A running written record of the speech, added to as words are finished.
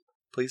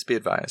Please be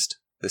advised,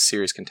 this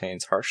series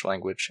contains harsh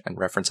language and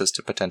references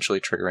to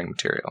potentially triggering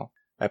material.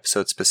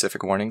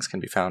 Episode-specific warnings can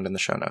be found in the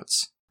show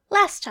notes.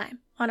 Last time,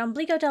 on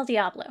Ombligo del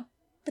Diablo,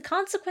 the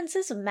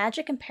consequences of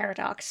magic and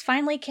paradox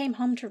finally came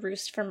home to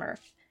roost for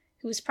Murph,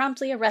 who was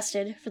promptly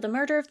arrested for the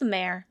murder of the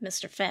mayor,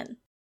 Mr. Finn.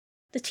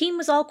 The team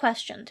was all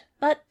questioned,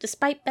 but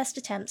despite best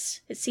attempts,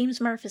 it seems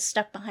Murph is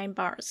stuck behind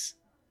bars.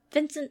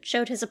 Vincent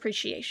showed his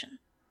appreciation.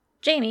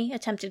 Jamie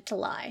attempted to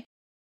lie.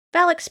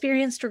 Val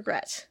experienced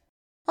regret.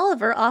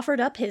 Oliver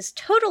offered up his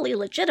totally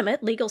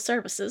legitimate legal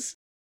services,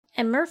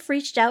 and Murph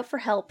reached out for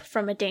help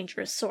from a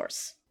dangerous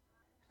source.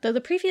 Though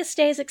the previous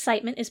day's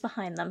excitement is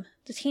behind them,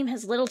 the team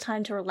has little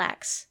time to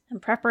relax,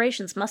 and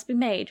preparations must be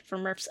made for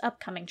Murph's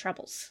upcoming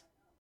troubles.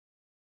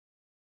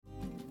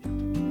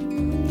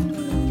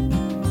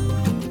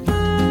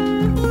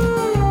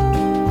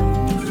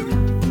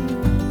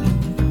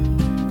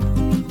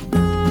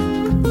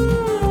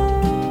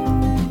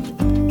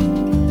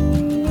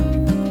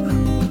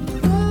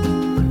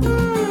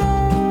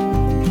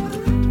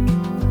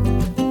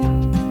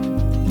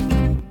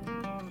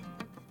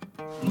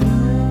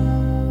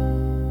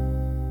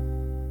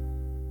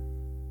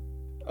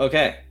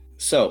 Okay,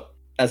 so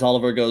as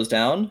Oliver goes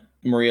down,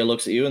 Maria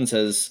looks at you and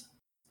says,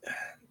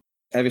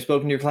 "Have you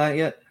spoken to your client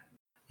yet?"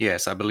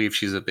 Yes, I believe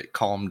she's a bit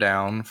calmed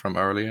down from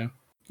earlier.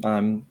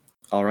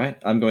 All right.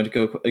 I'm going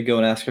to go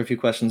and ask her a few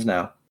questions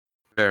now.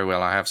 Very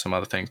well, I have some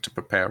other things to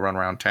prepare, run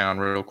around town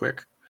real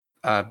quick.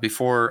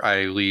 Before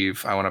I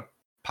leave, I want to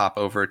pop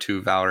over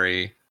to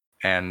Valerie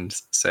and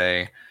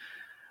say,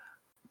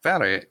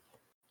 Valerie,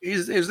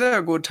 is there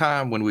a good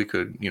time when we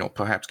could,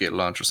 perhaps get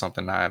lunch or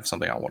something? I have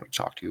something I want to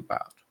talk to you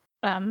about.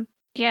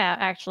 Yeah,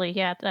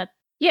 actually,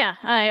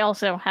 I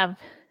also have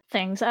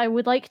things I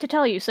would like to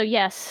tell you, so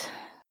yes,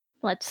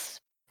 let's...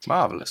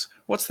 Marvelous.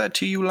 What's that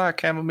to you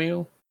like,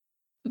 chamomile?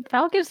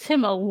 Val gives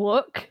him a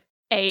look,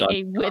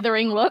 a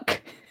withering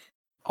look.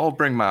 I'll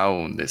bring my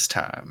own this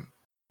time.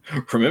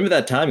 Remember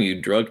that time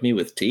you drugged me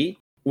with tea?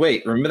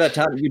 Wait, remember that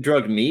time you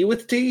drugged me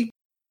with tea?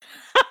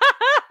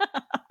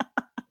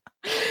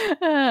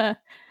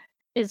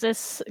 Is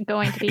this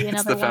going to be another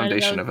It's the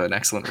foundation of an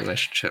excellent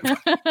relationship.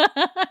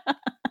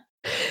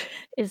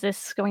 Is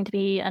this going to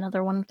be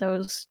another one of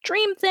those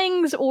dream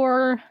things,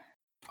 or...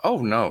 Oh,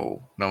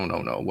 no.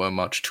 We're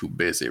much too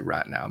busy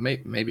right now.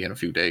 Maybe in a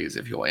few days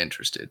if you're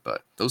interested,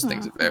 but those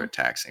things are very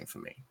taxing for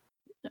me.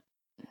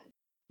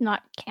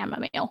 Not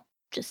chamomile.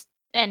 Just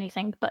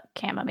anything but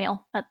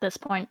chamomile at this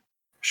point.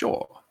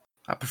 Sure.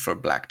 I prefer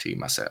black tea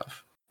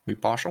myself. You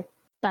partial?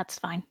 That's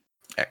fine.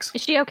 Excellent.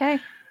 Is she okay?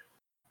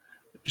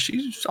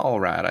 She's all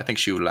right. I think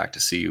she would like to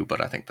see you,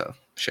 but I think the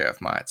sheriff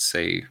might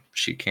say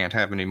she can't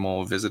have any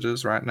more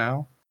visitors right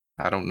now.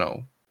 I don't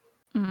know.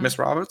 Miss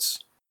Roberts?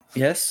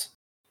 Yes?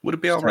 Would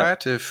it be all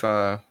right if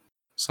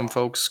some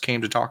folks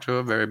came to talk to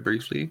her very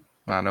briefly?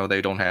 I know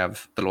they don't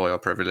have the loyal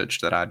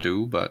privilege that I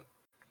do, but...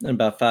 In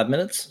about 5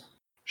 minutes?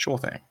 Sure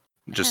thing.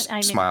 Just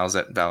smiles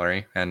at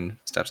Valerie and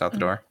steps out the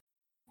door.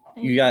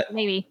 You got...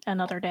 Maybe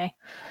another day.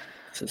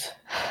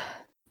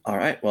 All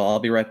right, well, I'll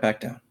be right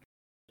back down.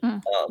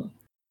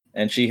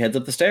 And she heads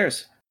up the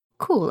stairs.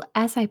 Cool.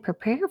 As I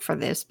prepare for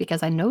this,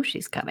 because I know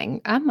she's coming,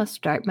 I must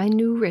start my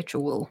new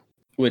ritual.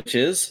 Which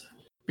is?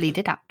 Bleed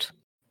it out.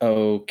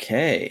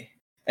 Okay.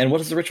 And what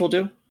does the ritual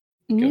do?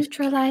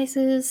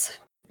 Neutralizes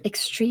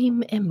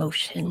extreme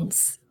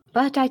emotions,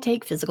 but I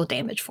take physical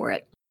damage for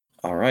it.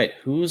 All right.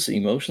 Whose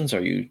emotions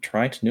are you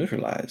trying to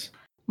neutralize?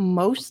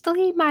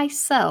 Mostly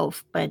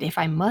myself, but if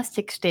I must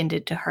extend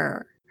it to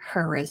her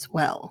as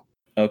well.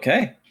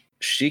 Okay.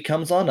 She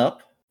comes on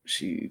up.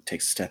 She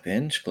takes a step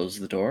in. She closes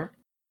the door.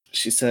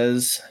 She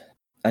says,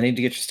 I need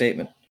to get your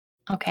statement.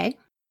 Okay.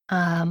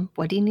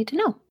 What do you need to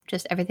know?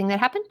 Just everything that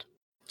happened?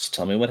 Just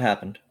tell me what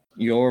happened.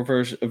 Your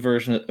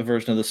version of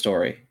the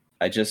story.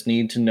 I just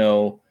need to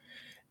know.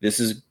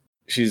 This is.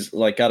 She's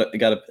like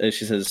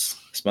she says,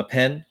 "It's my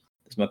pen.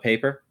 It's my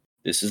paper.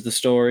 This is the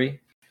story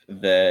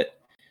that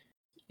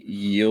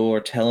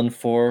you're telling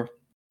for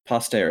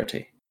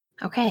posterity."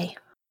 Okay.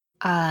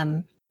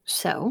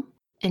 So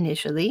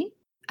initially,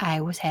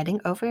 I was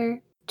heading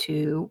over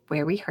to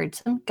where we heard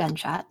some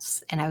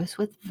gunshots, and I was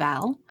with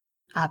Val.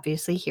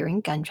 Obviously,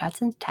 hearing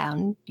gunshots in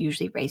town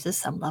usually raises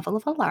some level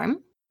of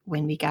alarm.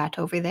 When we got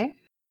over there,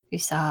 we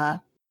saw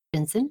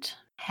Vincent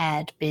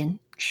had been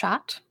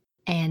shot,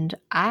 and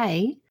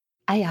I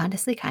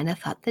honestly kind of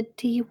thought that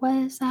he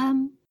was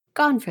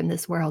gone from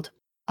this world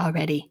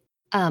already.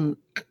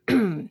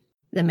 The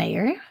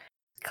mayor,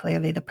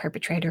 clearly the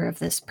perpetrator of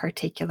this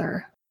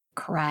particular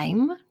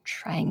crime,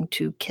 trying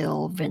to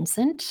kill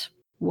Vincent.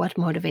 What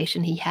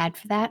motivation he had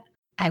for that,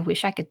 I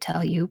wish I could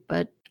tell you,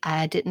 but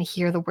I didn't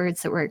hear the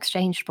words that were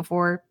exchanged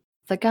before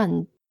the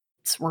guns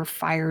were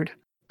fired.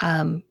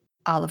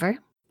 Oliver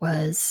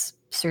was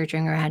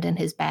searching around in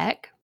his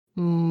bag,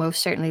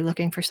 most certainly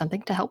looking for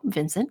something to help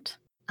Vincent.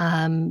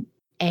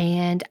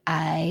 And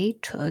I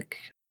took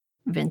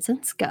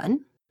Vincent's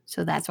gun,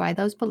 so that's why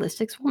those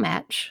ballistics will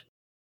match.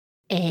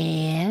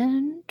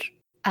 And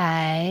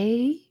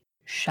I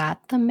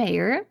shot the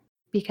mayor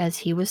because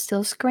he was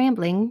still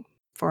scrambling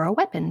for a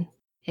weapon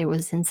It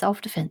was in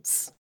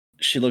self-defense.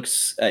 She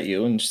looks at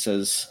you and she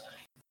says,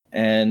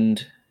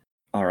 and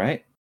all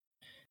right.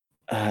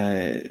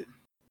 And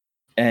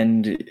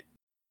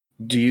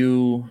do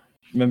you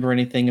remember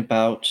anything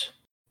about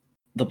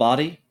the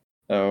body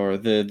or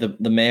the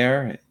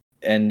mayor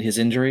and his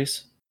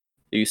injuries?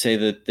 You say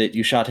that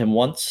you shot him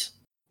once,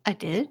 I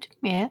did,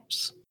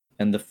 yes.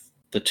 and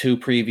the two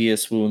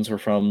previous wounds were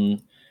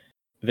from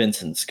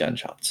Vincent's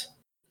gunshots.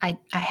 I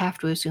have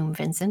to assume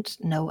Vincent.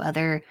 No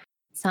other.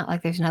 It's not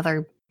like there's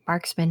another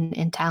marksman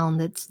in town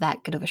that's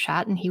that good of a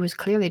shot, and he was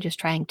clearly just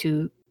trying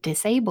to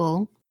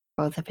disable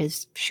both of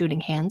his shooting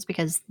hands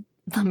because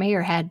the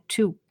mayor had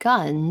 2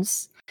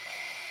 guns.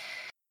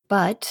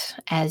 But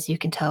as you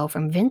can tell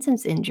from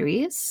Vincent's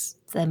injuries,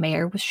 the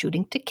mayor was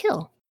shooting to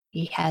kill.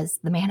 The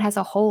man has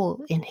a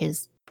hole in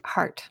his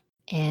heart,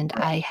 and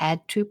I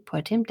had to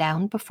put him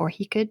down before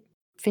he could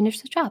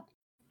finish the job.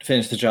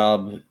 Finish the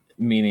job,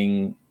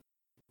 meaning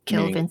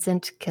Kill meaning-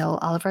 Vincent, kill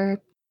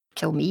Oliver,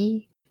 kill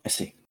me. I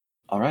see.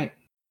 All right.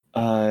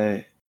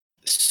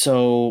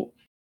 So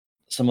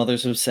some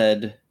others have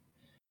said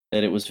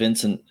that it was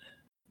Vincent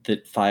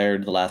that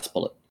fired the last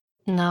bullet.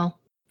 No,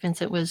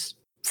 Vincent was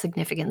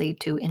significantly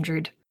too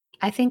injured.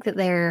 I think that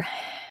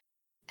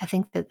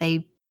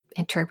they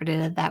interpreted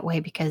it that way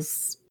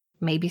because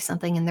maybe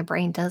something in their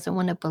brain doesn't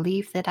want to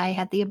believe that I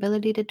had the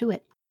ability to do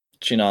it.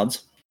 She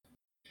nods.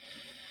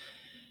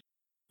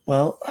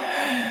 Well,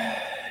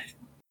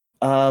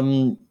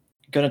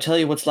 gonna tell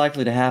you what's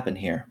likely to happen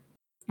here.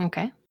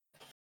 Okay.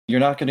 You're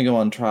not gonna go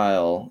on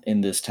trial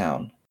in this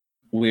town.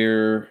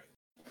 We're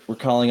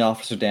calling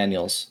Officer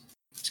Daniels.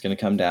 He's gonna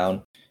come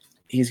down.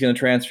 He's gonna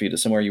transfer you to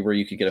somewhere where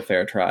you could get a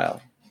fair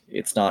trial.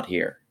 It's not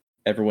here.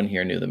 Everyone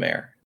here knew the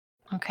mayor.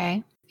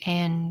 Okay.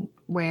 And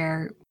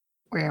where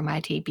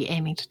might he be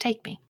aiming to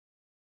take me?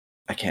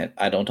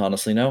 I don't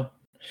honestly know.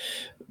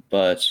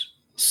 But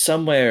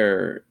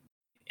somewhere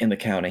in the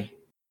county,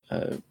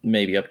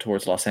 maybe up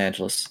towards Los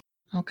Angeles.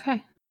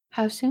 Okay.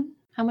 How soon?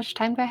 How much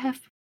time do I have?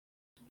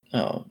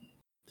 Oh,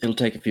 it'll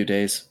take a few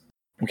days.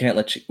 We can't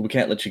let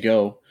you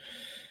go.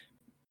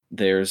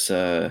 There's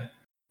if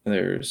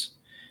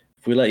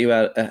we let you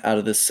out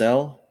of this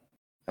cell,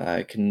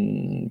 I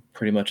can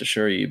pretty much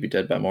assure you you'd be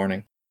dead by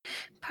morning.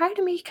 Part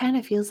of me kind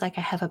of feels like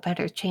I have a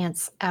better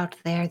chance out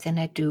there than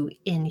I do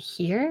in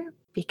here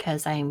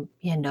because I'm,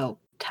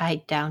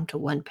 tied down to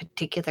one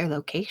particular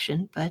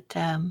location, but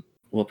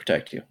We'll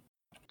protect you.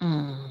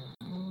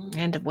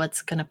 and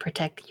what's going to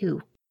protect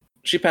you?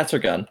 She pats her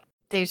gun.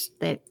 There's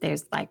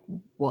like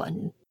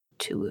 1,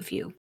 2 of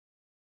you.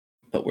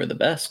 But we're the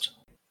best.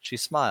 She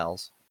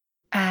smiles.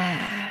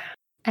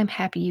 I'm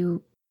happy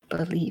you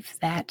believe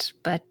that,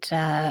 but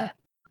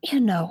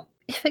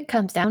if it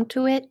comes down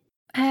to it,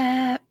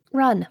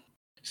 run.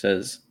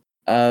 Says,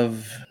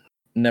 I've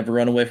never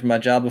run away from my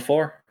job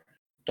before.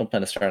 Don't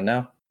plan to start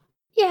now.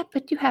 Yeah,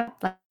 but you have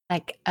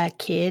like a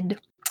kid.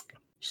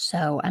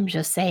 So I'm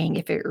just saying,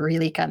 if it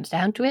really comes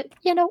down to it,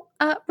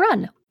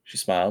 run. She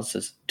smiles,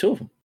 says, 2 of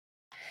them.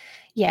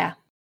 Yeah,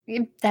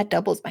 that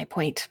doubles my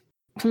point.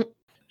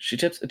 She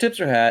tips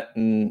her hat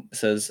and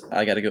says,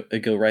 I gotta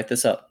go write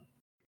this up.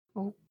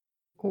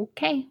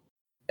 Okay.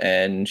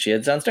 And she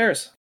heads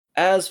downstairs.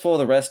 As for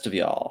the rest of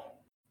y'all,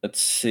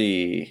 let's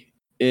see.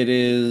 It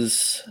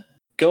is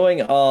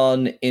going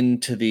on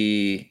into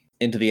the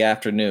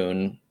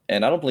afternoon,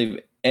 and I don't believe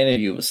any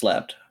of you have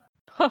slept.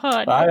 No.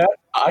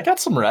 I got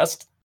some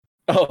rest.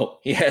 Oh,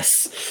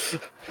 yes.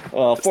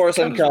 Well, force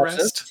Kind of unconscious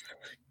rest.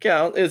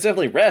 count. It's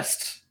definitely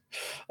rest.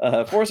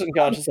 Force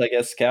unconscious, I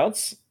guess,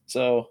 counts.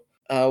 So,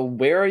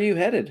 where are you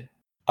headed?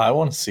 I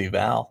want to see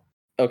Val.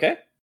 Okay.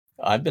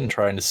 I've been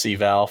trying to see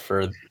Val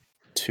for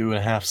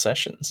 2.5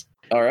 sessions.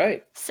 All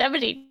right.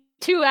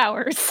 72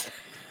 hours.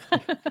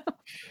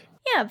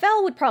 Yeah,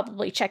 Val would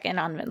probably check in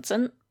on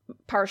Vincent,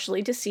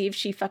 partially to see if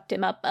she fucked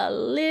him up a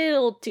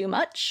little too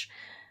much.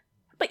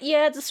 But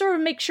yeah, to sort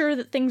of make sure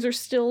that things are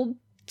still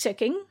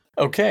ticking.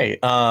 Okay,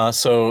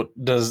 so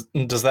does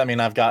that mean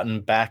I've gotten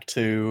back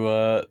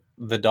to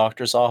the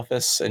doctor's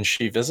office and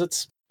she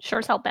visits? Sure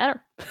as hell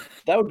better.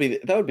 That would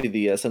be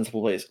the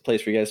sensible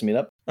place for you guys to meet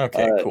up.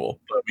 Okay, cool.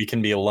 But we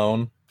can be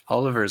alone.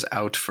 Oliver's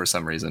out for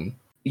some reason.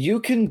 You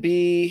can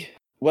be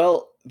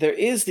there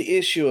is the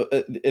issue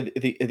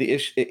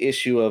the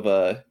issue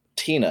of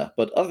Tina,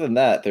 but other than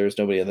that, there's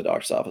nobody in the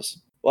doctor's office.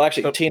 Well,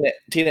 actually, Tina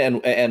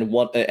and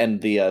one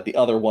and the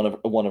other one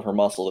of her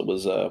muscle that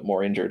was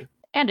more injured.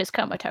 And is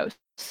comatose,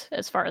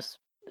 as far as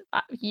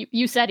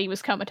you said he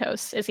was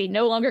comatose. Is he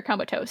no longer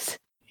comatose?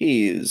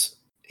 He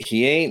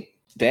ain't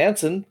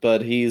dancing,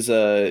 but he's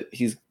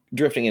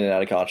drifting in and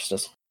out of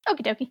consciousness.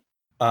 Okie dokie.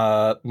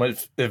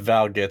 If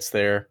Val gets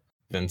there,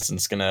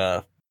 Vincent's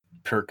gonna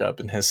perk up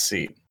in his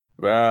seat.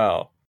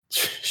 Val,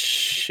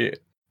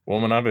 shit,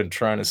 woman, I've been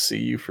trying to see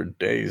you for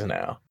days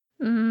now.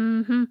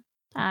 Mm-hmm.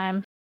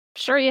 I'm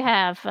sure you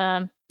have.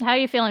 How are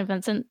you feeling,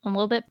 Vincent? A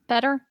little bit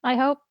better, I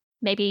hope?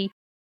 Maybe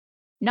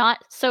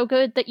not so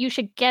good that you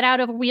should get out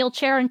of a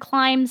wheelchair and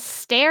climb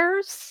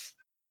stairs?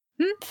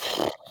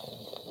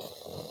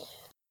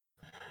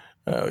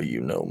 Oh, you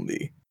know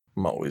me.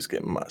 I'm always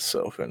getting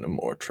myself into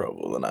more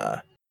trouble than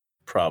I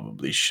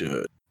probably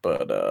should.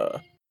 But,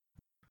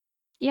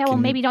 Yeah, well,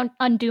 Can- maybe don't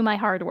undo my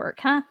hard work,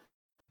 huh?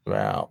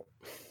 Val,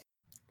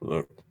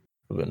 look,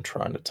 I've been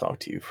trying to talk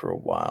to you for a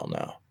while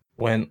now.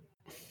 When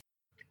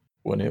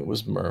it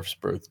was Murph's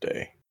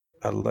birthday,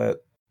 I let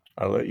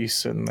you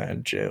sit in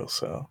that jail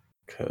cell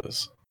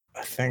because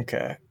I think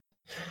I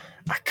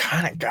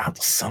kind of got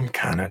some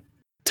kind of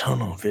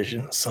tunnel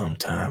vision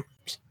sometimes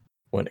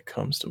when it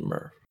comes to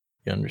Murph.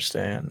 You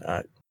understand?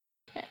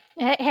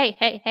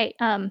 Hey,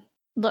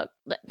 look,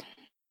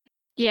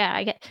 yeah,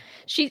 I get.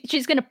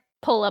 She's gonna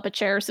pull up a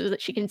chair so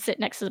that she can sit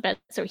next to the bed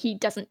so he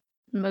doesn't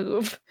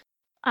move.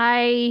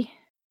 I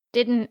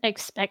didn't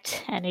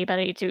expect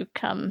anybody to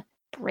come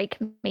break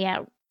me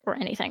out or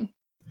anything.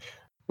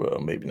 Well,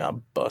 maybe not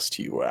bust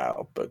you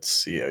out, but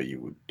see how you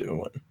were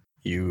doing.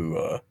 You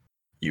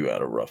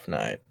had a rough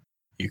night.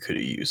 You could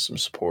have used some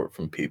support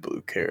from people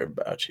who care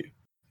about you.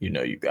 You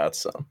know you got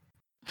some.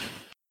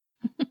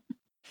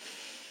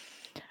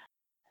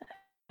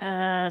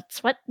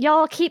 It's what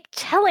y'all keep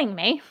telling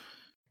me.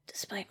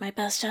 Despite my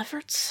best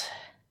efforts.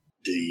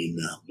 Do you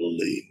not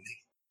believe me?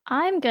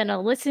 I'm gonna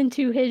listen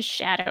to his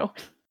shadow,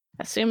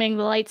 assuming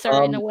the lights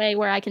are in a way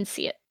where I can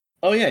see it.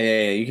 Oh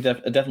yeah. You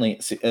can definitely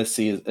see his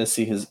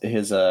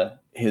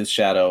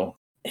shadow.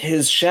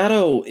 His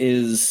shadow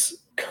is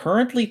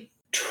currently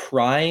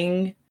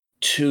trying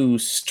to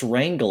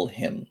strangle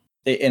him,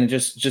 and it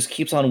just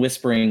keeps on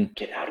whispering,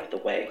 "Get out of the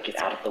way!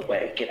 Get out of the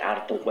way! Get out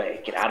of the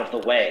way! Get out of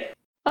the way!"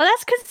 Oh,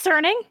 that's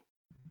concerning.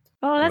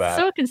 Oh, that's That-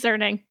 so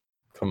concerning.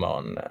 Come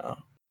on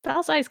now.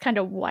 Val's eyes kind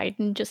of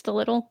widen just a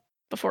little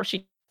before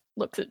she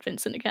looks at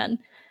Vincent again.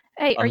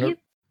 Hey, are you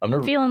I'm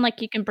nervous. feeling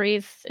like you can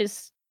breathe? I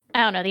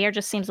don't know, the air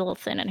just seems a little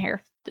thin in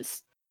here.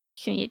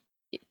 Can you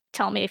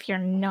tell me if you're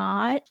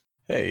not?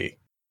 Hey,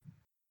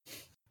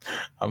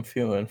 I'm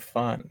feeling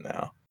fine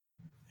now.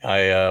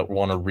 I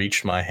want to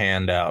reach my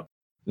hand out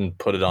and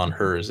put it on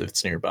hers if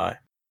it's nearby.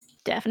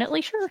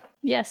 Definitely sure.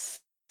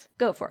 Yes.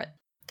 Go for it.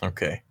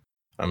 Okay.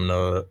 I'm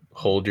gonna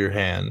hold your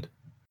hand.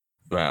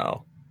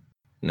 Val,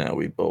 now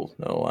we both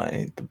know I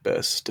ain't the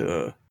best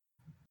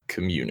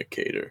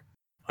communicator.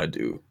 I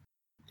do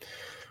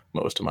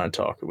most of my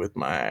talking with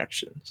my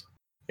actions.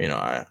 You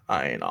know,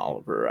 I ain't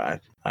Oliver. I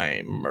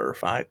ain't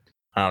Murph. I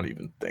don't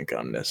even think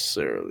I'm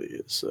necessarily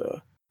as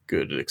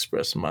good at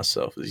expressing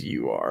myself as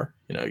you are.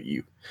 You know,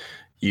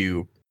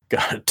 you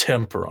got a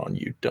temper on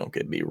you, don't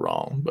get me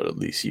wrong, but at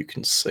least you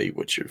can say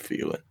what you're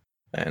feeling.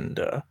 And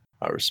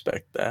I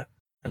respect that.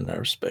 And I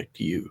respect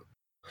you.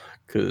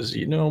 Because,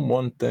 you know,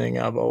 one thing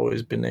I've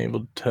always been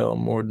able to tell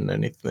more than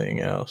anything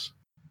else,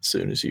 as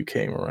soon as you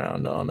came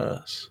around on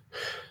us,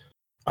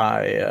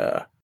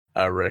 I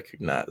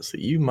recognize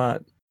that you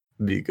might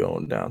be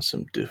going down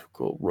some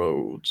difficult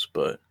roads,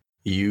 but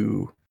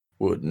you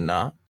would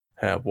not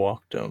have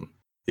walked them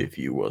if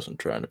you wasn't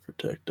trying to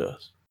protect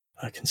us.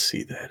 I can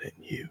see that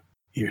in you.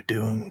 You're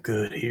doing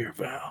good here,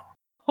 Val.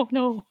 Oh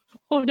no.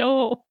 Oh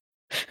no.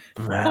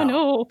 Val, Oh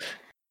no.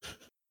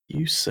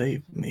 you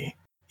saved me.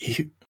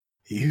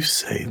 You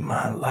saved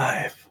my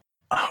life.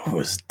 I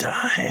was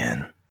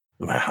dying.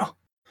 Val,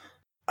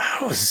 I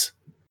was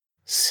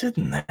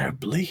sitting there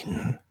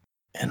bleeding,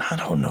 and I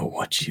don't know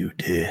what you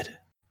did,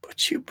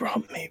 but you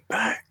brought me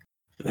back.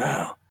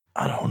 Val,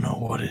 I don't know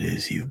what it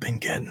is you've been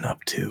getting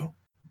up to,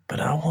 but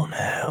I want to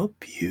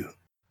help you.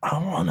 I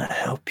want to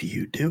help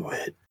you do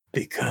it,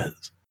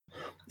 because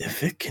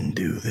if it can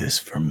do this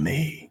for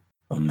me,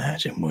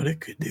 imagine what it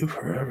could do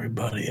for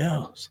everybody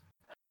else.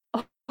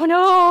 Oh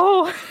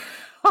no.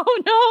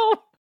 Oh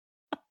no.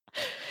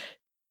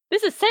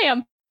 This is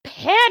Sam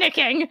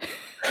panicking.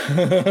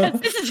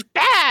 This is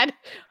bad.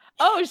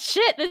 Oh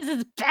shit, this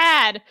is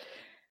bad.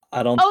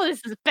 Oh,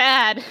 this is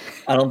bad.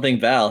 I don't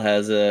think Val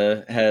has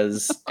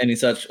any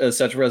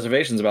such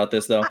reservations about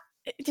this though.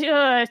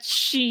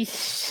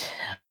 Jeez.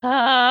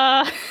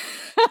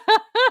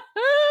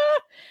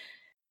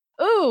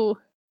 Ooh,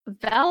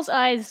 Val's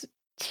eyes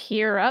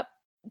tear up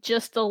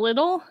just a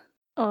little.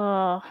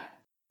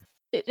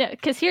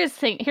 Because here's the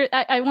thing. Here,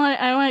 I want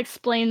to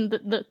explain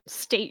the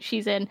state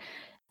she's in,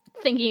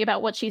 thinking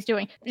about what she's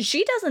doing.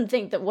 She doesn't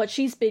think that what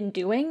she's been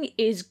doing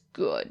is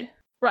good.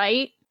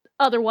 Right?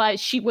 Otherwise,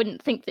 she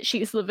wouldn't think that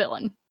she's the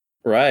villain.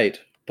 Right.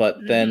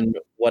 But then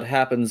what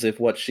happens if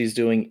what she's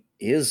doing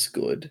is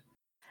good?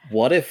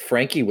 What if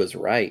Frankie was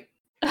right?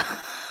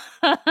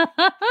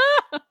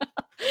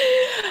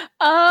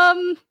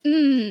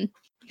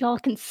 Y'all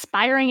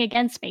conspiring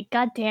against me.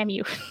 God damn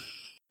you.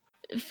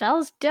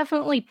 Val's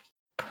definitely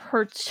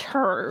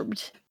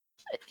perturbed.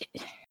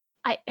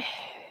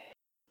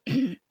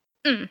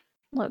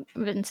 Look,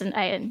 Vincent,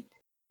 I am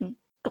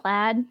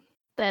glad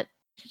that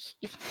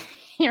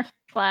you're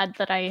glad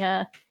that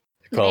I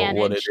Call it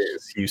what it managed.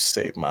 is. You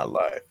saved my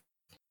life.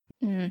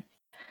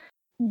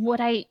 What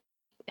I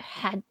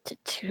had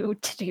to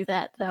do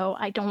that, though,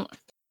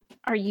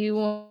 are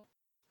you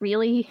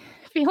really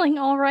feeling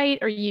all right?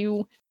 Or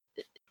you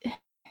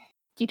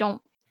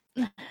don't,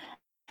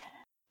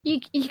 you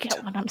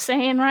get what I'm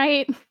saying,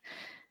 right?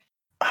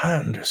 I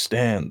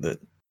understand that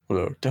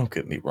look, don't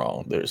get me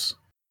wrong. There's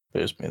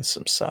been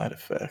some side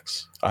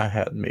effects. I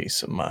had me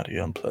some mighty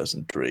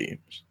unpleasant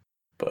dreams,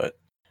 but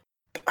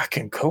I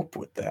can cope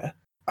with that.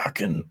 I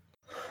can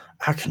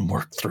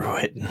work through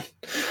it, and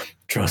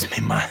trust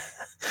me,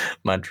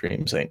 my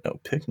dreams ain't no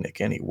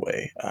picnic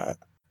anyway.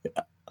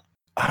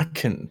 I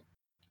can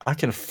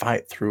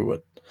fight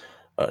through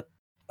a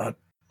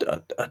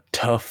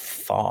tough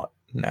thought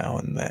now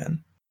and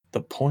then.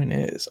 The point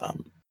is,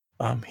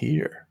 I'm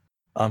here.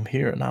 I'm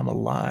here, and I'm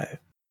alive.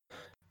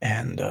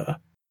 And as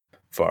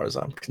far as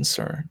I'm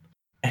concerned,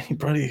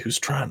 anybody who's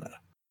trying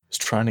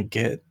to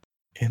get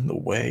in the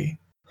way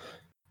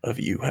of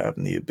you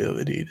having the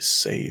ability to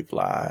save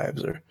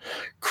lives or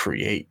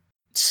create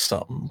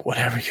something,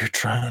 whatever you're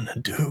trying to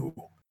do,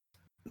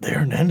 they're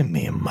an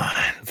enemy of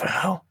mine,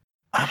 Val.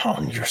 I'm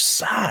on your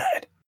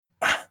side.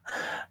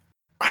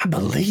 I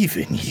believe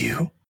in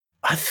you.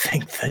 I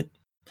think that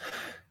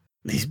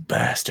these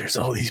bastards,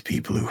 all these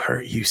people who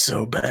hurt you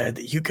so bad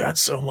that you got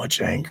so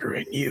much anger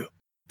in you,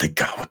 they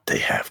got what they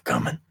have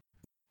coming.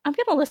 I'm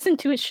gonna listen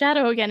to his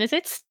shadow again. Is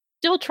it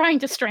still trying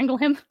to strangle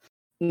him?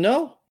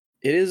 No,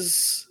 it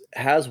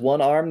has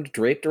one arm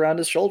draped around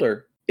his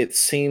shoulder. It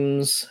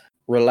seems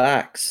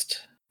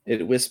relaxed.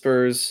 It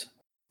whispers,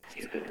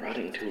 "You've been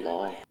running too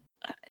long."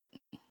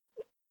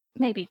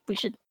 Maybe we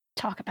should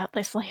talk about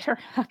this later.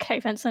 Okay,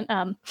 Vincent.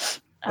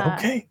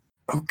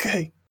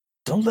 Okay.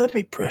 Don't let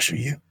me pressure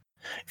you.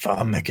 If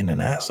I'm making an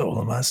asshole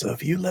of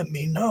myself, you let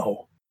me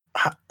know.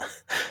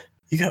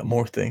 You got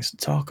more things to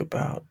talk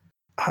about.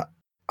 I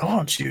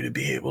want you to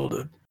be able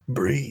to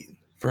breathe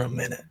for a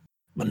minute,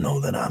 but know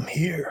that I'm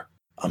here.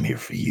 I'm here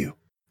for you.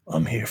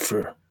 I'm here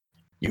for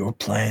your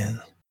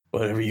plan,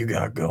 whatever you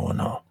got going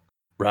on.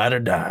 Ride or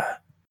die.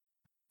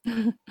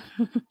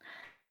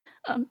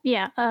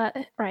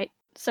 Right.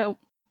 So,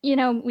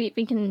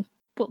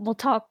 we'll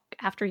talk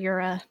after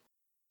you're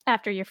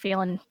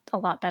feeling a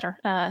lot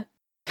better.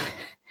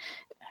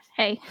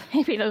 Hey,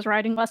 maybe those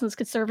riding lessons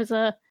could serve as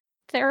a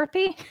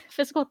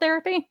physical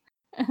therapy.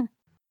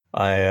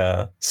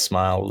 I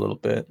smile a little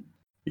bit.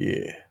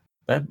 Yeah,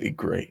 that'd be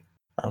great.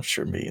 I'm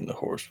sure me and the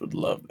horse would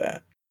love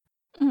that.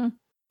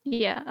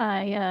 Yeah,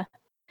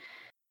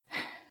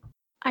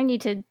 I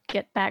need to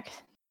get back,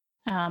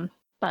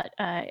 but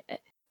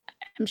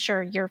I'm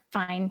sure you're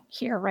fine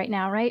here right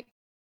now, right?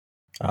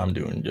 I'm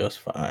doing just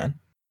fine.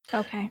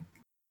 Okay.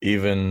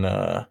 Even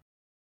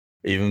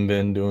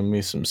been doing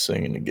me some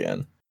singing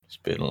again. It's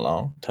been a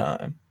long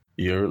time.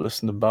 You ever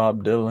listen to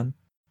Bob Dylan?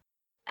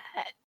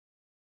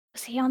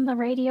 Was he on the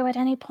radio at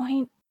any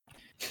point?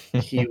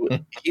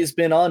 He's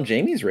been on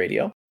Jamie's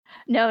radio.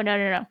 No.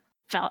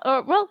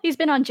 Well, he's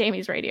been on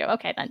Jamie's radio.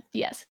 Okay, then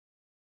yes.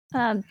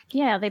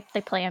 Yeah,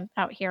 they play him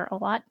out here a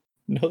lot.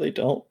 No, they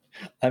don't.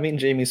 I mean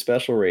Jamie's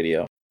special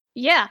radio.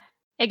 Yeah,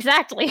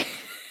 exactly.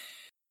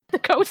 The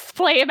ghosts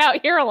play him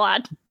out here a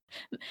lot.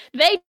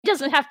 They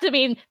doesn't have to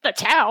mean the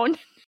town.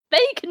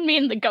 They can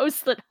mean the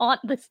ghosts that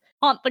haunt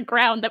the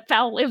ground that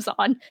Val lives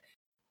on.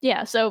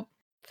 Yeah, so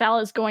Val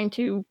is going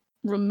to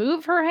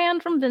remove her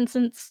hand from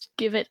Vincent's,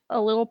 give it a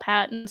little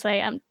pat, and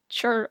say, "I'm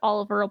sure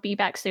Oliver will be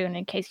back soon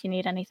in case you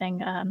need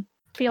anything.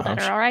 Feel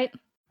better, all right?"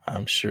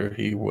 I'm sure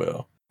he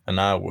will, and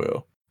I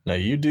will. Now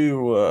you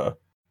do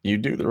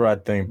the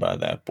right thing by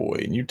that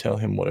boy, and you tell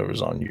him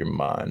whatever's on your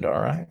mind,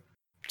 all right?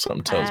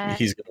 Something tells me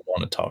he's going to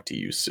want to talk to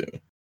you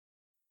soon.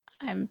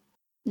 I'm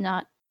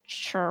not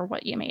sure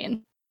what you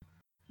mean.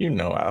 You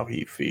know how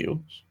he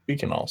feels. We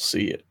can all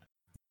see it.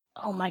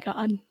 Oh my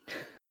god.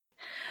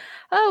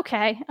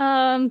 Okay.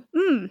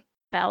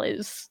 Val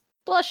is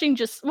blushing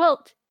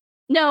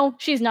no,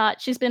 she's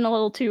not. She's been a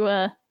little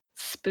too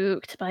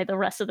spooked by the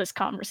rest of this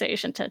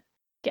conversation to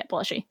get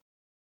blushy.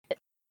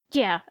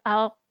 Yeah,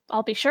 I'll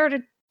be sure to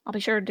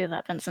do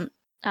that, Vincent.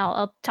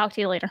 I'll talk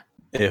to you later.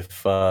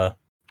 If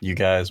you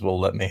guys will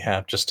let me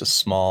have just a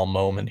small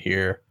moment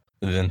here,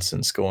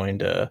 Vincent's going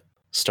to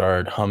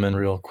start humming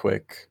real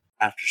quick.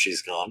 After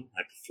she's gone,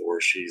 like before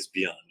she's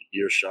beyond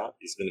earshot,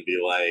 he's going to be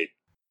like,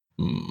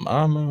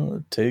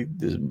 "Mama, take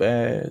this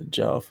badge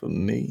off of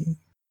me.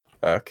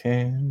 I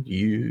can't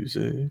use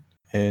it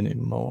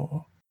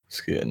anymore.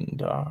 It's getting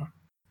dark,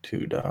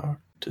 too dark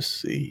to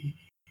see.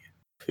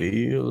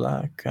 Feel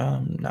like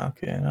I'm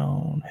knocking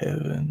on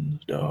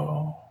heaven's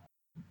door.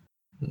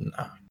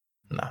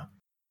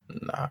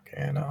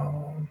 Knocking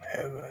on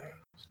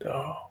heaven's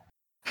door."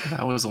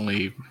 That was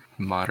only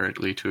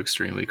moderately to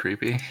extremely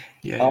creepy.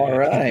 Yeah. All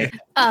right.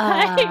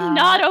 I'm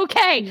not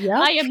okay. Yep.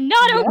 I am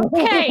not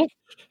okay.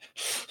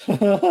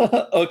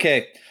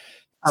 Okay.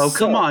 Oh,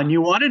 come on.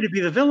 You wanted to be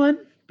the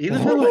villain. Be the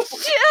villain.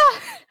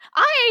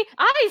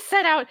 I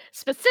set out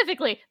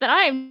specifically that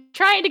I am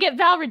trying to get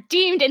Val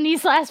redeemed in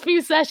these last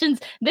few sessions.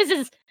 This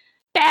is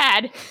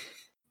bad.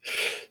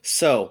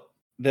 So,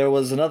 there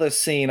was another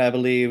scene, I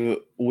believe,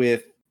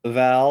 with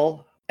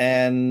Val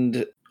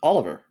and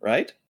Oliver,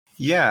 right?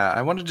 Yeah,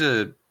 I wanted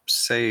to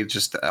say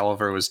just that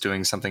Oliver was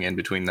doing something in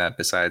between that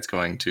besides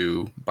going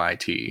to buy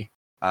tea.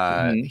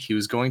 Mhm. He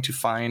was going to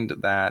find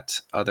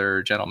that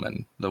other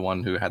gentleman, the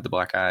one who had the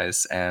black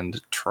eyes,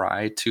 and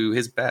try to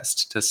his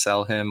best to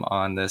sell him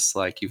on this,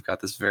 like, you've got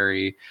this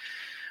very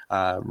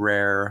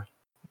rare,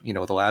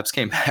 the labs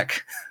came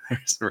back.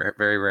 There's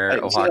very rare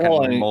So hold on,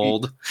 Oaxacan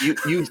mold.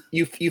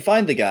 You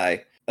find the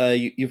guy.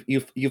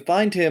 You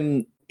find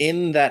him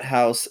in that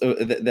house,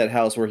 that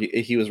house where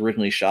he was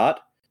originally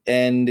shot,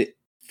 and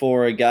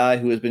for a guy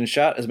who has been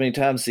shot as many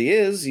times as he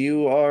is,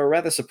 you are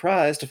rather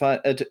surprised to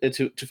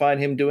find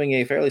him doing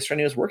a fairly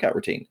strenuous workout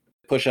routine: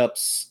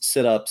 push-ups,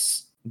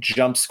 sit-ups,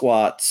 jump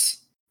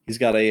squats. He's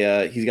got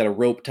a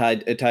rope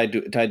tied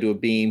to a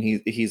beam.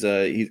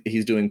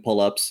 He's doing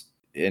pull-ups,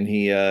 and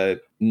he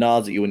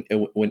nods at you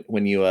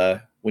when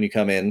you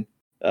come in.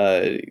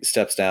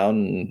 Steps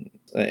down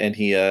and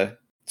he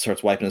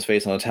starts wiping his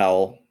face on a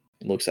towel,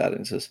 looks at it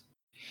and says,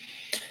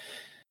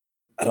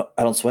 I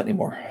don't sweat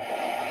anymore.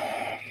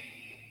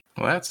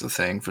 Well, that's the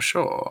thing for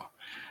sure.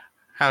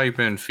 How you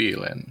been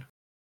feeling?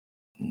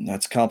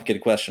 That's a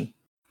complicated question.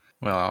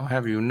 Well, I'll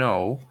have you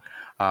know,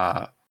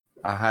 I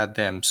had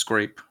them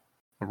scrape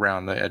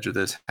around the edge of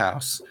this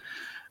house,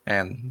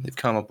 and they've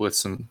come up with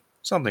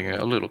something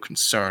a little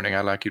concerning.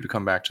 I'd like you to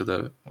come back to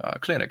the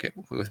clinic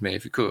with me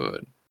if you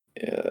could.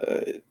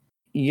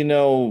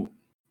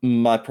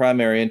 My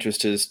primary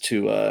interest is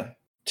to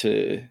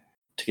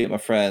get my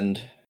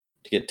friend,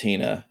 to get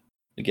Tina,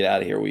 to get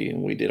out of here.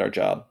 We did our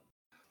job.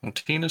 Well,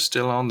 Tina's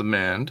still on the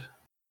mend,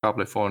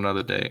 probably for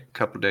another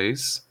couple of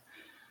days.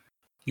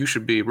 You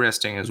should be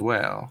resting as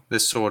well.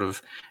 This sort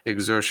of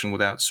exertion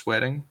without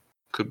sweating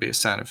could be a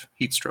sign of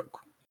heat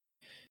stroke.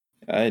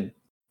 I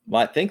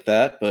might think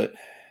that, but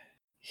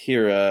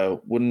here,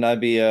 wouldn't I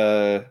be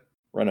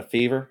run a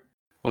fever?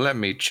 Well, let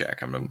me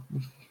check. I'm gonna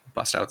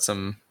bust out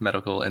some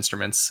medical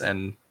instruments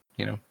and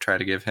try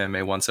to give him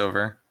a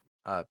once-over.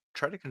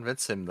 Try to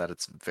convince him that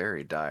it's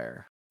very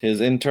dire.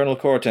 His internal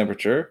core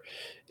temperature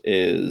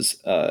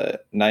is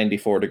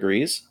 94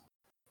 degrees.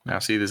 Now,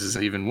 see, this is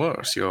even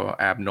worse. You're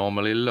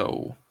abnormally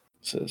low.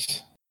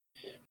 Says,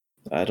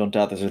 I don't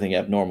doubt there's anything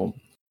abnormal.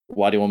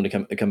 Why do you want me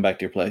to come back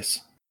to your place?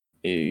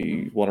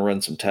 You want to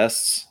run some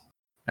tests?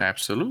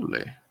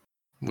 Absolutely.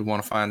 We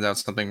want to find out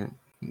something,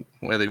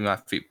 whether you might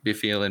be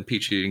feeling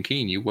peachy and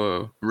keen. You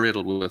were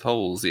riddled with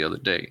holes the other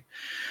day.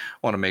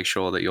 Want to make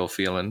sure that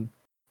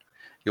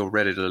you're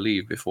ready to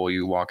leave before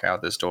you walk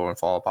out this door and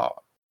fall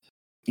apart.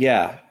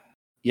 Yeah,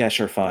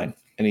 sure, fine.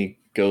 And he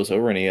goes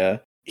over and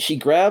he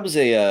grabs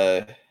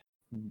a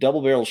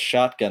double-barrel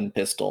shotgun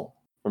pistol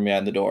from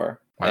behind the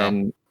door. Wow.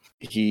 And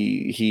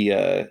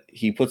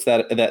he puts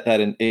that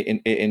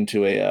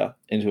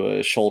into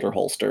a shoulder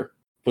holster.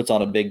 Puts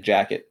on a big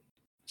jacket.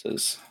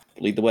 Says,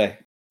 "Lead the way."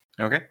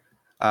 Okay.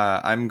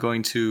 I'm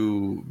going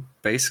to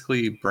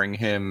basically bring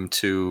him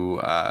to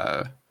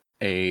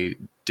a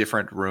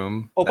different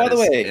room. Oh, by the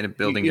way, in a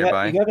building you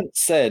nearby. You haven't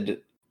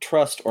said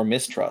trust or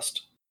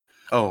mistrust.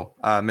 Oh,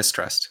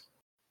 mistrust.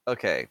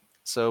 Okay,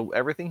 so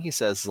everything he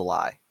says is a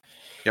lie.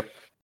 Yep.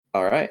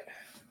 All right.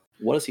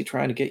 What is he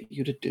trying to get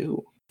you to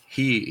do?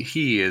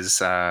 He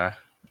is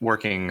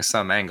working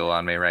some angle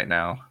on me right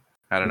now.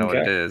 I don't know what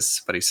it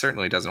is, but he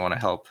certainly doesn't want to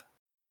help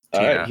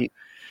Tina,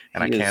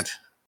 and I can't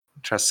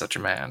trust such a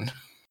man.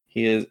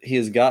 He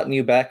has gotten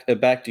you back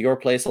to your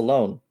place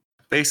alone.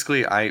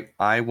 Basically,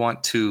 I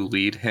want to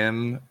lead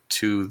him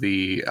to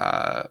the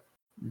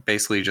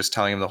basically just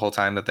telling him the whole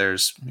time that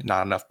there's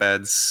not enough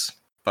beds,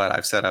 but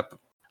I've set up a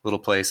little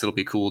place. It'll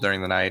be cool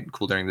during the night,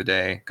 cool during the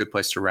day, good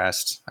place to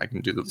rest. I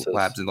can do the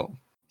labs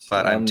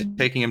but I'm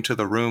taking him to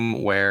the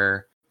room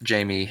where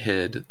Jamie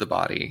hid the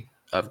body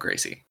of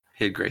Gracie.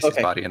 Hid Gracie's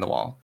body in the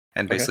wall.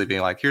 And basically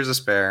being like, here's a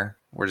spare.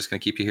 We're just going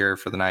to keep you here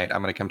for the night.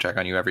 I'm going to come check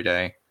on you every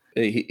day.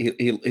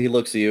 He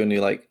looks at you and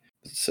he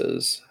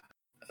says,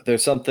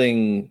 there's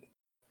something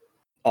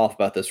off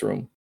about this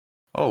room.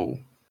 Oh,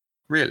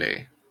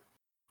 really?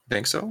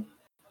 Think so?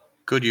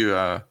 Could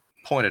you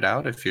point it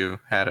out if you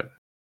had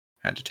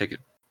to take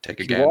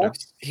a gander?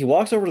 He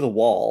walks over to the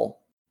wall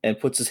and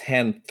puts his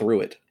hand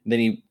through it. Then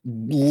he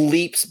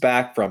leaps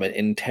back from it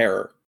in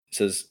terror. He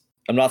says,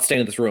 I'm not staying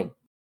in this room.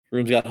 The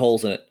room's got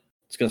holes in it.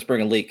 It's going to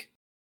spring a leak.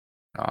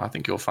 I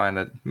think you'll find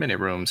that many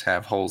rooms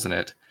have holes in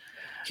it.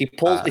 He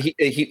pulls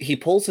he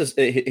pulls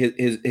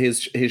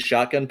his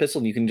shotgun pistol,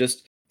 and you can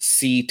just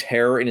see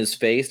terror in his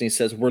face, and he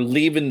says, we're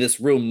leaving this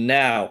room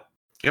now.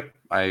 Yep.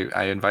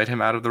 I invite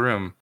him out of the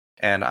room,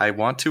 and I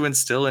want to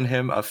instill in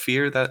him a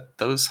fear that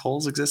those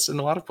holes exist in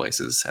a lot of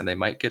places, and they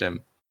might get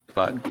him.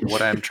 But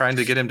what I'm trying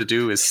to get him to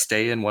do is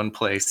stay in one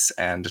place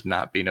and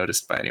not be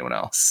noticed by anyone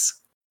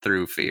else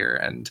through fear,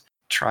 and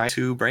try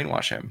to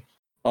brainwash him.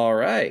 All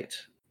right.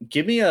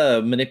 Give me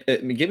a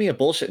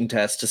bullshitting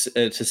test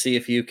to see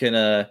if you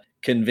can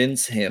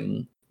convince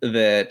him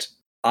that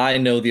I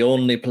know the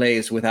only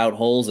place without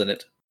holes in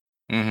it.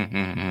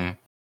 Mm-hmm.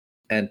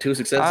 And 2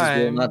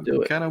 successes will not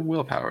do it. I'm gonna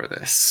willpower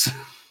this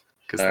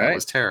because that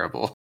was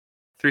terrible.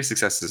 3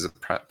 successes is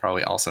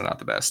probably also not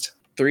the best.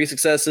 3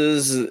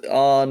 successes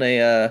on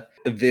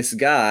this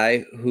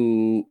guy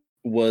who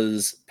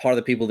was part of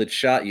the people that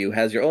shot you,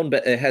 has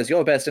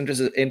your best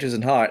interests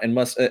in heart,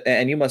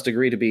 and you must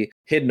agree to be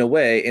hidden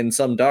away in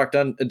some dark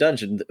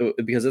dungeon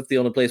because it's the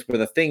only place where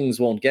the things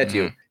won't get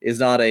you. Is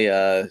not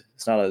a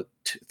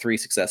 3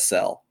 success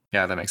cell.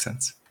 Yeah, that makes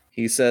sense.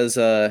 He says,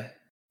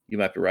 "You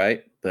might be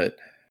right, but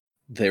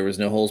there was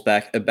no holes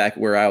back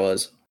where I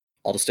was.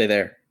 I'll just stay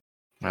there."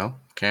 Well,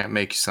 can't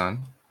make you,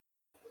 son.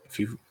 If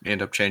you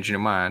end up changing your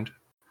mind,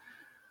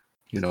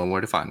 you know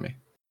where to find me.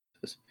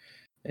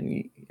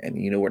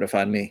 And you know where to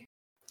find me.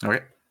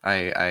 Okay.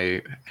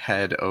 I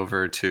head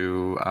over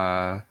to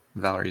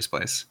Valerie's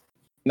place.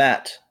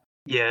 Matt.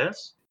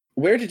 Yes?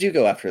 Where did you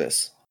go after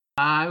this?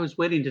 I was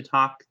waiting to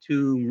talk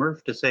to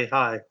Murph to say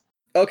hi.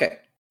 Okay.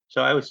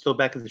 So I was still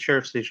back at the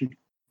sheriff's station.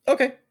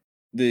 Okay.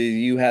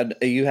 You had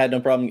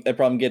no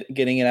problem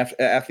getting in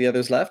after the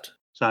others left?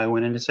 So I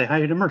went in to say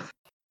hi to Murph.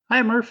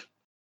 Hi, Murph.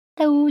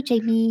 Hello,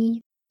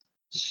 Jamie.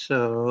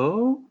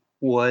 So,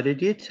 what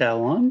did you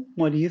tell him?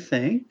 What do you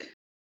think?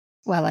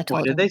 Well, I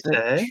told What did him they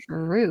the say?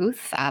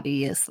 truth,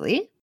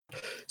 obviously.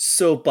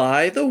 So,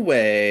 by the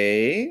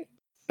way,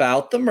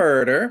 about the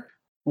murder.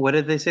 What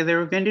did they say they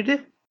were going to do?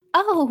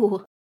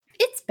 Oh,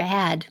 it's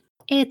bad.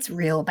 It's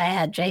real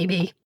bad,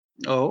 Jamie.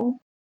 Oh?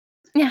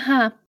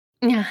 Uh-huh.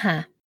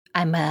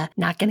 I'm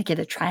not going to get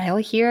a trial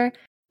here,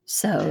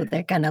 so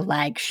they're going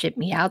to ship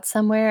me out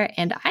somewhere,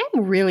 and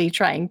I'm really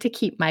trying to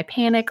keep my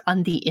panic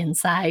on the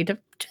inside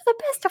to the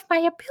best of my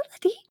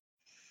ability.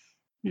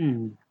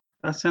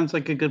 That sounds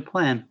like a good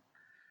plan.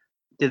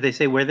 Did they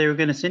say where they were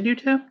going to send you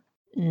to?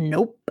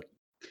 Nope.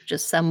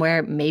 Just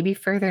somewhere maybe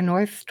further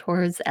north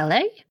towards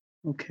LA.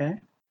 Okay.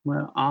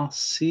 Well, I'll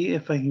see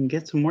if I can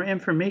get some more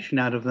information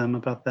out of them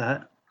about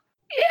that.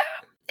 Yeah,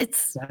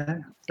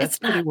 that's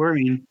pretty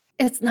worrying.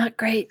 It's not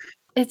great.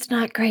 It's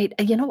not great.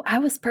 I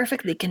was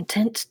perfectly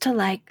content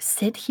to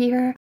sit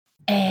here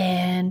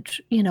and,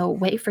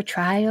 wait for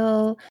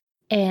trial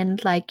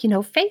and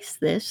face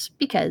this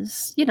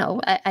because,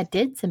 I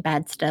did some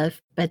bad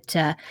stuff, but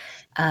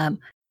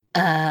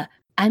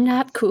I'm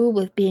not cool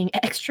with being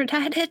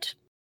extradited.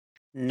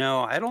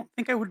 No, I don't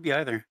think I would be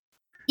either.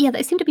 Yeah,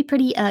 they seem to be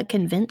pretty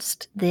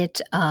convinced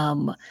that,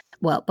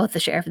 both the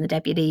sheriff and the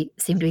deputy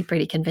seem to be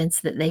pretty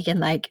convinced that they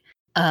can,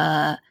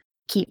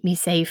 keep me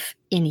safe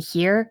in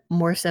here,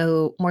 more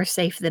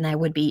safe than I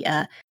would be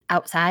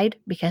outside,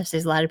 because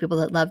there's a lot of people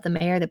that love the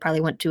mayor that probably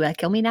want to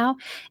kill me now.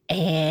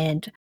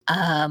 And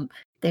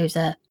there's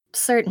a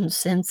certain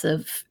sense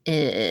of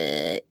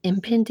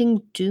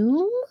impending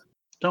doom.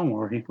 Don't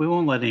worry, we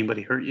won't let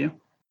anybody hurt you.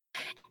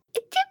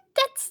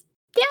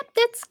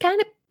 That's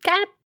kind of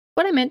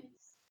what I meant.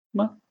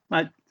 Well,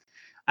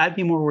 I'd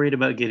be more worried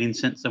about getting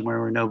sent somewhere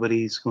where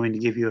nobody's going to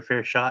give you a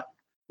fair shot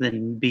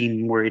than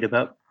being worried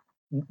about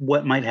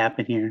what might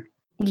happen here.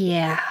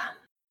 Yeah,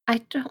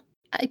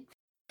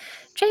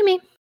 Jamie,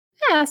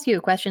 I ask you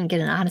a question and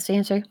get an honest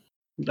answer.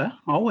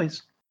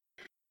 Always.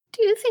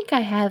 Do you think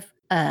I have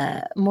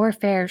a more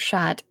fair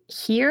shot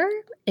here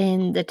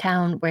in the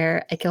town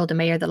where I killed a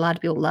mayor that a lot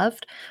of people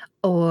loved,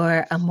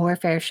 or a more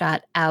fair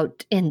shot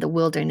out in the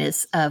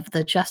wilderness of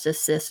the justice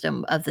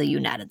system of the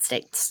United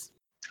States?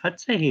 I'd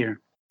say here.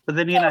 But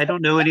then again, I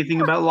don't know anything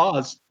about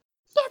laws.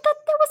 Yeah, that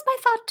was my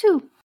thought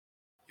too.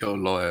 Your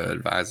lawyer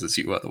advises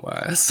you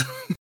otherwise.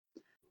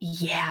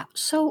 Yeah,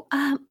 so,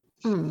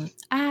 We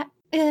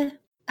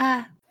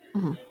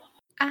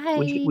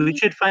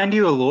should find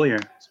you a lawyer.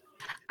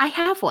 I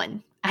have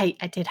one. I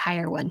did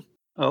hire one.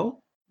 Oh?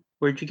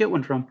 Where'd you get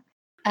one from?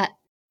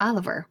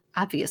 Oliver,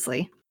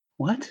 obviously.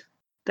 What?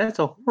 That's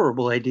a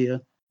horrible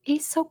idea.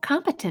 He's so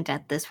competent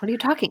at this. What are you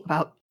talking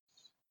about?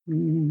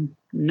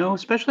 No,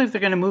 especially if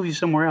they're going to move you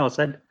somewhere else.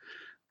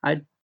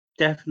 I'd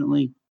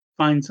definitely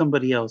find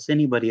somebody else,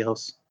 anybody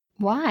else.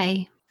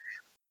 Why?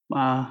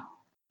 I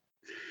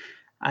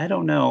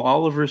don't know.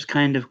 Oliver's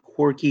kind of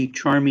quirky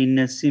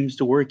charmingness seems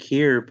to work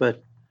here,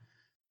 but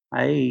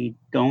I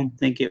don't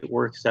think it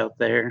works out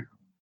there.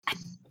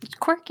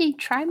 Quirky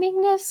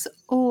charmingness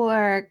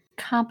or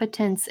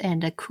competence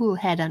and a cool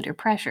head under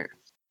pressure?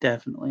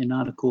 Definitely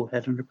not a cool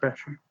head under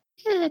pressure.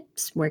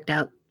 It's worked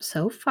out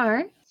so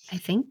far, I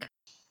think.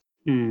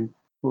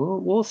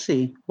 We'll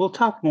see. We'll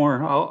talk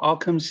more. I'll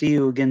come see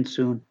you again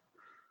soon.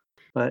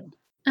 But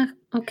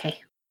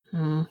okay.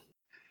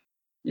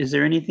 Is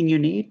there anything you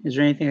need? Is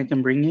there anything I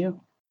can bring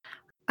you?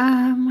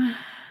 A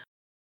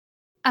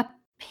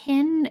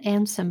pen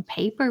and some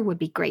paper would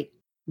be great.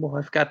 Well,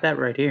 I've got that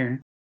right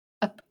here.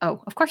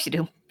 Of course you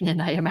do.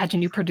 And I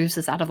imagine you produce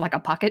this out of a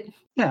pocket.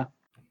 Yeah,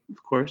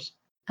 of course.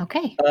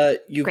 Okay.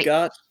 You've Great.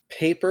 got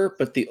paper,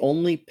 but the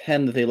only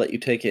pen that they let you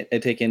take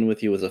in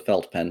with you is a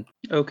felt pen.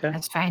 Okay.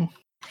 That's fine.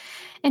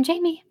 And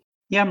Jamie.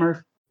 Yeah,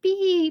 Murph.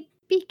 Be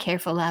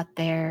careful out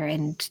there,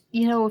 and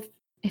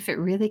if it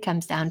really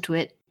comes down to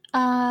it,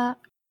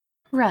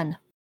 run.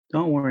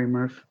 Don't worry,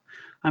 Murph.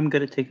 I'm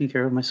good at taking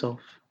care of myself,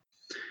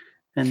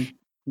 and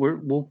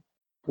we'll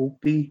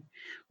be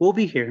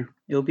here.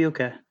 It'll be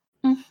okay.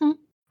 Mm-hmm.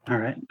 All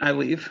right, I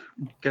leave.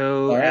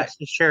 Go All right. ask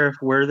the sheriff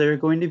where they're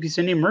going to be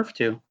sending Murph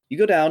to. You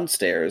go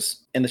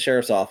downstairs in the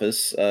sheriff's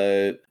office.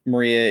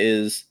 Maria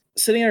is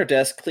sitting at her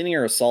desk, cleaning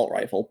her assault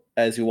rifle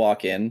as you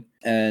walk in,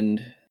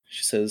 and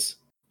she says,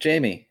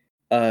 "Jamie,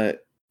 how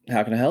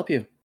can I help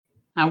you?"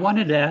 I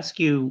wanted to ask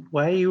you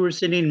why you were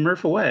sending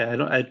Murph away.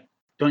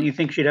 Don't you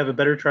think she'd have a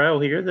better trial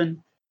here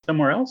than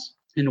somewhere else?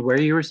 And where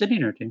you were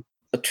sending her to?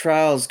 A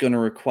trial's going to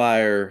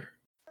require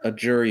a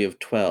jury of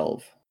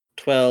 12.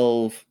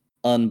 12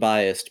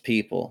 unbiased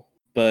people.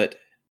 But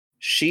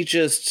she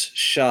just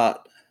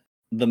shot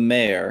the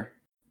mayor.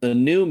 The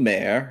new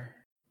mayor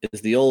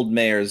is the old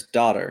mayor's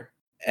daughter.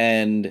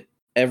 And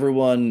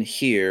everyone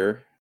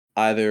here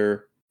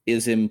either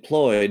is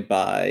employed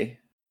by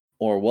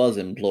or was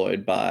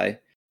employed by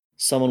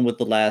someone with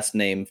the last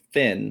name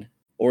Finn,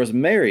 or is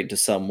married to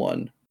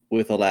someone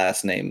with a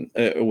last name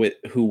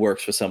who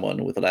works for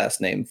someone with the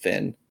last name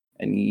Finn.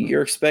 And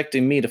you're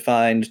expecting me to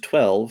find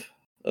 12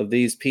 of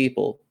these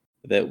people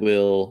that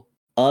will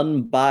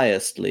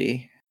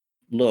unbiasedly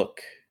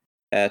look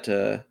at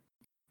the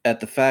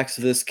facts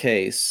of this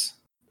case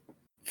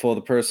for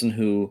the person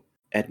who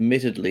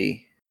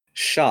admittedly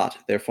shot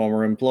their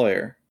former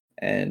employer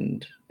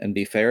and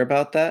be fair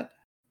about that?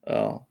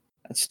 Well,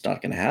 that's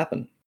not going to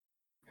happen.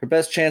 Her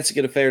best chance to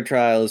get a fair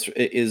trial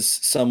is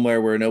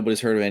somewhere where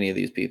nobody's heard of any of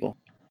these people.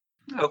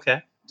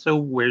 Okay, so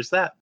where's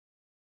that?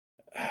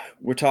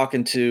 We're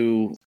talking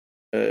to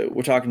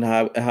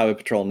Highway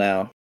Patrol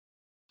now.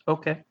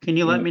 Okay, can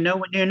you let me know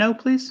when you know,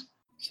 please?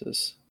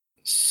 Says,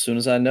 as soon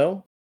as I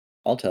know,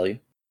 I'll tell you.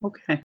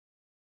 Okay,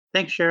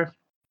 thanks, Sheriff.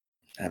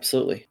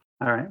 Absolutely.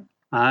 All right,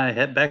 I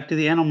head back to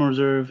the animal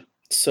reserve.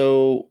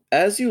 So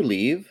as you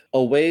leave,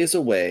 a ways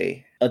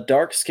away, a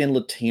dark-skinned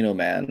Latino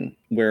man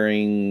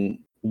wearing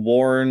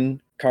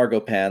worn cargo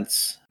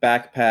pants,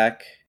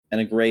 backpack, and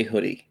a gray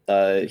hoodie.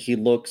 He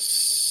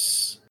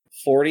looks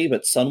 40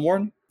 but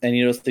sun-worn, and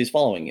you notice he's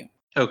following you.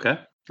 Okay,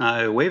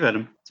 I wave at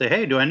him. Say,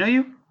 hey, do I know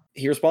you?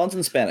 He responds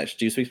in Spanish.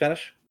 Do you speak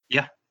Spanish?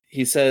 Yeah.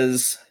 He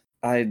says,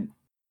 I'd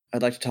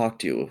like to talk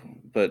to you,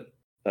 but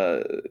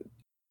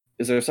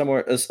is there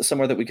somewhere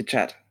that we could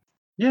chat?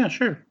 Yeah,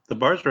 sure. The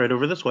bar's right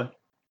over this way.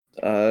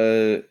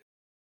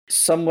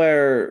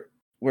 Somewhere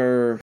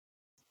where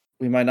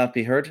we might not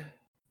be heard.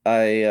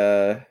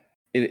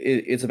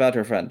 It's about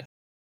her friend.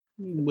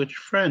 Which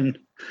friend?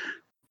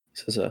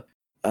 He says,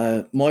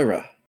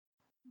 Moira.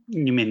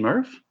 You mean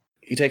Murph?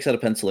 He takes out a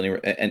pencil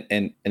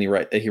and he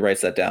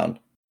writes that down.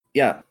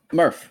 Yeah,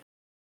 Murph.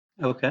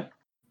 Okay.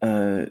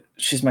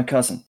 She's my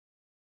cousin.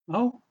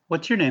 Oh,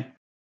 what's your name?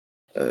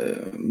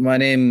 My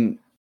name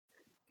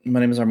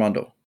is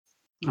Armando.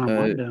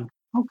 Armando.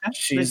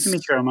 Okay. Nice to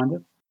meet you,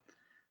 Armando.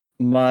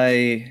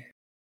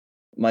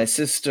 My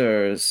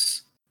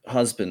sister's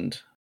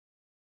husband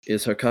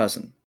is her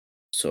cousin,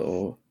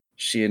 so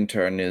she in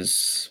turn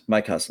is my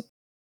cousin.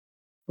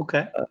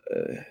 Okay.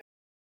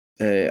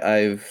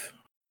 I've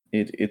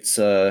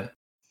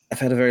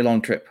had a very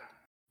long trip.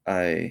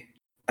 I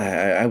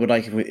would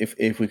like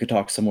if we could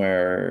talk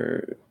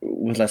somewhere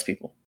with less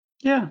people.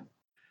 Yeah.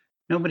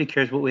 Nobody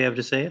cares what we have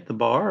to say at the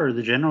bar or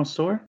the general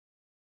store.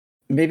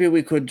 Maybe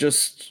we could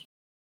just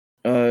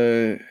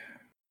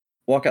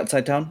walk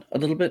outside town a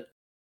little bit.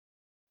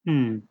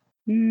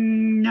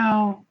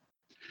 No.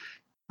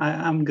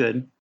 I'm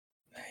good.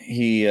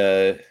 He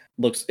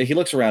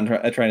looks around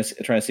trying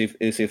to see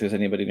if there's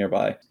anybody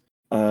nearby.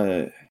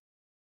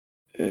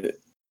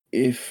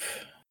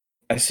 If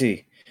I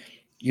see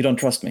you don't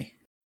trust me,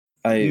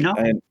 I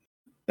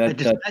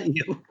just met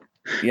you.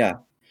 Yeah.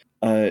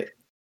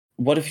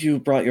 What if you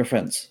brought your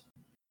friends?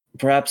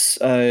 Perhaps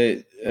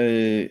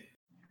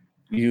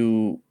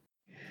you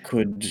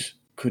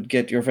could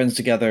get your friends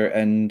together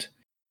and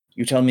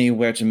you tell me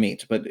where to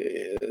meet, but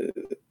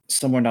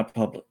somewhere not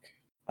public.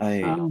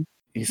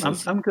 He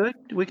says, I'm good.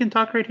 We can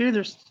talk right here.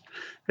 There's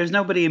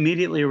nobody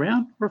immediately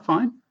around. We're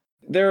fine.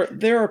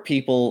 There are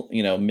people,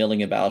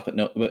 milling about, but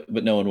no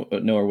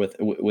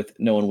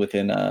one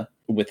within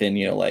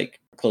like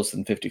close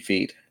than 50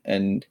 feet.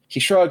 And he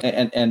shrugged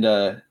and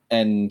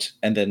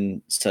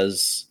then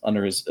says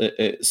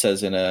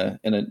says in a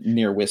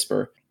near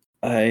whisper,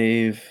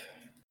 I've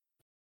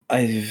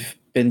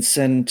been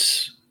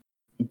sent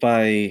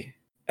by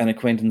an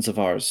acquaintance of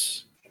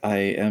ours.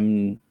 I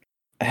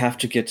have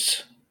to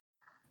get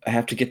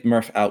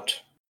Murph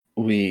out.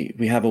 We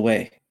have a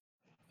way.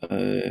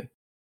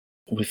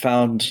 We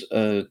found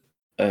a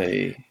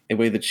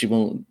way that she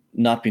will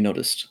not be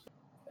noticed,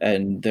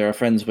 and there are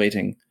friends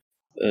waiting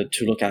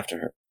to look after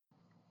her.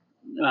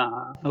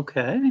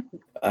 Okay.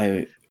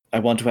 I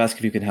want to ask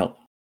if you can help.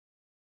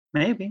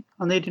 Maybe.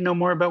 I'll need to know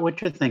more about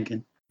what you're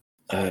thinking.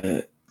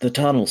 The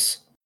tunnels.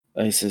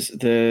 He says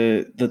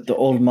the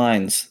old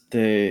mines.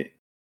 They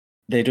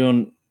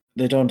don't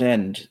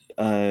end.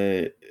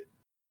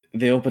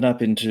 They open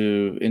up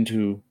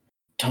into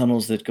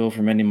tunnels that go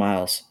for many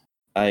miles.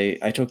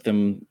 I took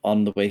them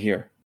on the way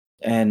here,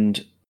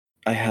 and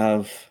I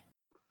have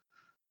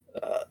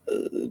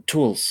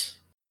tools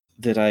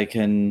that I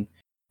can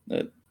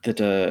I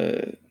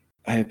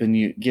have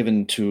been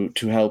given to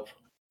help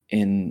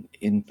in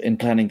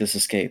planning this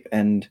escape.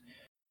 And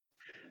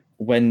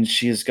when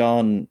she is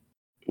gone,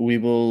 we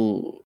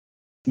will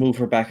move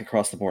her back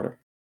across the border.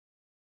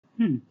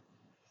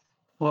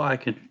 Well, I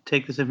could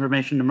take this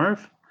information to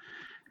Murph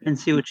and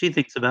see what she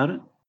thinks about it.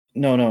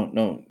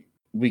 No.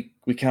 We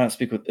cannot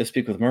speak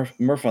with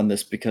Murph on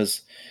this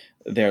because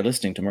they are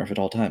listening to Murph at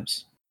all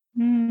times.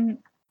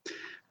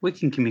 We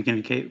can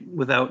communicate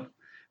without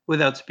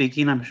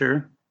speaking, I'm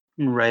sure.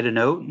 And write a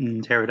note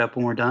and tear it up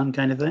when we're done,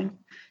 kind of thing.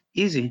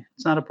 Easy.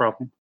 It's not a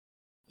problem.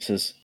 He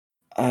says,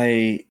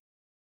 we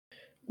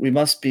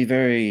must be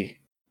very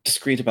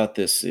discreet about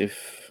this.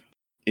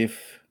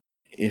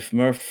 If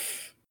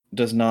Murph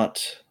does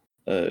not,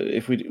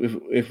 if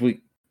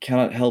we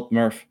cannot help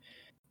Murph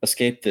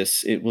escape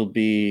this, it will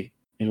be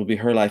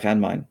her life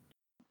and mine.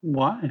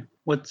 Why?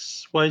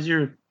 Why is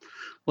your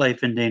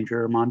life in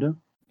danger, Armando?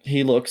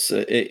 He looks.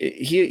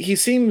 He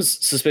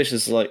seems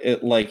suspicious,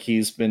 like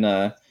he's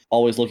been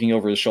always looking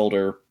over his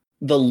shoulder.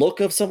 The look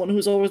of someone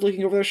who's always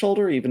looking over their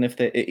shoulder, even if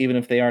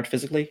they aren't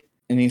physically.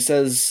 And he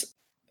says,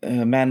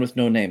 "Man with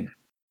no name.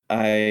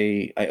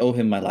 I owe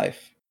him my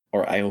life,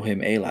 or I owe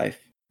him a life,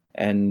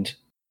 and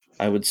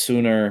I would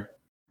sooner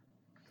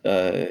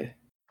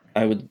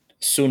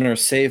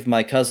save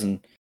my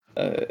cousin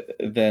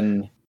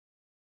than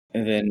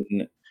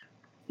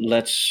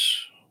let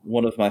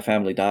one of my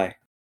family die.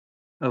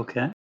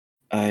 Okay.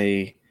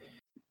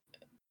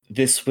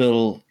 This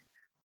will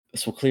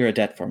clear a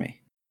debt for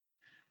me."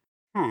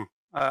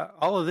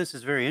 All of this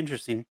is very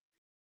interesting.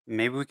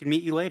 Maybe we can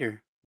meet you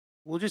later.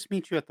 We'll just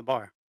meet you at the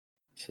bar.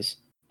 He says,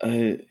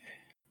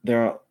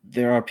 there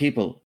are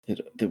people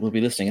that will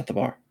be listening at the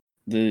bar.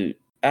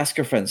 Ask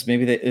your friends.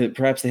 Maybe they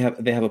have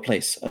a better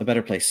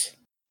place.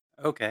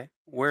 Okay.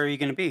 Where are you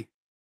going to be?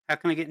 How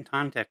can I get in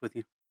contact with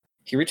you?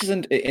 He reaches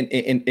into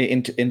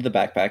the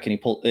backpack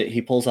and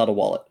he pulls out a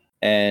wallet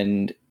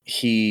and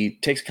he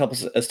takes a couple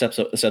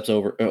steps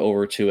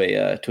over to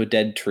a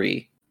dead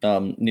tree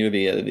near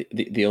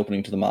the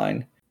opening to the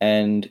mine,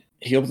 and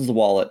he opens the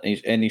wallet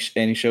and he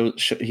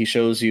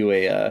shows you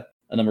a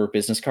number of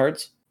business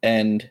cards,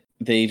 and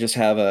they just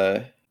have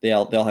they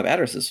all have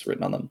addresses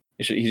written on them.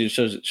 He just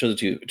shows it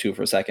to you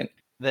for a second.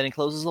 Then he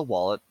closes the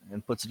wallet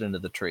and puts it into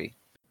the tree.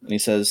 And he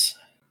says,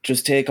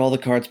 "Just take all the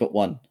cards but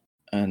one,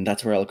 and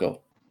that's where I'll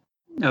go."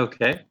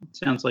 Okay.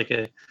 Sounds like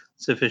a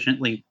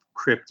sufficiently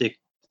cryptic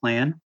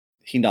plan.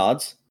 He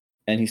nods,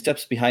 and he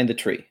steps behind the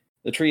tree.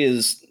 The tree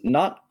is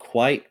not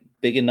quite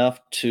big enough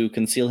to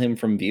conceal him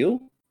from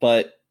view,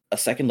 but a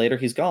second later,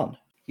 he's gone.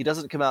 He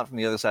doesn't come out from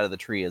the other side of the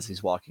tree as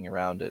he's walking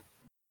around it.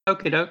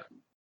 Okay, doke.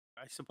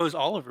 I suppose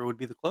Oliver would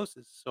be the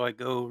closest, so I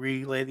go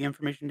relay the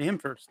information to him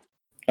first.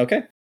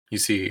 Okay. You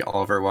see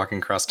Oliver walking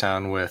across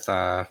town with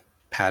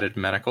padded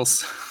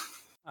manacles.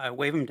 I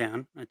wave him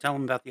down. I tell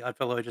him about the odd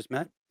fellow I just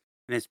met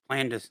and his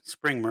plan to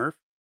spring Murph,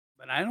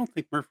 but I don't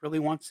think Murph really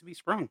wants to be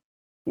sprung.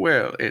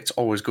 Well, it's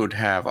always good to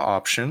have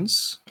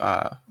options.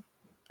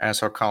 As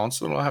her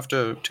counsel, I'll have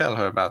to tell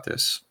her about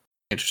this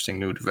interesting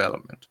new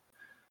development.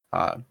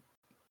 How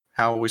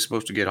are we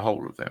supposed to get a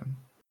hold of them?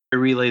 I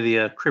relay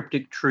the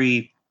cryptic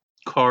tree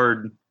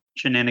card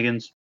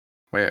shenanigans.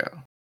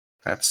 Well,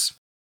 that's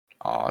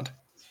odd,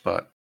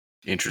 but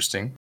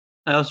interesting.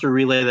 I also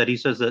relay that he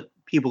says that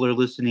people are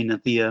listening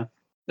at the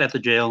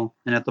jail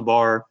and at the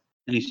bar,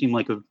 and he seemed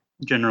like a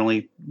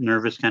generally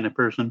nervous kind of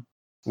person.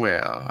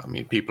 Well, I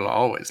mean, people are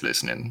always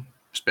listening,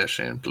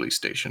 especially in police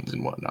stations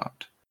and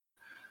whatnot.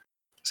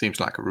 Seems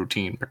like a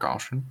routine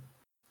precaution.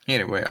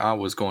 Anyway, I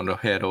was going to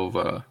head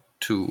over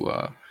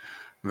to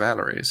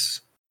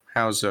Valerie's.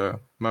 How's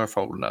Murph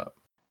holding up?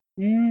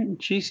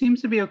 She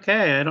seems to be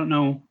okay. I don't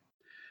know.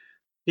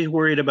 She's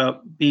worried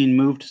about being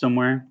moved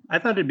somewhere. I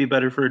thought it'd be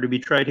better for her to be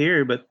tried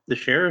here, but the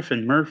sheriff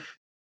and Murph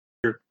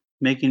are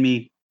making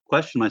me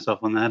question myself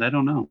on that. I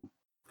don't know.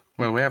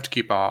 Well, we have to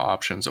keep our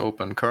options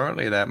open.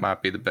 Currently, that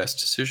might be the best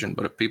decision,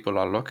 but if people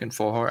are looking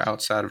for her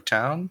outside of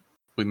town,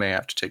 we may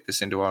have to take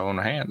this into our own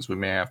hands. We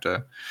may have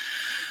to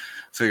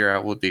figure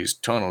out what these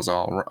tunnels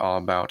are all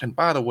about. And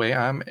by the way,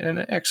 I'm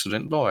an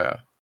excellent lawyer,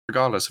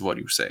 regardless of what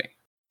you say.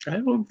 I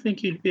don't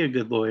think you'd be a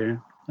good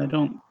lawyer. I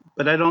don't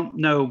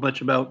know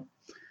much about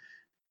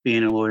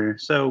being a lawyer.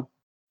 So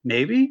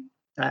maybe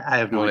I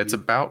have no Well, idea. it's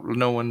about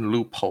knowing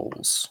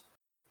loopholes.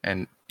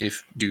 And do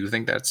you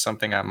think that's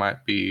something I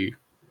might be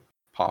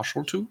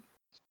partial to?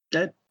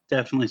 That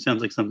definitely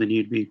sounds like something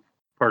you'd be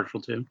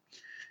partial to.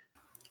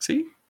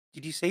 See?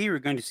 Did you say you were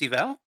going to see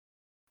Val?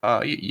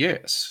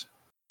 Yes.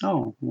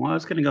 Oh, well, I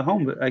was going to go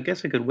home, but I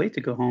guess I could wait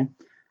to go home.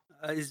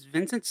 Is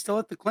Vincent still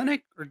at the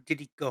clinic, or did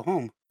he go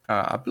home?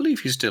 I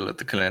believe he's still at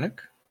the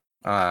clinic.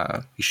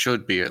 He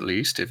should be, at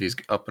least. If he's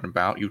up and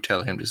about, you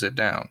tell him to sit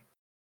down.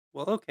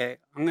 Well, okay.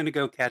 I'm going to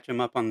go catch him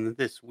up on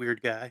this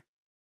weird guy.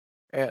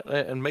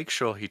 And make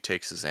sure he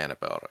takes his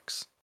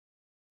antibiotics.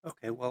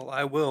 Okay, well,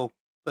 I will.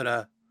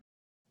 But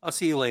I'll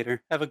see you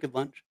later. Have a good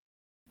lunch.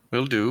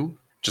 Will do.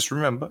 Just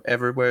remember,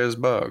 everywhere is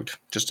bugged.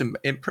 Just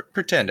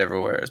pretend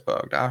everywhere is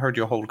bugged. I heard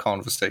your whole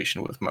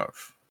conversation with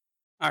Murph.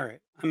 All right,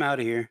 I'm out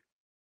of here.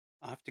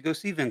 I'll have to go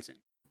see Vincent.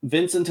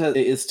 Vincent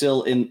is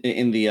still in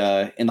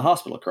the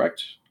hospital,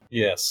 correct?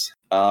 Yes.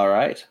 All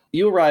right.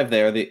 You arrive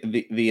there.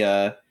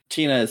 The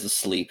Tina is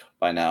asleep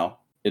by now.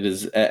 It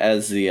is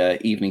as the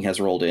evening has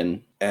rolled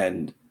in,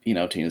 and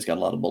Tina's got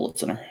a lot of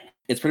bullets in her.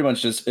 It's pretty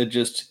much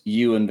just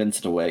you and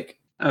Vincent awake.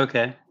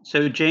 Okay.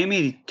 So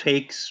Jamie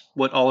takes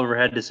what Oliver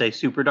had to say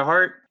super to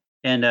heart,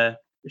 and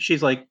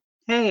she's like,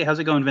 "Hey, how's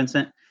it going,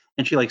 Vincent?"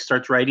 And she like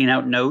starts writing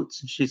out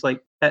notes. She's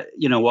like,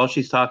 while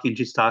she's talking,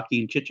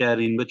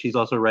 chit-chatting, but she's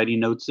also writing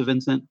notes to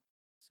Vincent.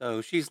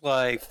 So she's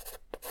like,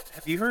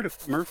 "Have you heard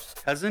of Murph's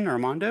cousin,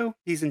 Armando?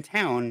 He's in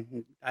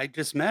town. I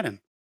just met him."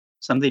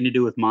 Something to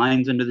do with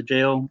mines under the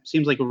jail.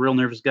 Seems like a real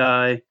nervous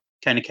guy.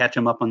 Kind of catch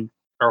him up on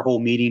our whole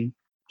meeting.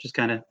 Just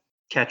kind of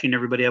catching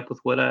everybody up with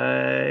what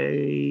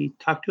I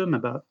talked to him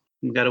about.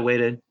 We got a way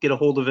to get a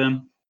hold of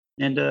him,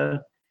 and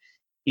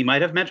he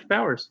might have magic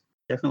powers.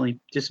 Definitely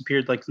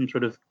disappeared like some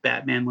sort of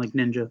Batman-like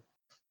ninja.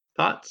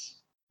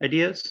 Thoughts?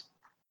 Ideas?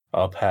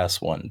 I'll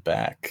pass one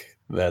back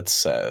that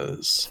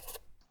says,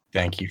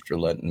 "Thank you for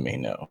letting me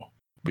know.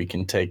 We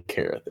can take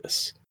care of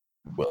this.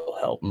 We'll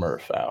help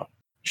Murph out.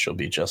 She'll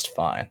be just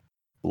fine.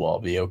 We'll all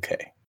be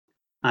okay."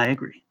 I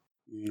agree.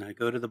 And I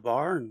go to the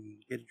bar and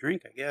get a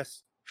drink, I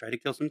guess. Try to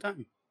kill some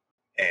time.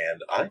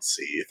 And I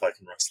see if I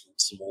can rustle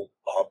some old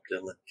Bob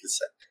Dylan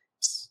cassette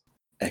tapes.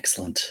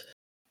 Excellent.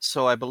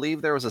 So I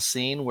believe there was a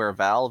scene where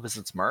Val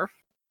visits Murph.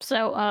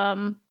 So,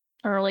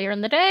 earlier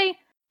in the day,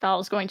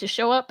 Val's going to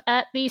show up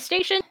at the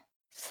station,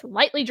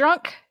 slightly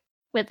drunk,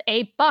 with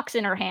a box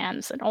in her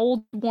hands, an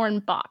old worn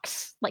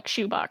box, like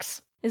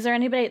shoebox. Is there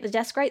anybody at the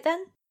desk right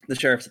then? The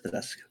sheriff's at the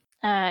desk.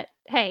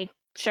 Hey,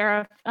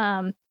 Sheriff,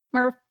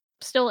 Murph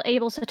still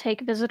able to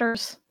take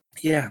visitors?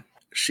 Yeah,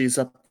 she's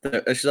up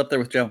there. She's up there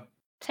with Joe.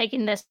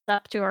 Taking this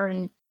up to her,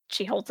 and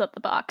she holds up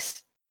the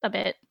box a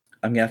bit.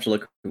 I'm gonna have to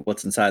look at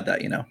what's inside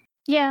that.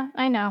 Yeah,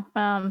 I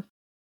know.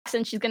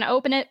 Since she's gonna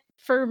open it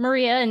for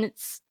Maria, and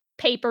it's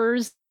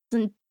papers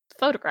and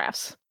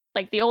photographs,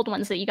 like the old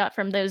ones that you got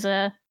from those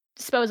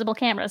disposable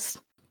cameras.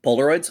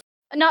 Polaroids?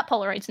 Not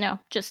Polaroids, no.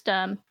 Just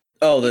the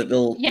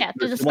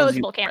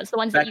disposable cameras, the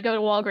ones that you go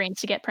to Walgreens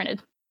to get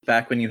printed.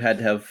 Back when you had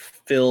to have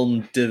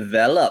film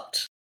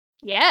developed.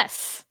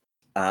 Yes.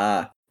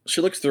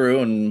 She looks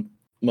through and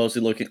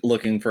mostly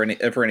looking for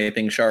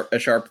anything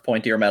sharp,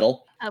 pointy, or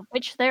metal. Of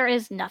which there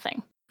is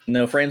nothing.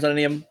 No frames on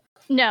any of them?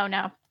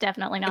 No,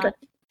 definitely not. Okay.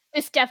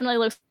 This definitely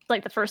looks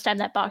like the first time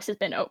that box has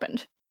been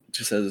opened.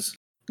 She says,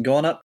 "Go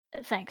on up."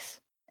 Thanks.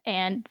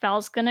 And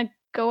Val's gonna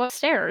go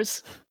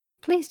upstairs.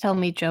 Please tell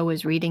me Joe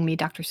was reading me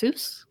Dr.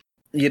 Seuss.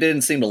 You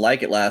didn't seem to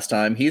like it last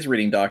time. He's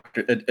reading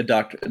Dr.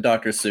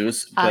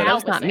 Seuss. That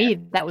was not me.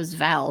 That was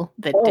Val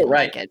that didn't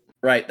like it.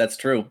 Right, that's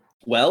true.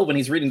 Well, when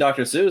he's reading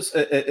Dr. Seuss,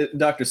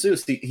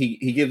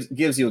 he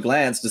gives you a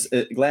glance to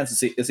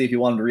see if you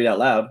want him to read out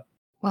loud.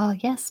 Well,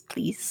 yes,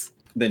 please.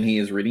 Then he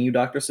is reading you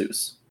Dr.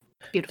 Seuss.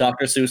 Beautiful.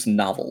 Dr. Seuss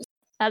novels.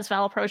 As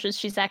Val approaches,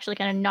 she's actually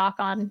going to knock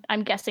on.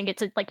 I'm guessing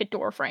it's like a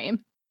door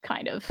frame,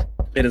 kind of.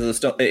 It is a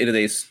stone. It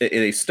is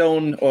a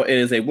stone, or it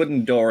is a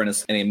wooden door in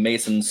a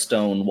mason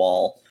stone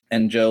wall.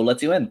 And Joe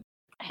lets you in.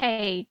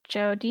 Hey,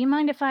 Joe, do you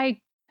mind if I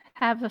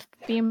have a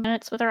few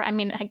minutes with her? I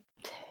mean,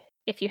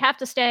 if you have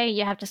to stay,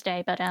 you have to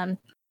stay. But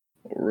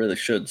really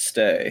should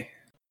stay.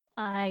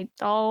 I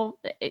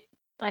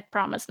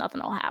promise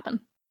nothing will happen.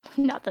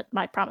 Not that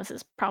my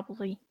promises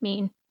probably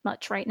mean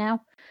much right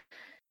now,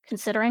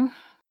 considering.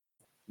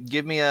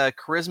 Give me a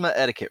charisma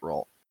etiquette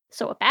roll.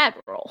 So a bad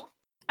roll.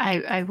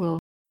 I will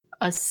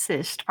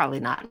assist, probably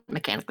not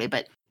mechanically,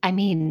 but I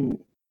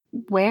mean,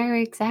 where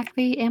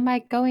exactly am I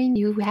going?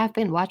 You have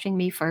been watching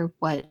me for,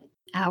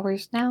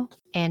 hours now?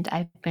 And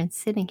I've been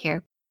sitting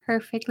here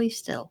perfectly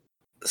still.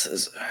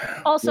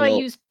 I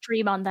used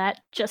Dream on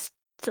that just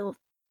to,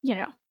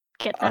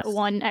 get that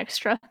one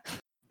extra.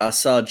 I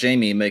saw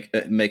Jamie make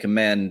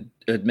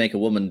a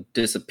woman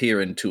disappear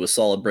into a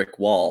solid brick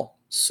wall.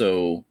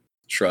 So,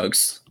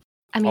 shrugs.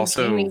 I mean,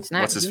 also,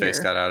 what's his face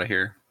got out of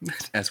here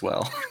as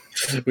well.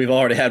 We've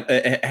already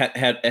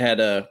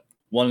had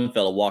one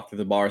fella walk through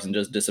the bars and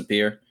just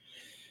disappear.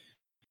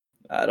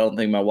 I don't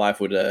think my wife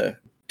would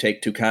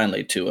take too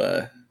kindly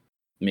to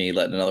me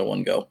letting another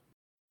one go.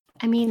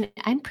 I mean,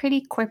 I'm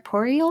pretty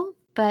corporeal,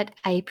 but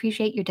I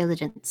appreciate your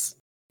diligence.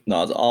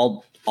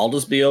 No, I'll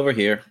just be over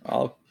here.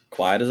 I'll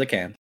quiet as I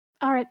can.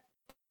 All right,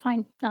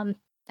 fine.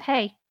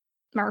 Hey,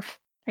 Murph,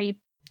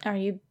 are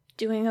you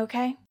doing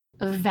okay?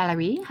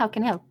 Valerie, how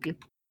can I help you?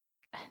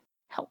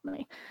 Help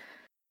me.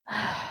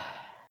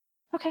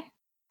 Okay.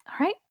 All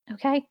right.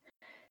 Okay.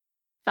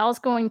 Val's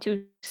going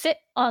to sit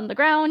on the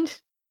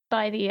ground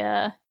by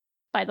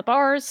the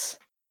bars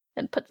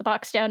and put the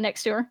box down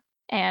next to her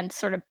and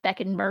sort of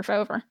beckon Murph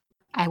over.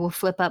 I will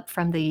flip up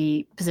from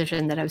the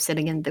position that I was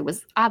sitting in that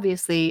was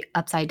obviously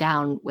upside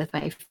down with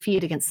my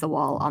feet against the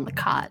wall on the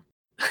cot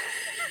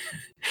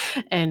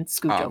and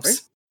scooch over.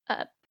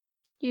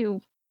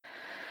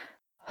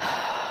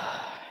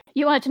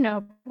 You wanted to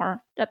know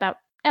more about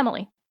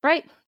Emily,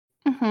 right?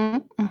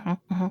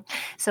 Mm-hmm.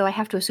 So I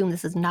have to assume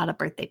this is not a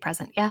birthday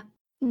present, yeah?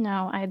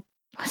 No, I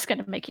was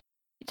going to make you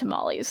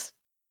tamales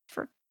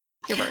for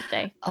your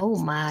birthday. Oh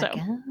my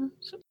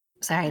gosh.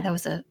 Sorry, that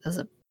was a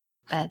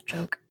bad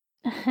joke.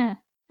 I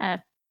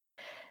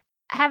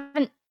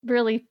haven't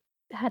really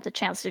had the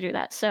chance to do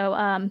that.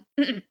 So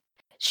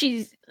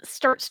she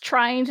starts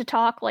trying to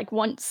talk like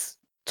once,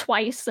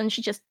 twice, and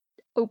she just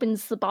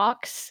opens the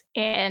box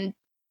and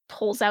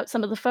pulls out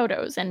some of the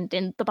photos. And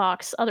in the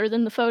box, other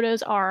than the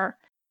photos, are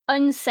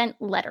unsent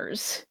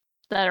letters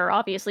that are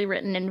obviously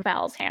written in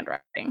Val's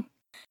handwriting.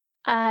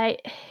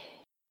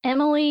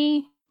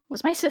 Emily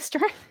was my sister,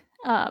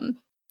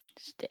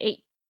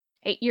 8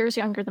 years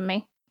younger than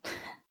me.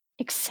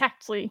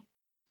 Exactly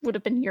would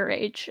have been your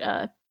age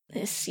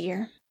This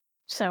year.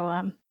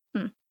 So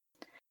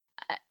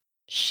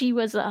she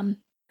was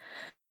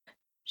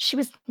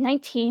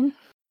 19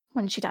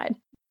 when she died.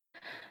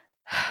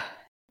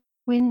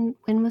 When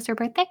was her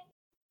birthday?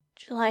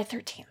 July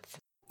 13th.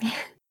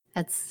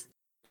 That's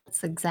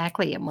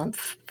exactly a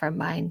month from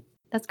mine.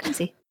 That's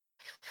crazy.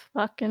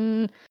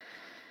 Fucking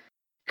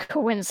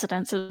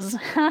coincidences.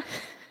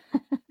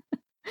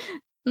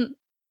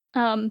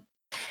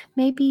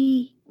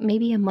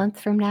 Maybe a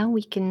month from now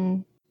we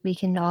can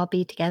all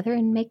be together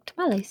and make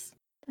tamales.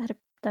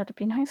 That'd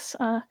be nice.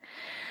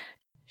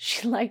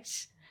 She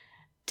liked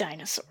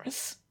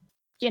dinosaurs.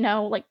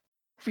 Like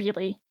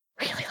really,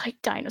 really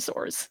like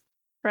dinosaurs,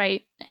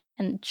 right?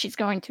 And she's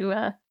going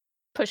to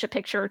push a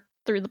picture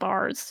through the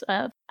bars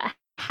of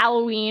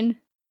Halloween.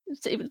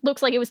 It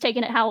looks like it was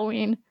taken at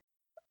Halloween.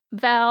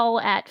 Val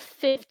at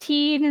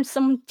 15 or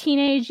some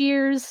teenage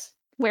years,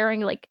 wearing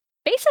like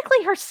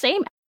basically her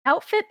same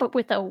outfit but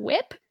with a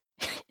whip.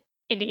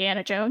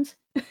 Indiana Jones.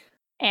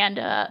 And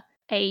a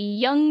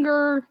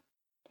younger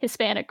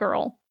Hispanic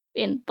girl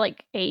in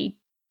like a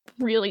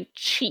really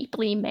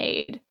cheaply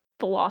made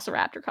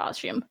Velociraptor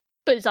costume,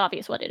 but it's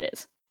obvious what it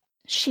is.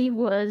 She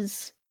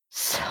was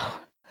so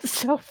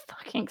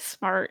fucking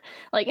smart.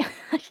 Like,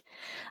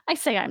 I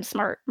say I'm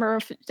smart,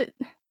 Murph.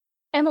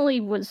 Emily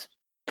was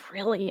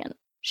brilliant.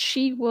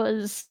 She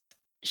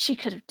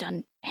could have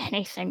done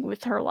anything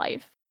with her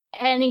life.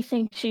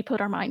 Anything she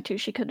put her mind to,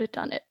 she could have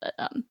done it.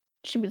 But,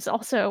 she was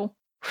also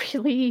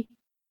really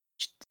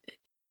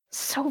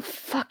so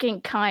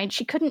fucking kind.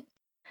 She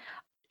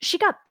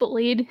got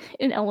bullied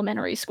in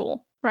elementary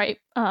school, right?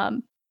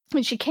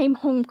 When she came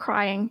home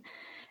crying,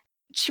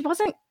 she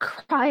wasn't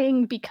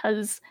crying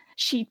because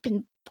she'd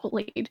been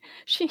bullied.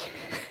 She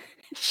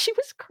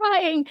was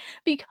crying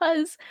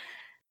because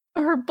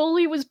her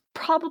bully was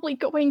probably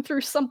going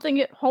through something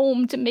at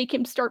home to make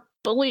him start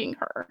bullying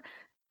her.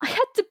 I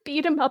had to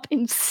beat him up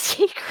in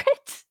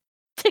secret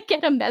to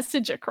get a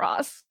message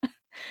across.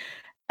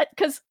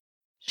 Because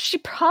she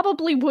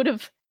probably would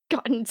have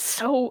gotten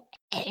so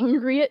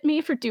angry at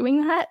me for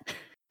doing that.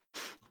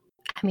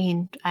 I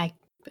mean, I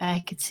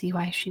could see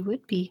why she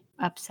would be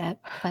upset,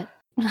 but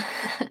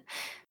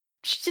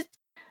she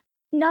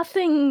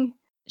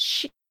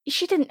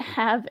didn't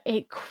have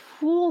a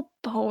cruel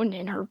bone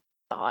in her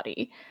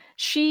body.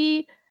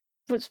 She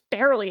was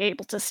barely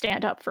able to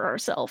stand up for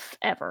herself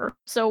ever.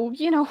 So,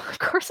 of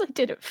course I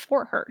did it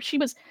for her. She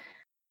was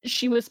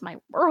my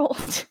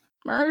world,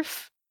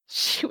 Murph.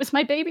 She was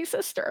my baby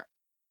sister.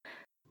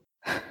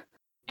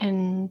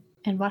 And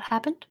what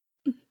happened?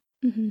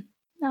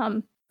 Mm-hmm.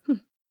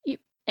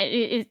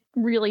 It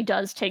really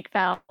does take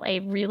Val a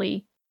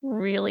really,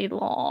 really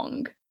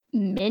long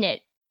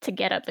minute to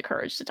get up the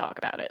courage to talk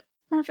about it.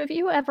 Murph, have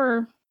you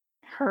ever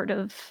heard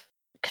of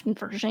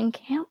conversion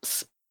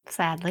camps?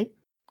 Sadly.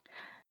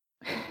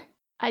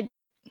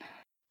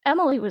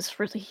 Emily was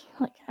really,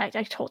 like,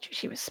 I told you,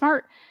 she was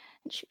smart,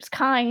 and she was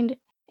kind,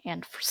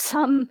 and for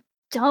some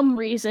dumb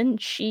reason,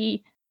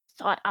 she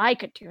thought I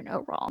could do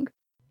no wrong.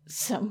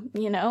 So,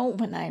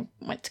 when I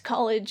went to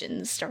college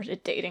and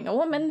started dating a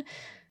woman,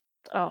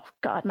 oh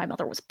God, my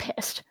mother was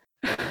pissed.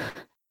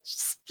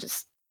 She's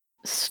just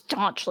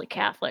staunchly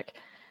Catholic,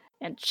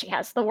 and she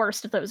has the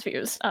worst of those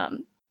views.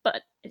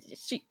 But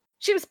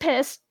she was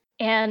pissed,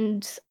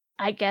 and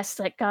I guess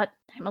that got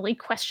Emily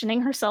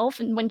questioning herself.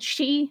 And when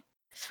she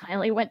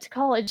finally went to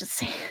college,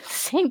 the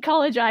same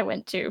college I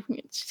went to,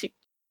 she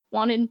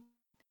wanted to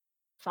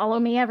follow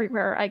me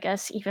everywhere, I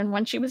guess, even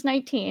when she was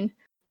 19,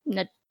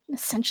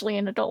 essentially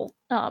an adult.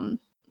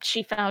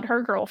 She found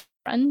her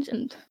girlfriend,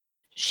 and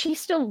she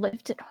still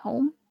lived at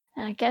home.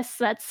 And I guess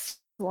that's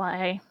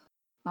why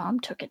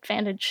Mom took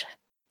advantage,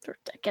 or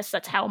I guess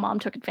that's how Mom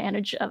took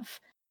advantage of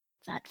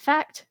that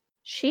fact.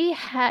 She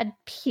had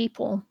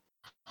people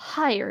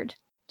hired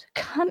to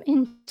come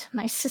into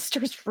my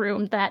sister's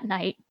room that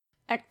night,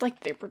 act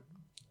like they were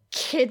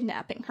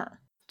kidnapping her,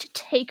 to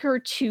take her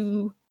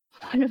to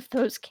one of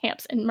those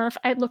camps. And Murph,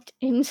 I looked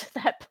into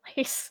that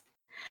place,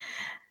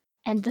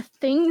 and the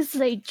things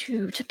they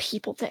do to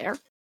people there.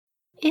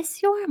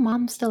 Is your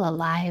mom still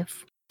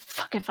alive?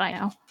 Fuck if I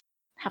know.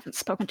 Haven't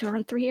spoken to her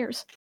in 3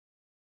 years.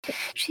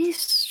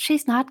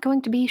 She's not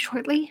going to be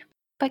shortly,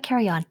 but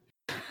carry on.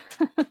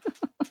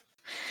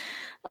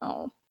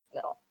 Oh,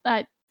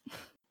 no.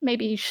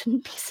 Maybe you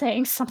shouldn't be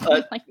saying something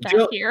like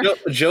that here.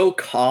 Joe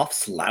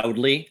coughs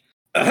loudly.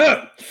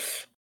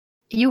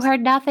 You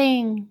heard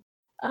nothing.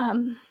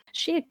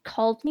 She had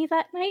called me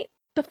that night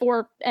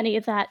before any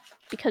of that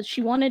because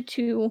she wanted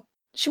to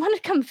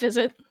come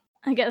visit,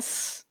 I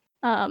guess.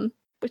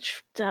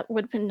 Which that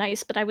would have been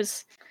nice, but I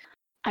was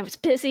I was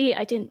busy,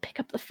 I didn't pick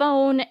up the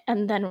phone,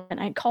 and then when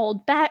I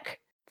called back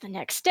the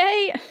next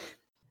day,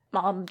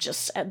 Mom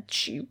just said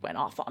she went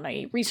off on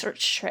a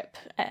research trip,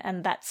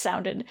 and that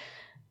sounded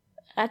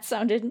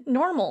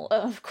normal,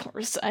 of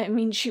course. I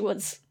mean, she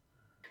was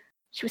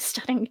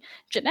studying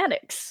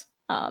genetics.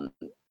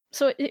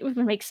 So it would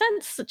make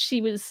sense that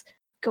she was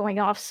going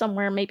off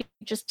somewhere, maybe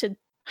just to,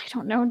 I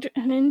don't know, do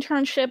an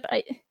internship.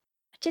 I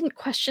didn't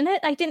question it.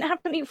 I didn't have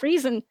any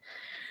reason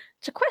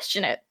to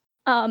question it.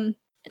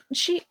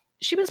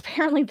 She was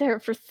apparently there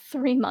for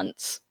 3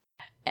 months,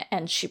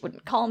 and she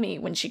wouldn't call me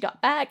when she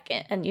got back,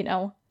 and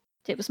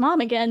it was Mom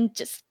again,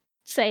 just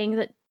saying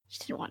that she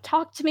didn't want to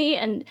talk to me,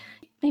 and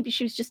maybe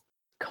she was just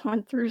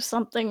going through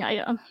something.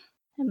 And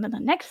then the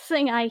next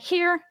thing I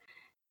hear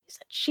is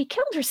that she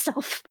killed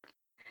herself,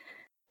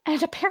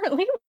 and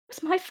apparently it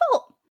was my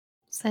fault.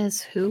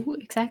 Says who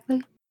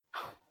exactly?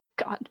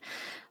 God,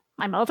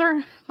 my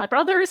mother, my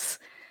brothers.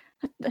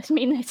 I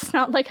mean, it's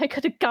not like I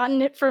could have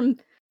gotten it from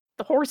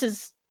the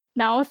horse's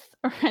mouth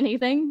or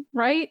anything,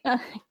 right?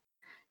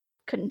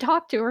 Couldn't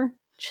talk to her.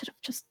 Should have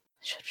just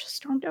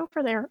stormed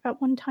over there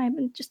at one time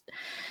and just.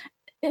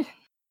 Okay,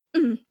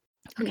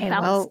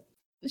 Val's well,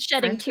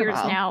 shedding first of tears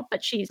all- now,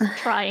 but she's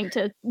trying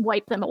to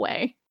wipe them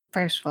away.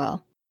 First of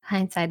all,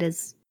 hindsight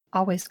is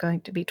always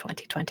going to be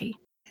 2020.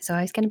 There's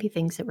always going to be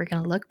things that we're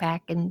going to look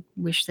back and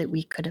wish that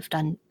we could have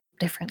done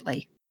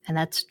differently. And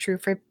that's true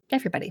for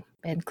everybody,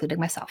 including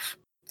myself.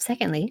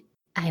 Secondly,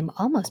 I'm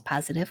almost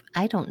positive,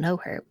 I don't know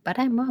her, but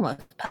I'm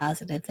almost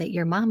positive that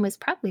your mom was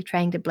probably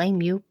trying to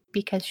blame you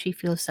because she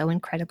feels so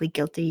incredibly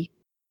guilty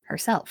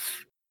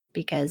herself.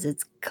 Because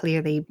it's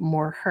clearly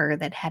more her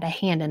that had a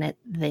hand in it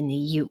than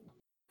you.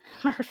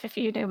 Murph, if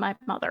you knew my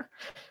mother.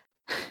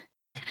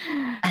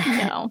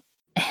 No.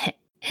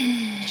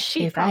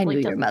 She If I probably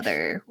knew your doesn't.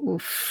 mother,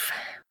 oof,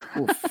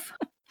 oof.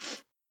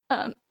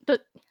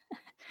 But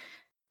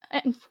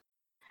I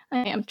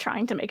am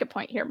trying to make a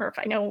point here, Murph.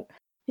 I know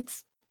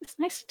it's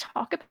nice to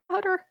talk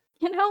about her,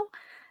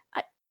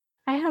 I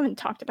haven't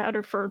talked about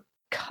her for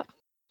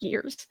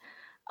years.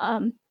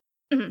 The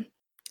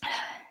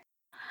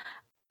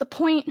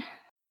point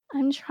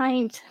I'm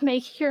trying to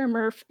make here,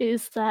 Murph,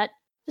 is that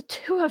the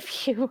two of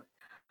you,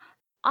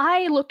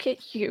 I look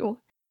at you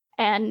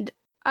and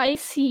I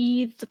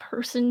see the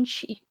person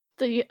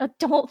the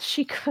adult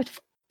she could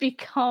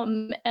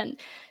become, and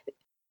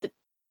the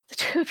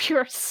two of you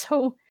are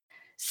so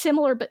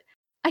similar, but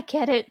I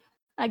get it,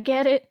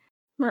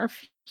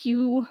 Murph.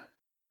 You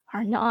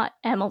are not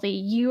Emily.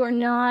 You are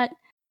not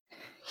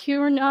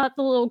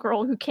the little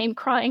girl who came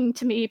crying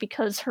to me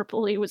because her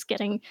bully was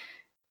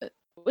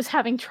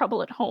having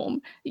trouble at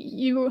home.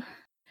 You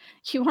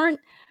aren't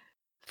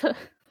the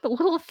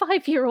little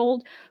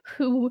 5-year-old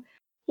who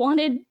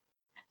wanted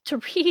to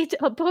read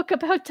a book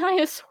about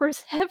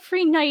dinosaurs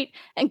every night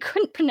and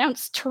couldn't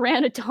pronounce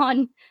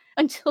pteranodon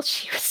until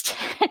she was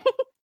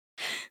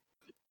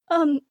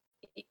 10.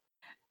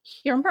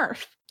 You're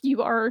Murph.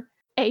 You are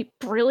a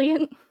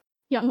brilliant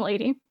young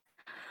lady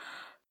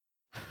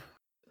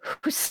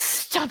who's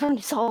stubborn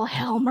as all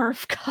hell,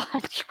 Murph.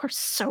 God, you are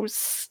so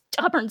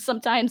stubborn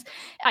sometimes.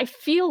 I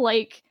feel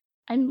like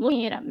I'm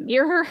looking at a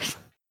mirror,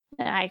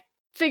 and I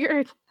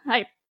figured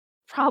I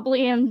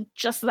probably am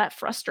just that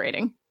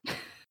frustrating.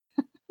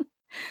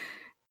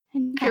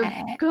 And you're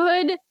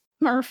good,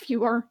 Murph.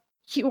 You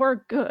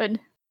are good,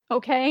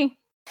 okay?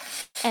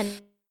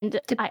 And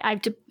I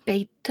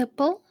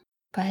debatable,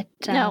 but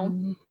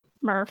no,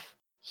 Murph,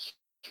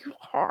 you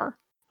are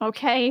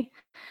okay.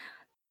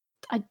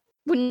 I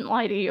wouldn't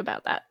lie to you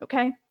about that,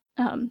 okay?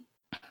 And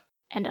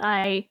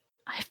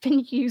I've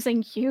been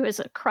using you as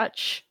a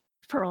crutch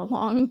for a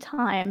long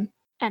time,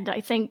 and I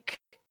think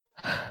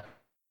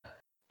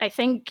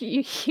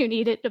you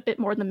need it a bit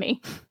more than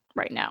me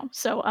right now.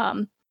 So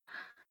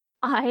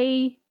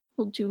I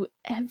will do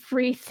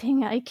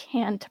everything I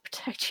can to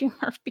protect you,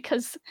 Murph,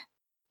 because,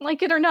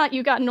 like it or not,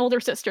 you got an older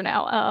sister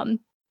now.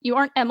 You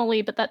aren't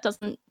Emily, but that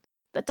doesn't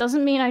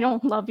mean I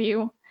don't love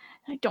you.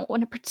 I don't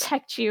want to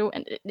protect you,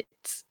 and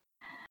it's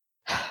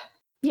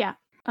yeah.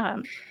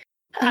 I'm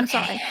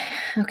sorry.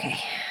 Okay,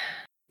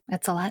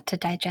 that's a lot to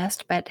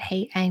digest, but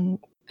hey, I'm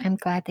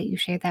glad that you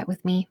shared that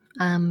with me.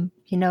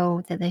 You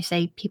know that they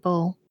say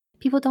people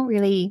don't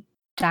really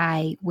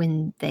die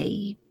when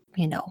they,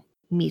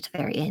 meet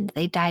their end.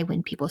 They die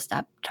when people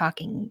stop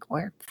talking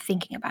or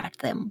thinking about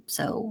them.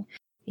 So,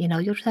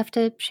 you'll just have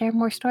to share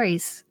more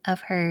stories of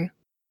her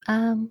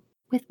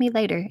with me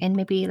later, and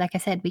maybe, like I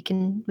said, we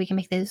can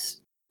make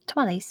those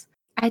tamales.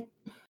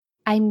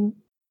 I'm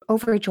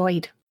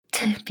overjoyed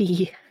to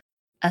be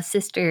a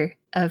sister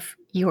of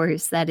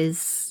yours.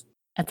 That's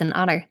an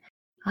honor,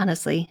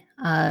 honestly.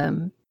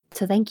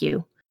 So thank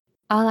you.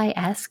 All I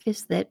ask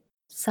is that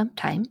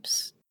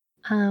sometimes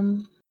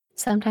I'm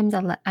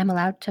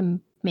allowed to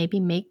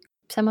maybe make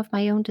some of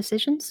my own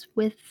decisions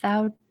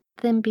without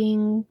them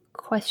being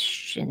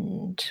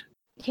questioned.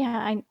 Yeah,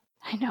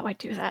 I know I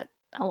do that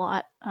a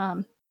lot.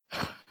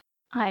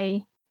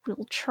 I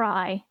will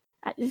try.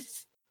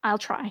 I'll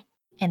try.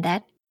 And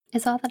that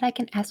is all that I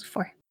can ask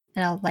for.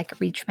 And I'll like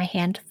reach my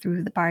hand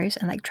through the bars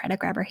and like try to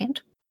grab her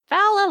hand.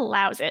 Val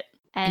allows it,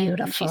 and she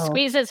Beautiful.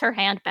 squeezes her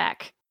hand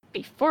back.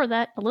 Before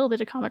that, a little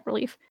bit of comic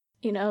relief.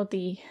 You know,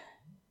 the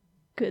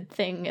good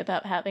thing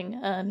about having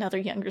another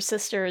younger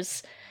sister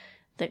is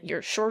that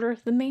you're shorter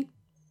than me.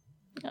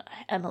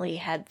 Emily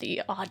had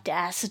the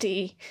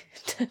audacity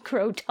to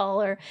grow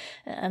taller,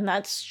 and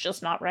that's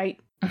just not right.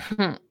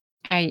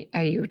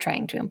 Are you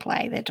trying to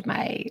imply that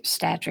my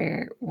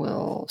stature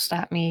will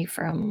stop me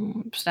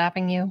from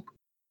stopping you?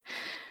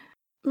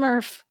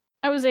 Murph,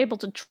 I was able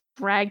to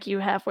drag you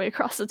halfway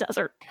across the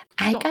desert.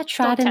 I got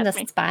shot in the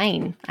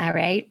spine, all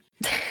right?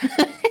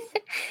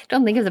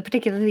 Don't think it was a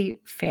particularly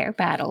fair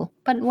battle,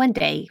 but one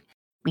day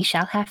we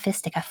shall have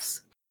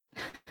fisticuffs.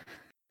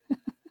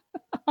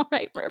 All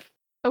right, Murph.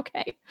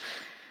 Okay.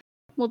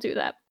 We'll do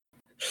that.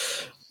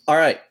 All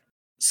right.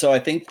 So I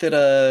think that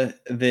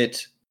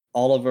that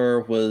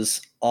Oliver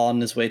was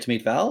on his way to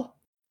meet Val.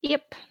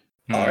 Yep.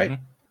 All right.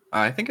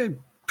 I think I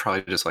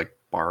probably just like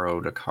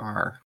borrowed a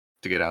car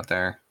to get out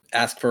there.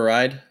 Ask for a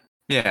ride.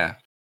 Yeah.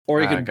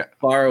 Or you could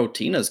borrow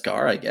Tina's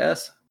car, I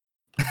guess.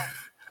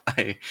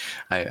 I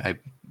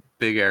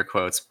big air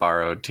quotes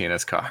borrowed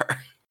Tina's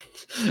car.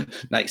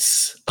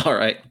 Nice. All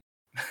right.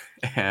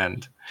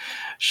 And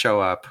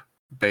show up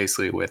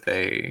basically with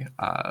a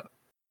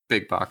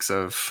big box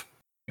of,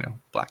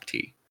 black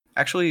tea.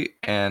 Actually,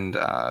 and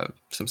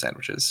some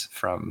sandwiches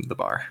from the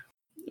bar.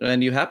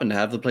 And you happen to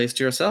have the place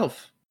to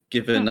yourself,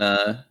 given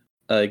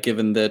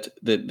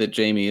that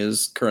Jamie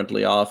is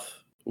currently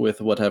off with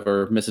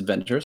whatever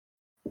misadventures.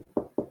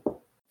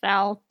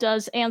 Val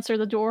does answer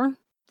the door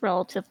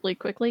relatively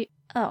quickly.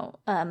 Oh,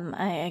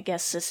 I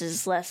guess this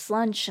is less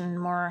lunch and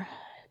more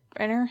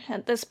dinner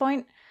at this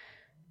point.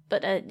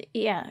 But,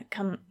 yeah,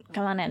 come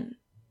on in.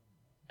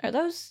 Are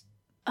those...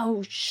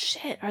 Oh,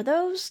 shit, are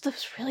those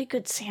really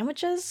good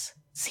sandwiches?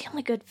 It's the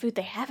only good food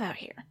they have out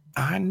here.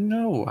 I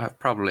know I've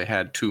probably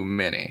had too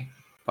many,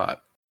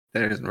 but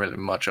there isn't really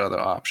much other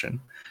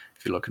option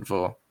if you're looking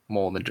for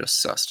more than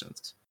just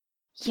sustenance.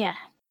 Yeah.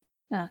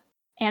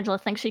 Angela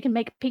thinks she can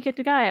make pico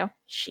de gallo.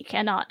 She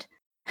cannot.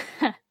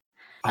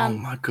 Oh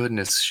my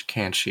goodness,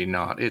 can she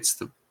not? It's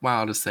the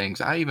wildest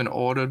things. I even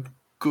ordered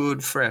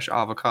good fresh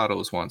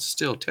avocados once.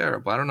 Still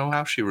terrible. I don't know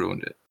how she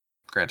ruined it.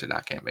 Granted,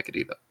 I can't make it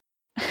either.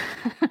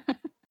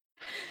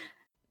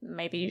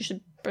 Maybe you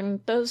should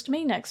bring those to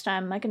me next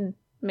time. I can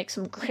make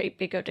some great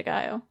pico de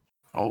gallo.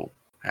 Oh,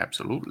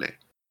 absolutely.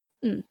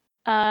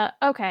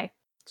 Okay.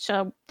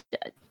 So,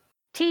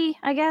 tea,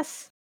 I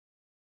guess?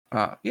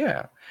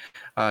 Yeah.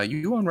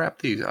 You unwrap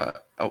these,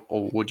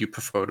 or would you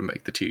prefer to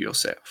make the tea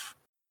yourself?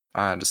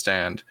 I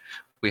understand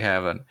we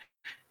have an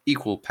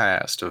equal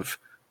past of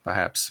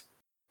perhaps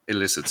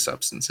illicit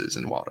substances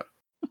in water.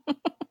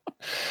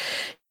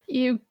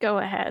 You go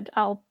ahead.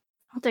 I'll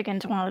dig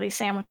into one of these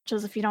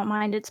sandwiches if you don't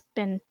mind. It's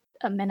been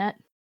a minute.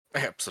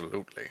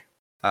 Absolutely.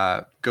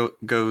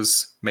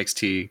 Goes, makes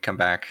tea, come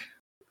back.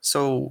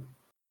 So,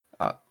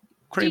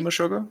 cream or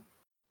sugar?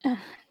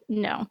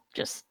 No,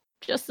 just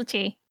the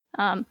tea.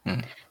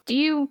 Do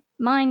you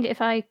mind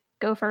if I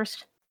go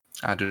first?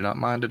 I do not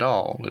mind at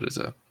all. It is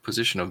a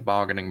position of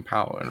bargaining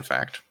power, in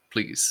fact.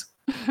 Please.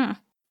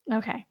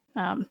 Okay.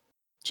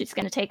 She's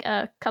going to take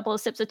a couple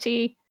of sips of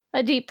tea,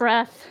 a deep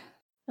breath,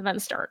 and then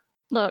start.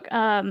 Look,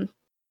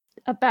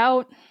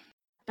 about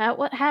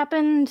what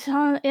happened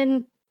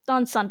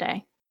on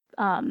Sunday.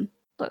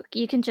 Look,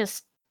 you can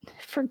just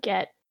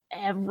forget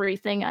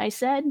everything I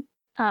said.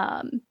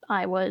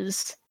 I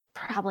was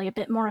probably a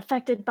bit more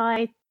affected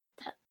by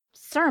that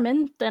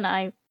sermon than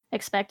I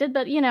expected,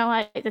 but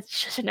I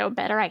should know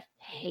better. I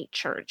hate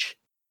church.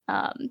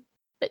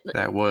 But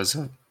that was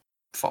a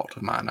fault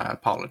of mine. I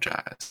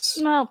apologize.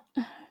 Well,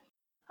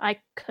 I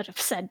could have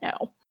said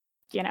no.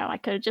 I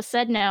could have just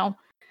said no.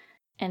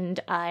 And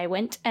I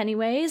went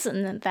anyways,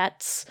 and then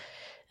that's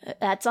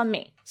on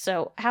me.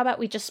 So how about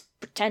we just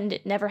pretend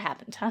it never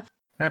happened, huh?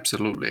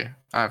 Absolutely.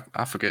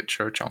 I forget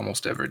church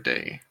almost every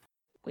day.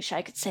 Wish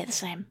I could say the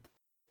same.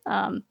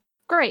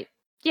 Great.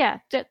 Yeah,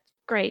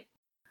 great.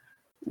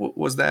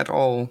 Was that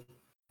all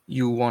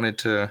you wanted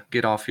to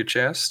get off your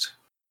chest?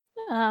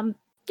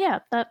 Yeah,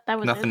 that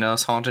was nothing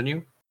else haunting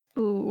you?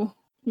 Ooh,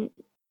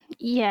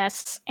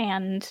 yes,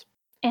 and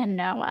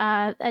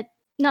no.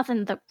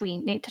 Nothing that we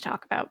need to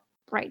talk about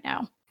right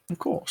now. Of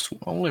course,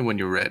 only when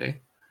you're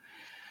ready.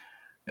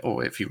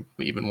 Or if you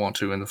even want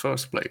to in the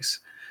first place.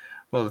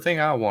 Well, the thing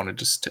I wanted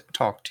to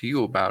talk to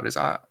you about is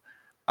I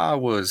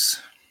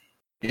was,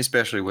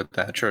 especially with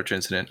that church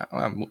incident,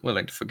 I'm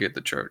willing to forget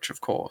the church,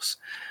 of course.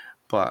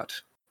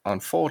 But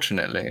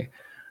unfortunately,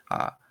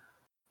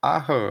 I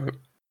heard,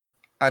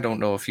 I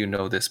don't know if you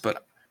know this,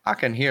 but I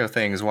can hear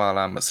things while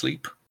I'm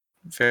asleep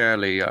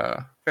fairly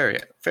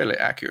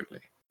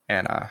accurately.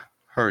 And I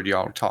heard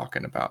y'all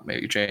talking about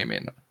maybe Jamie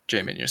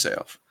and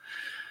yourself.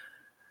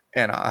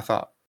 And I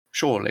thought,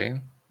 surely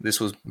this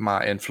was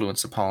my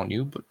influence upon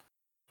you, but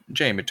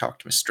Jamie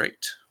talked to me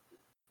straight.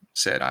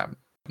 Said I'm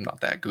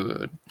not that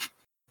good,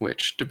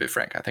 which, to be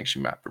frank, I think she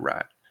might be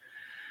right.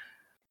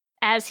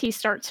 As he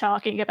starts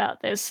talking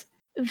about this,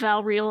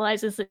 Val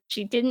realizes that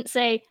she didn't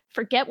say,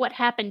 forget what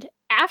happened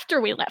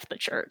after we left the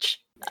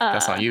church.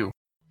 That's not you.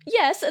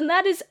 Yes, and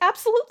that is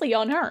absolutely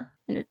on her.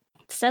 And it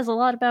says a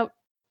lot about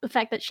the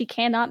fact that she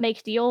cannot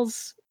make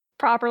deals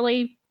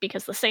properly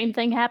because the same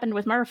thing happened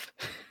with Murph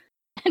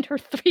and her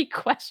 3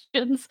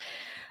 questions.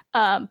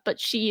 But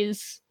she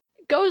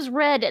goes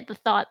red at the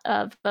thought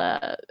of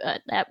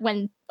that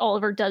when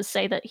Oliver does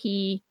say that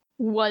he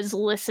was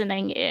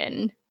listening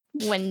in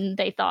when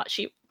they thought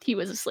he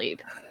was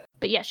asleep.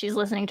 But yeah, she's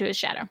listening to his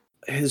shadow.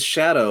 His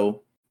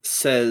shadow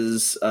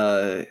says,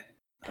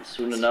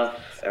 soon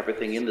enough,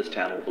 everything in this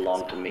town will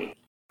belong to me.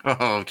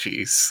 Oh,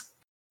 jeez.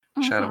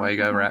 Shadow, why you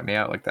gotta rat me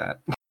out like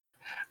that?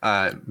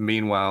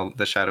 Meanwhile,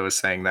 the shadow is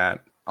saying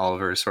that.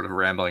 Oliver is sort of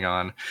rambling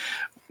on.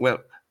 Well,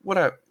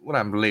 what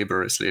I'm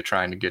laboriously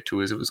trying to get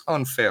to is it was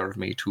unfair of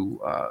me to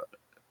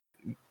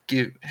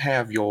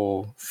have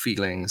your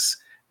feelings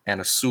and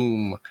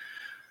assume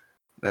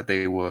that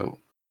they were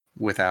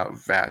without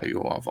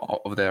value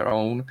of their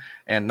own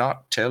and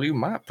not tell you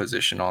my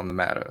position on the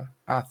matter.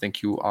 I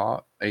think you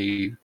are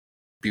a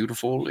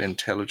beautiful,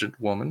 intelligent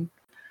woman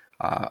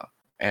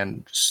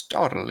and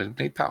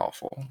startlingly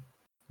powerful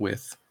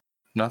with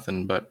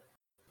nothing but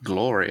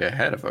glory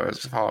ahead of her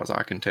as far as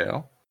I can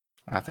tell.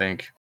 I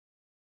think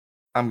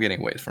I'm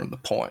getting away from the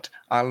point.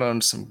 I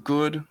learned some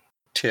good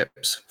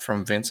tips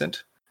from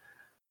Vincent.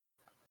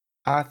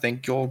 I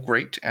think you're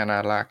great and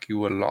I like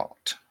you a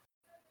lot.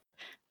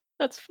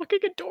 That's fucking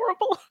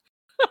adorable.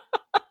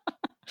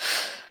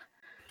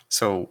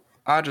 So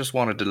I just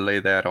wanted to lay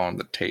that on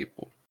the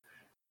table.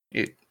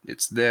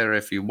 It's there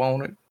if you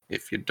want it.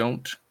 If you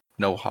don't,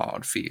 no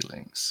hard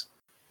feelings.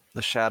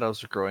 The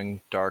shadows are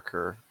growing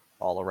darker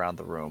all around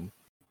the room.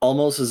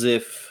 Almost as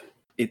if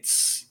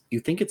you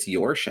think it's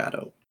your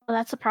shadow. Well,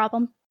 that's a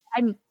problem.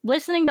 I'm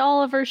listening to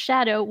Oliver's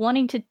shadow,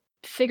 wanting to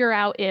figure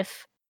out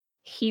if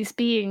he's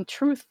being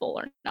truthful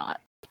or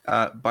not.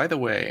 By the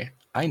way,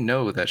 I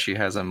know that she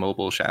has a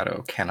mobile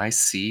shadow. Can I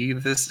see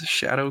this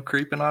shadow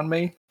creeping on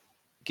me?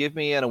 Give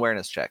me an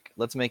awareness check.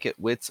 Let's make it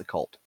wits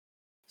occult.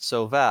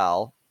 So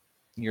Val,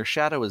 your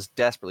shadow is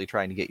desperately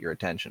trying to get your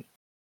attention.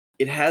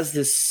 It has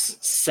this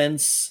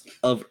sense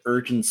of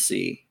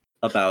urgency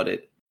about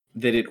it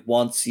that it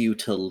wants you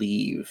to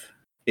leave.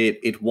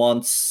 It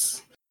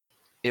wants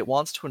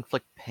to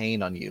inflict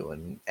pain on you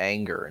and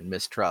anger and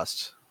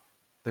mistrust.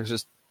 There's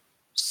just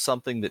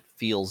something that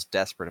feels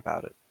desperate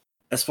about it.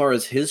 As far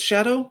as his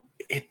shadow,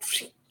 it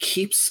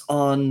keeps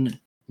on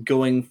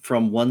going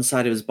from one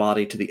side of his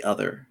body to the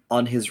other.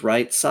 On his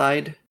right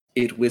side,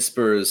 it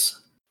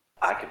whispers,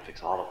 I can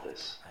fix all of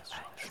this.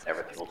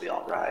 Everything will be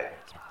all right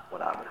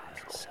when I'm in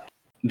control.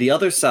 The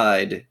other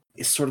side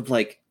is sort of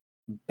like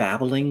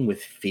babbling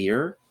with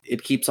fear.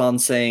 It keeps on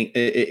saying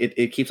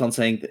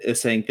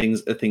saying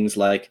things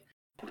like,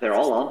 they're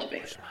all onto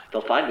me.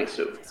 They'll find me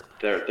soon.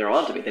 They're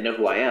onto me. They know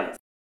who I am.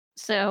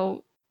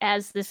 So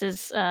as this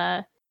is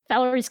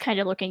Valerie's kind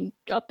of looking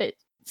up at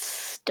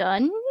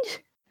stunned,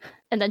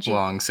 and then she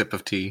long sip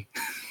of tea.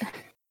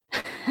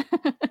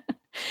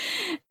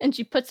 and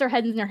she puts her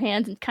head in her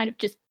hands and kind of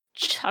just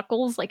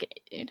chuckles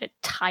like in a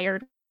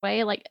tired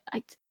way, like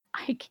I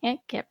can't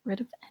get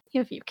rid of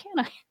any of you,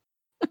 can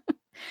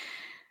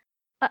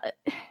I?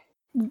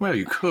 Well,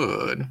 you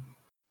could.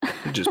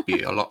 It'd just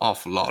be an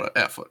awful lot of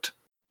effort.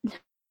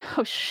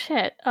 Oh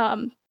shit.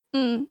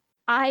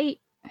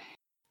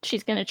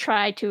 She's gonna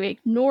try to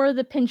ignore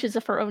the pinches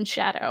of her own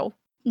shadow,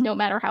 no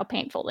matter how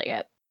painful they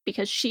get,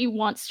 because she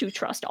wants to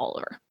trust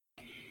Oliver.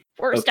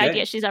 Worst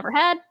idea she's ever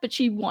had, but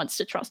she wants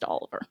to trust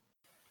Oliver.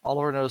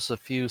 Oliver notices a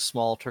few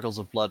small trickles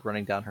of blood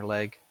running down her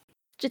leg.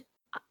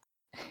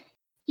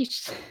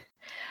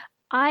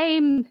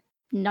 I'm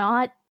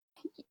not.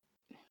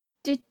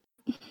 Do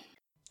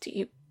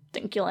you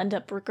think you'll end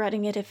up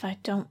regretting it if I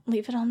don't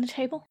leave it on the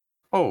table?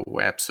 Oh,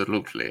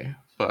 absolutely.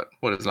 But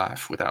what is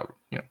life without,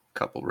 a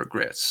couple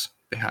regrets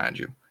behind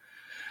you?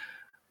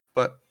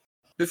 But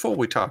before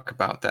we talk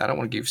about that, I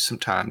want to give you some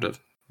time to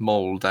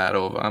mull that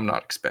over. I'm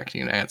not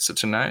expecting an answer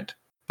tonight,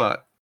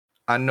 but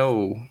I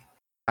know,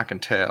 I can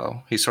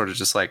tell. He sort of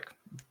just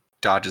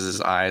dodges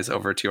his eyes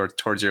over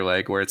towards your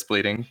leg where it's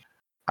bleeding.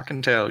 I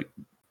can tell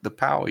the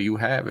power you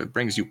have, it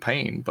brings you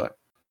pain,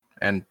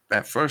 and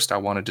at first I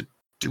wanted to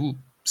do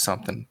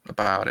something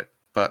about it,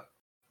 but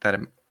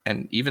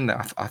and even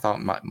that I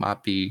thought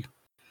might be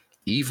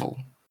evil,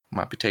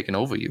 might be taking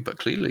over you, but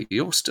clearly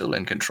you're still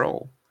in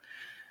control.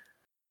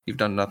 You've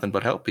done nothing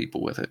but help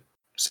people with it.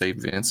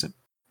 Saved Vincent,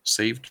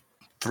 saved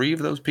 3 of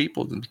those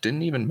people that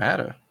didn't even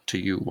matter to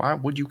you. Why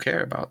would you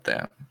care about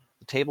that?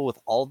 The table with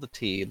all the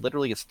tea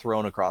literally gets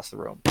thrown across the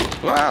room.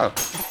 Wow.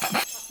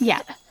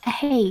 Yeah.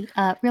 Hey,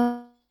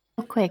 real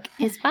quick,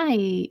 is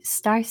my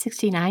star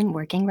 69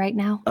 working right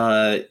now?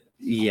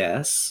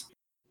 Yes.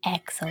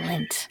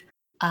 Excellent.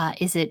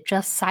 Is it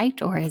just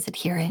sight or is it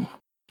hearing?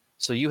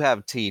 So you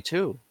have tea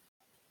too?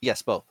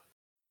 Yes, both.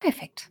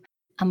 Perfect.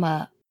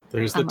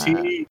 There's the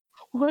tea.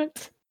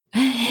 What?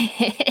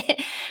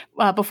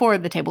 Before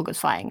the table goes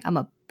flying, I'm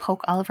gonna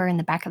poke Oliver in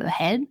the back of the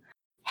head.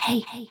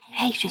 Hey,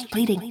 she's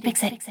bleeding.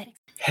 Fix it.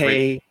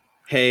 Hey,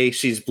 hey,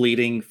 she's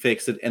bleeding,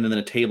 fix it, and then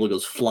a table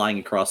goes flying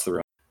across the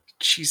room.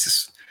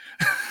 Jesus.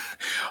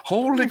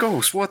 Holy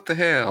Ghost, what the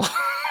hell?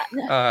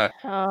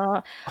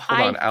 Hold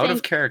on, out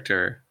of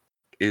character.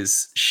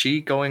 Is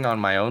she going on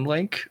my own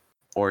link,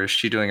 or is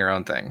she doing her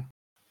own thing?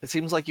 It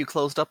seems like you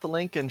closed up the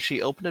link and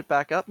she opened it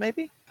back up,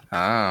 maybe?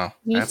 Oh,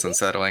 that's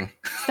unsettling.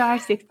 Star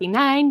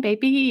 69,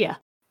 baby.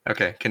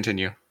 Okay,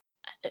 continue.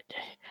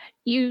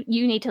 You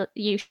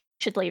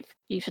should leave.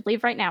 You should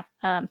leave right now.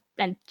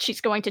 And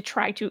she's going to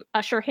try to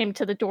usher him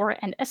to the door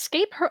and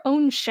escape her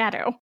own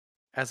shadow.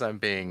 As I'm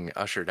being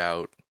ushered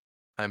out,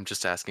 I'm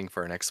just asking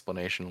for an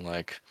explanation,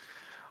 like,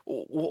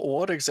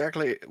 what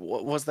exactly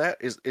was that?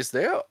 Is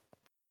there?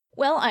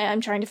 Well,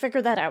 I'm trying to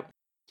figure that out.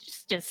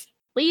 Just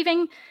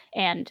leaving,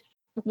 and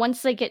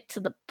once they get to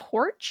the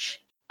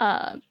porch,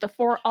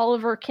 before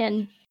Oliver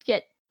can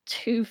get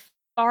too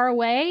far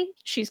away,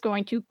 she's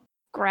going to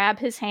grab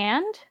his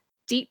hand,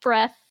 deep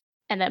breath,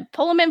 and then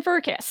pull him in for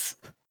a kiss.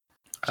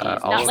 She's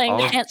not letting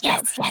the chance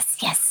go.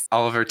 Yes.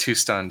 Oliver too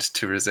stunned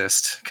to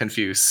resist,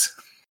 confuse.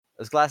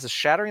 As glass is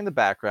shattering in the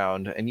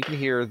background, and you can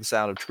hear the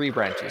sound of tree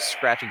branches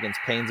scratching against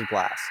panes of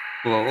glass.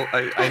 Well,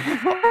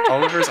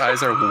 Oliver's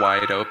eyes are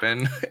wide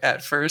open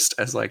at first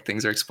as like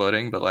things are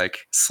exploding, but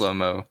like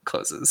slow-mo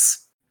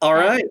closes. All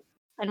right.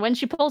 And when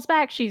she pulls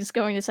back, she's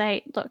going to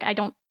say, look, I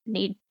don't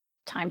need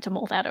time to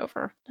mull that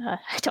over. I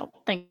don't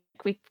think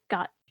we've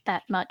got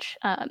that much.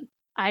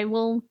 I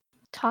will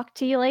talk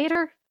to you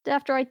later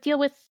after I deal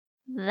with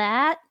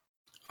that.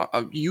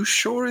 Are you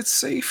sure it's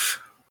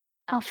safe?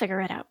 I'll figure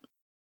it out.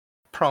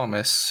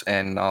 Promise,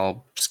 and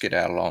I'll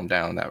skedaddle on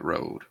down that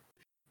road.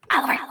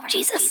 Oliver,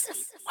 Jesus,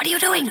 what are you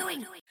doing?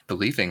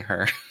 Believing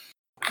her.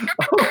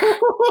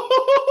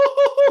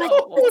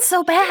 It's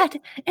so bad.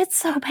 It's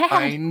so bad.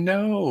 I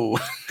know.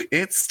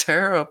 It's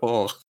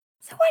terrible.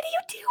 So what are you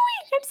doing?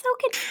 I'm so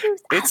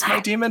confused. It's Oliver.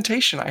 my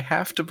dementation. I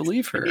have to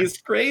believe her. He's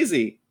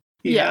crazy.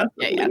 He has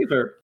to believe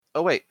her.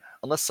 Oh, wait.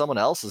 Unless someone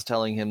else is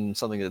telling him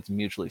something that's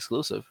mutually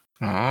exclusive.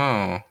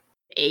 Oh.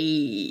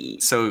 Hey.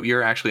 So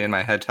you're actually in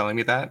my head telling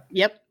me that?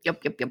 Yep.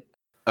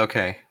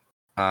 Okay.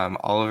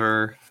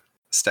 Oliver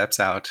steps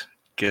out,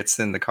 gets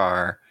in the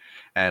car,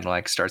 and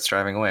like starts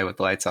driving away with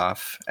the lights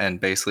off. And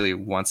basically,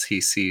 once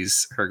he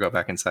sees her go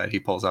back inside, he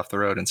pulls off the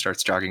road and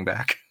starts jogging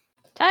back.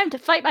 Time to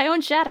fight my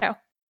own shadow.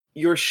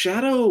 Your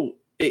shadow.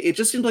 It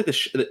just seems like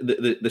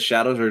the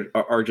shadows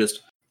are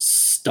just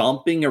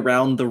stomping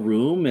around the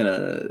room in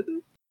a.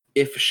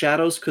 If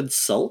shadows could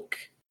sulk.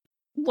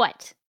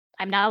 What?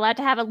 I'm not allowed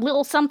to have a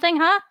little something,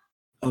 huh?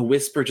 A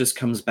whisper just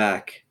comes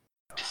back.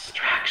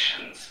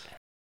 Distractions.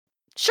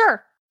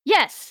 Sure.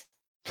 Yes.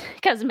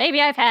 Because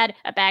maybe I've had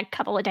a bad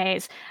couple of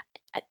days.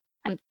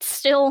 I'm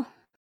still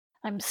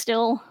on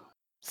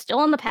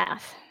the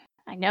path.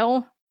 I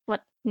know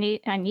what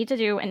I need to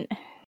do, and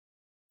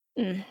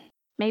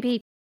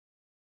maybe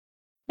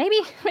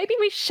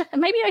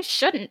I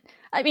shouldn't.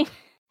 I mean,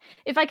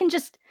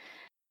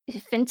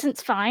 if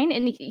Vincent's fine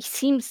and he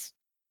seems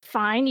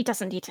fine, he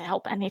doesn't need to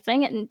help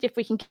anything, and if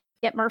we can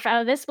get Murph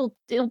out of this,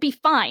 it'll be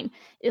fine.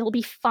 It'll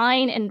be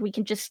fine, and we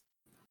can just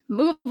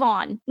move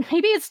on.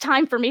 Maybe it's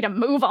time for me to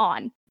move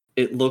on.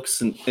 It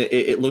looks and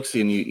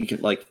you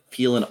can like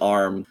feel an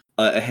arm,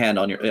 a hand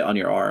on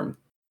your arm,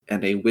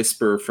 and a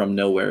whisper from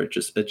nowhere. It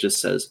just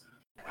says,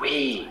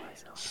 "We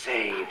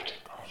saved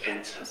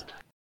Vincent."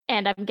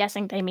 And I'm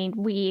guessing they mean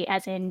we,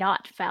 as in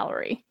not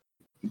Valerie.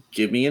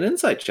 Give me an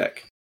insight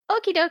check.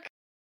 Okie doke.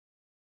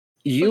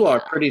 You are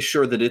pretty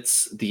sure that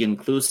it's the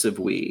inclusive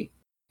we.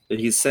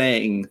 That he's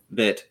saying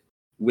that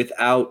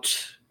without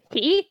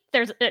this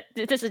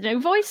is a new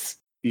voice.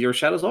 Your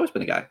shadow's always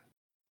been a guy.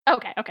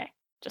 Okay.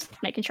 Just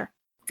making sure.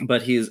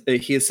 But he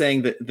is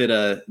saying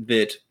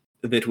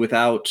that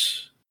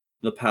without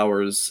the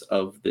powers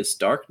of this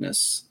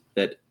darkness,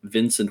 that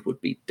Vincent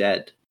would be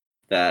dead.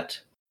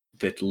 That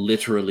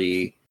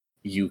literally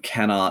you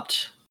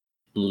cannot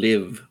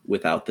live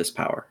without this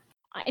power.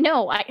 I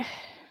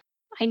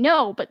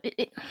know, but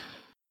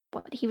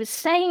what he was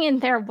saying in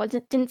there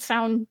didn't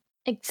sound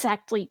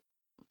exactly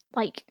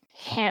like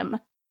him.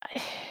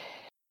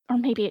 Or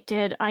maybe it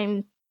did.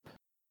 I'm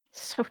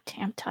so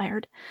damn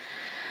tired.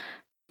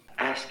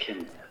 Ask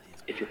him.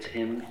 If it's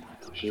him,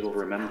 he'll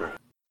remember.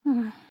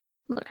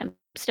 Look,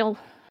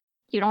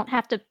 you don't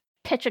have to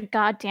pitch a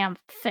goddamn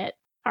fit,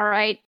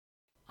 alright?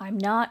 I'm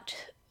not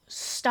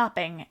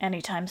stopping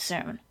anytime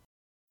soon.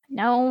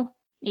 No,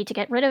 need to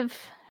get rid of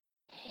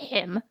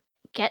him,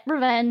 get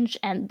revenge,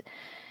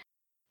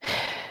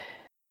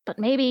 but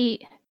maybe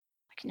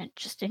I can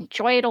just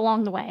enjoy it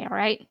along the way,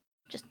 alright?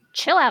 Just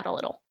chill out a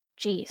little.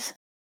 Jeez.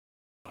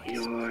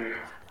 Your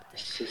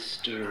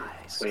sister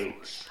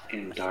waits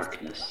in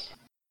darkness.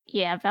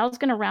 Yeah, Val's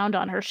gonna round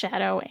on her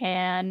shadow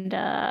and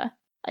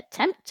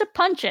attempt to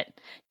punch it.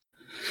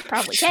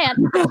 Probably can't.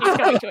 She's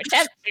going to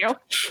attempt to.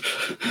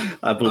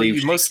 I believe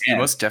you most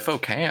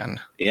defo can.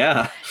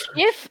 Yeah.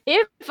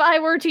 If I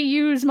were to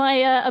use my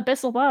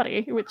abyssal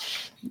body,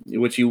 which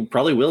you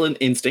probably will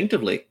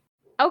instinctively.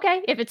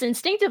 Okay, if it's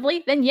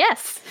instinctively, then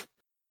yes.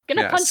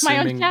 Gonna punch my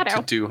own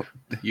shadow.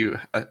 You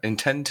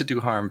intend to do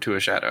harm to a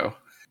shadow.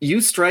 You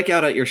strike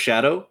out at your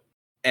shadow,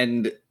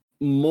 and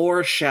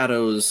more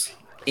shadows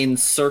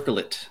encircle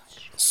it,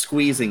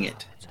 squeezing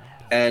it.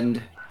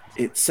 And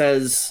it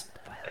says,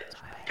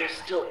 There's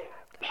still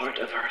part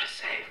of her to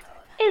save.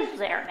 Is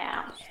there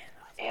now?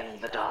 In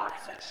the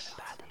darkness.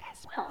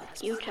 Well,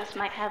 you just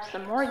might have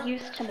some more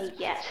use to me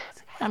yet.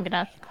 I'm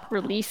gonna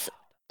release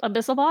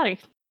Abyssal Body.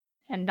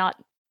 And not,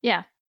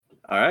 yeah.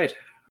 all right.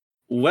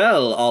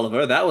 Well,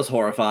 Oliver, that was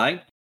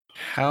horrifying.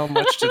 How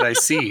much did I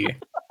see?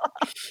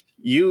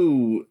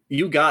 You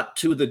got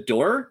to the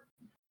door,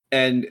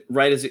 and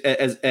right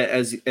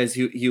as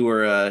you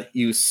were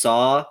you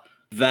saw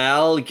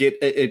Val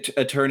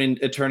get turn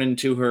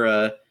into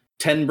her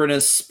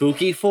Tenbrenus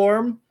spooky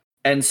form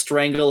and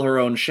strangle her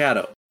own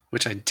shadow.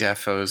 Which I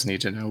defos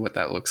need to know what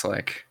that looks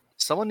like.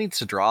 Someone needs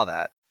to draw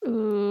that.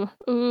 Ooh,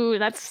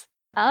 that's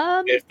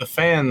If the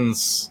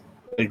fans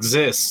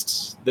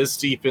exist this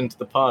deep into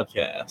the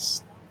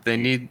podcast, They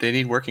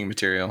need working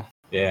material.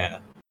 yeah.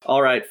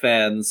 All right,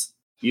 fans,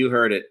 you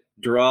heard it.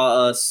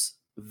 Draw us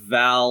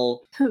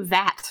Val. Do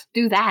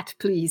that,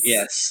 please.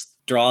 Yes,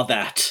 draw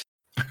that.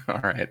 All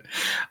right.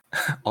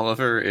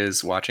 Oliver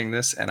is watching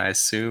this, and I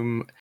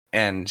assume,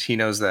 and he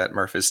knows that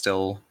Murph is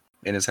still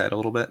in his head a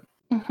little bit.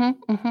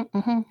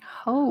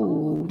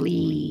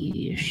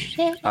 Holy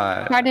shit.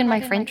 Pardon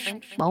my French.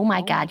 Oh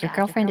my god, your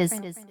girlfriend is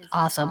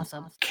awesome.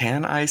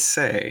 Can I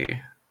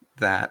say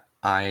that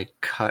I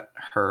cut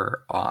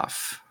her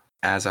off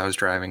as I was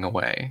driving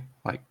away?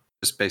 Like,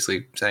 just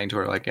basically saying to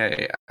her, like,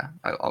 hey,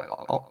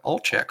 I'll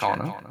check on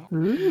her.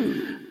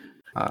 Ooh.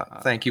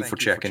 Thank you for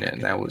checking in.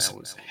 That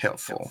was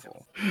helpful.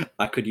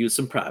 I could use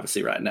some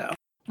privacy right now.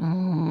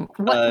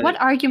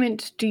 What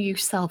argument do you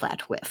sell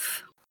that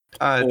with?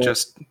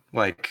 Just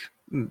like,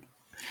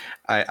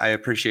 I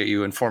appreciate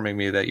you informing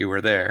me that you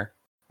were there.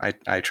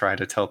 I try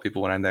to tell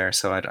people when I'm there,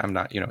 so I'm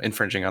not,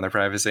 infringing on their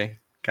privacy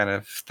kind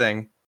of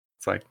thing.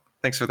 It's like,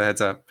 thanks for the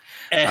heads up.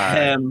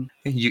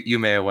 You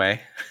may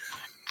away.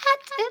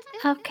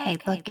 Okay,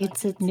 look,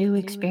 it's a new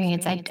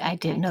experience. I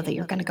didn't know that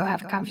you were going to go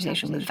have a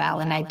conversation with Val,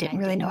 and I didn't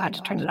really know how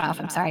to turn it off.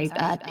 I'm sorry.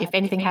 If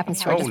anything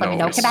happens to her, just let me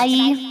know.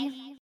 Goodbye.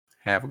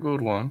 Have a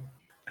good one.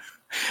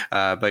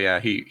 But yeah,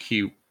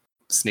 he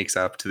sneaks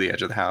up to the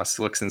edge of the house,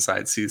 looks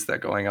inside, sees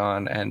that going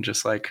on, and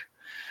just like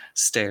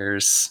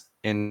stares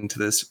into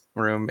this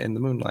room in the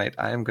moonlight.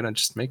 I am gonna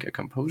just make a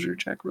composure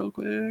check real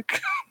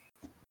quick.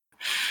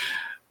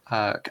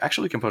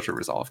 Actually, composure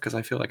resolve, because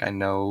I feel like I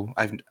know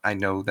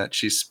that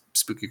she's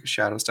spooky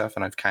shadow stuff,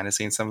 and I've kind of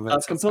seen some of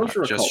it. So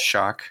Composure just occult.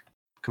 shock.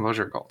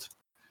 Composure occult.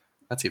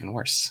 That's even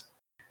worse.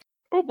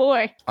 Oh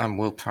boy. I'm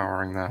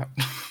willpowering that.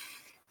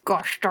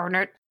 Gosh darn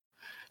it.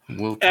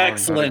 Willpowering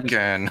Excellent. that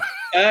again.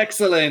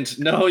 Excellent.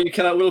 No, you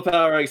cannot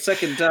willpower a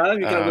second time.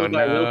 You cannot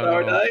willpower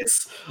willpower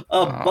dice.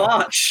 A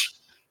botch.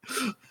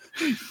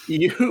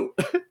 You.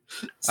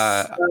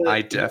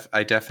 I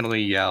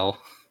definitely yell.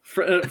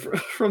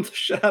 From the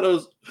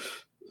shadows,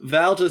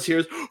 Val just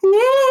hears.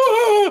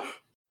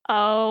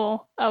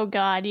 Oh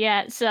god,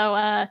 yeah. So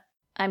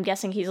I'm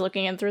guessing he's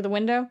looking in through the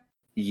window?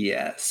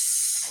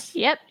 Yes.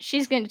 Yep,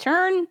 she's gonna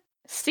turn,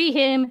 see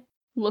him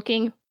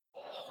looking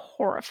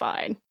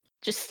horrified.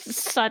 Just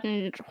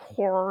sudden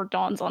horror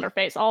dawns on her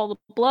face. All the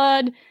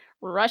blood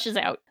rushes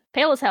out,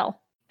 pale as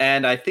hell.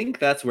 And I think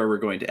that's where we're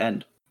going to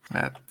end.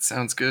 That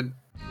sounds good.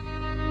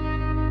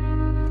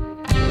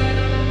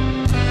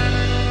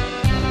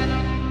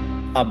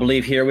 I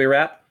believe here we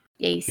wrap.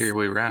 Yes. Here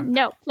we wrap.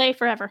 No, play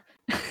forever.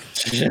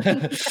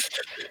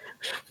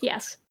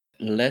 Yes.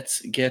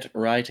 Let's get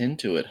right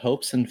into it.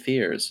 Hopes and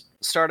fears.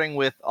 Starting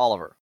with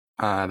Oliver.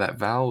 That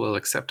Val will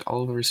accept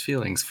Oliver's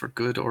feelings for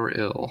good or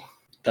ill.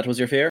 That was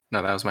your fear?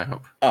 No, that was my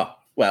hope. Oh,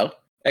 well,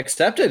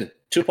 accepted.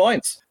 2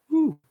 points.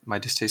 Ooh. My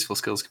distasteful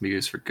skills can be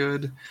used for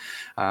good.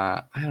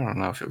 I don't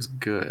know if it was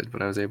good,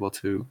 but I was able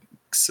to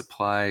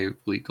supply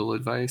legal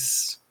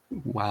advice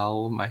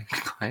while my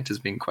client is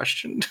being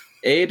questioned.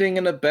 Aiding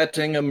and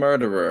abetting a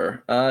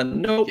murderer.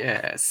 Nope.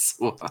 Yes.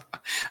 Oh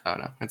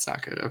no, it's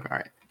not good. Okay, all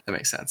right, that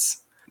makes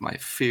sense. My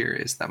fear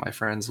is that my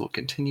friends will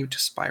continue to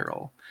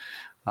spiral.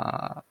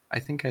 I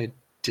think I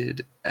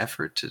did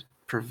effort to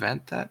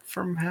prevent that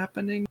from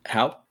happening.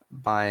 How?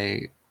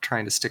 By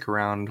trying to stick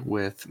around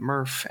with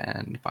Murph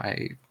and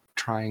by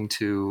trying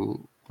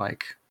to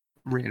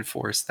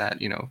reinforce that,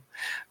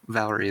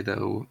 Valerie,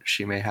 though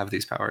she may have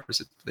these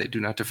powers, they do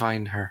not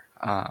define her.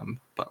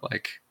 But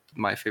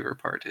my favorite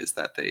part is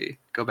that they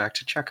go back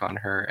to check on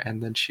her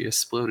and then she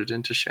exploded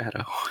into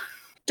shadow.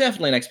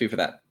 Definitely next XP for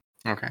that.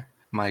 Okay.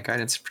 My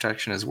guidance and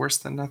protection is worse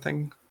than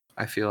nothing.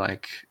 I feel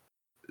like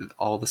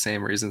all the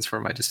same reasons for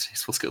my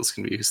distasteful skills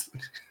can be used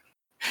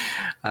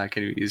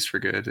for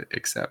good,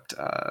 except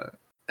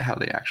how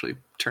they actually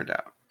turned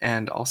out.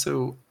 And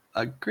also,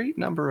 a great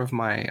number of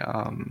my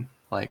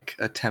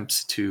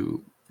attempts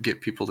to get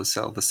people to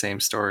sell the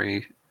same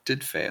story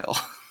did fail,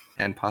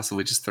 and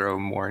possibly just throw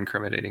more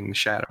incriminating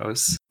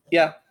shadows.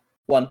 Yeah,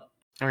 1.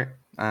 Okay,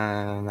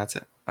 that's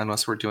it.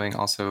 Unless we're doing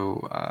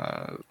also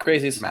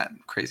crazies.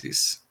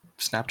 Crazies.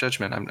 Snap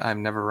judgment.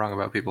 I'm never wrong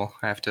about people.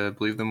 I have to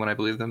believe them when I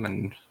believe them,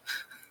 and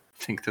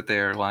think that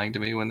they're lying to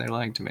me when they're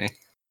lying to me.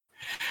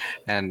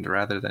 And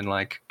rather than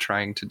like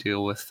trying to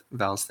deal with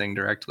Val's thing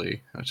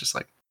directly, I was just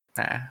like,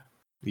 nah,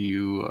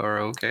 you are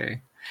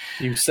okay.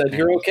 You said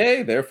you're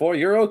okay, therefore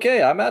you're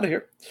okay. I'm out of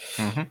here.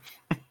 Mm-hmm.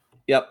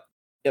 Yep.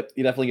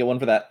 You definitely get one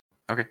for that.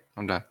 Okay,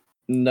 I'm done.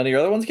 None of your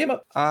other ones came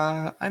up?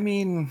 I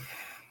mean,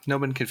 no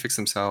one can fix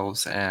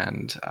themselves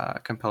and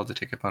compelled to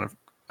take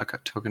a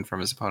token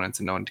from his opponents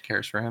and no one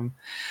cares for him.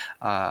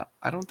 I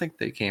don't think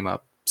they came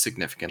up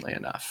significantly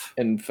enough.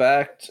 In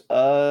fact,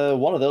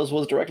 one of those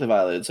was directly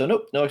violated. So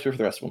nope, no XP for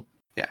the rest of them.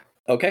 Yeah.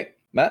 Okay,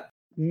 Matt?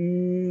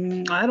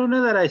 I don't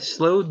know that I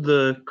slowed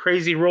the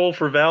crazy roll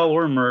for Val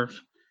or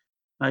Murph.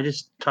 I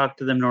just talked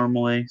to them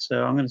normally,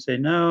 so I'm going to say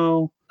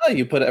no. Oh,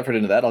 you put effort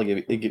into that. I'll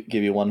give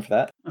you one for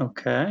that.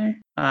 Okay.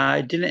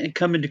 I didn't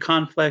come into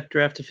conflict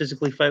or have to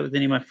physically fight with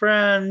any of my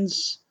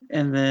friends.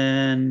 And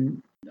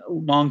then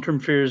long-term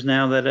fears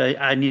now that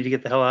I need to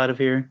get the hell out of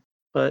here.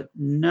 But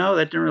no,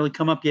 that didn't really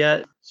come up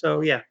yet.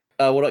 So yeah.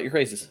 What about your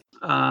crazies?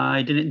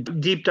 I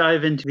didn't deep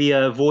dive into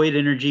the void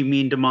energy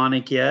mean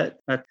demonic yet.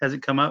 That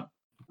hasn't come up.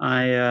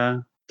 I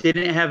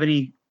didn't have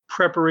any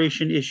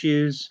preparation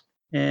issues.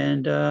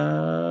 And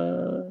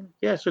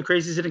yeah, so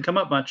crazies didn't come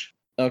up much.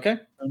 Okay.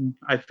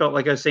 I felt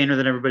like I was saner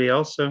than everybody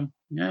else, so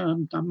yeah,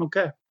 I'm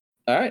okay.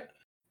 All right.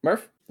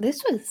 Murph?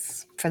 This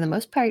was, for the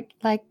most part,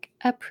 like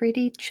a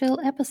pretty chill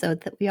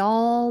episode that we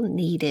all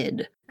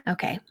needed.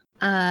 Okay.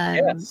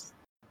 Yes.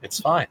 It's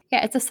fine.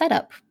 Yeah, it's a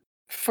setup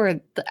for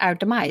our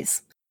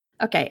demise.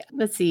 Okay,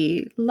 let's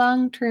see.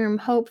 Long-term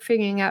hope,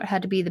 figuring out how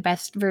to be the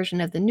best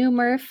version of the new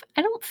Murph.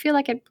 I don't feel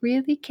like it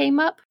really came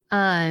up.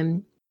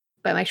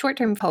 But my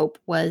short-term hope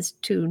was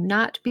to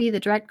not be the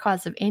direct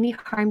cause of any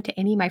harm to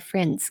any of my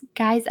friends.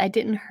 Guys, I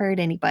didn't hurt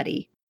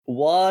anybody.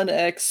 1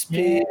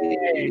 XP.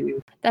 Yay.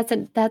 That's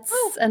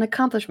an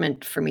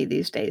accomplishment for me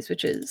these days,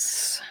 which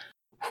is...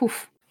 Whew.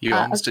 You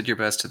almost did your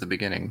best at the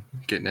beginning,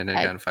 getting in a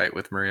gunfight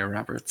with Maria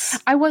Roberts.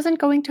 I wasn't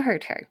going to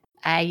hurt her.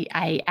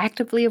 I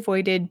actively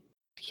avoided,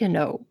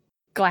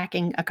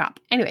 glacking a cop.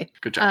 Anyway.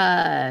 Good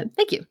job.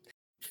 Thank you.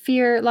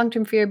 Fear,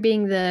 long-term fear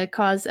being the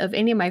cause of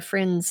any of my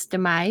friends'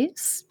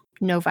 demise.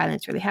 No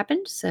violence really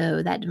happened,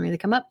 so that didn't really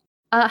come up.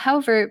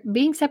 However,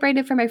 being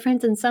separated from my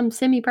friends in some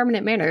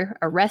semi-permanent manner,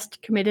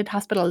 arrest, committed,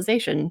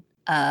 hospitalization.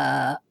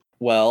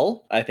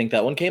 Well, I think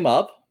that one came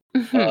up.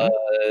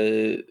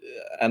 And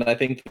I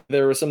think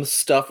there was some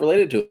stuff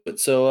related to it.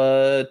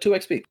 So 2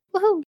 XP.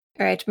 Woohoo!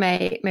 All right,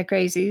 my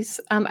crazies.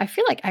 I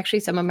feel like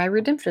actually some of my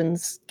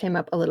redemptions came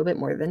up a little bit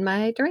more than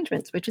my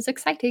derangements, which is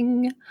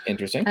exciting.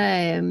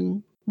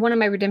 Interesting. One of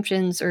my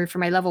redemptions, or for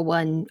my level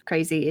 1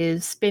 crazy,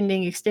 is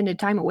spending extended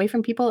time away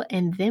from people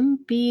and them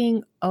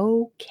being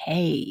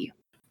okay.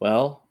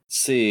 Well,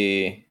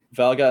 see,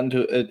 Val got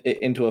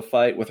into a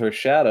fight with her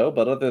shadow,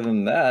 but other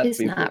than that,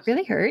 it's not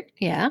really hurt.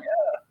 Yeah.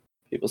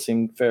 People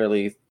seem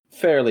fairly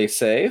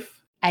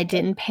safe. I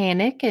didn't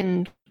panic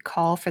and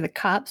call for the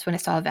cops when I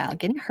saw Val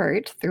getting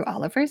hurt through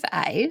Oliver's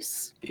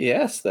eyes.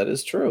 Yes, that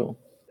is true.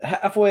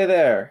 Halfway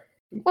there.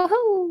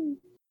 Woohoo!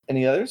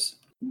 Any others?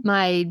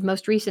 My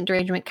most recent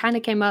derangement kind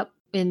of came up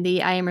in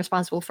the I am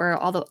responsible for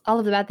all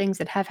of the bad things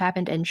that have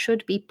happened and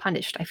should be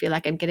punished. I feel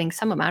like I'm getting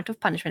some amount of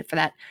punishment for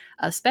that,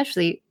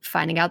 especially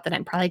finding out that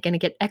I'm probably going to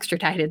get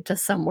extradited to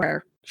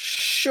somewhere.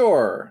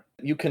 Sure.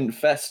 You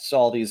confessed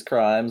all these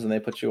crimes and they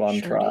put you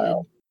on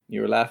trial. Did.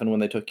 You were laughing when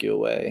they took you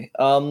away.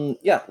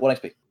 Yeah, 1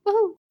 XP.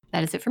 Woohoo!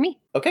 That is it for me.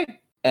 Okay.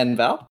 And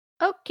Val?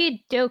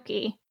 Okie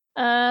dokie.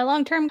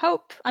 Long-term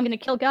hope, I'm going to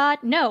kill God?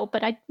 No,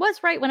 but I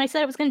was right when I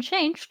said it was going to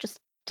change. Just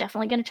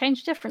definitely going to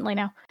change differently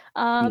now.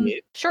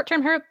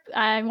 Short-term hope,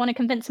 I want to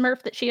convince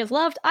Murph that she is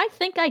loved. I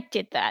think I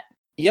did that.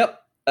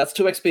 Yep, that's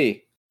 2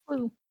 XP.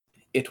 Woo.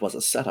 It was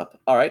a setup.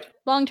 All right.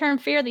 Long-term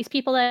fear, these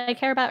people that I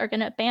care about are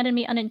going to abandon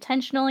me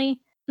unintentionally.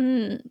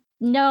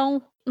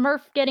 No.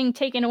 Murph getting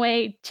taken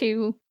away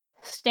to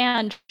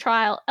stand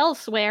trial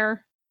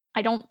elsewhere,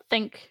 I don't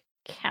think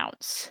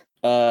counts.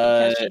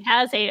 Because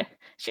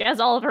she has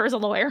Oliver as a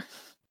lawyer,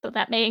 so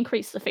that may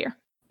increase the fear.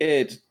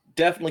 It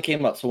definitely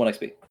came up, so 1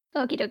 XP.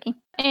 Okie dokie.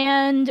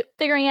 And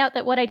figuring out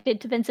that what I did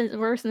to Vincent is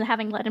worse than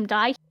having let him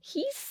die.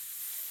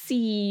 He's a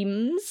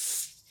little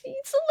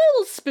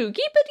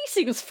spooky, but he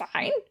seems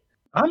fine.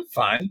 I'm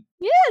fine.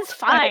 Yeah, it's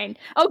fine.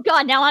 Oh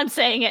god, now I'm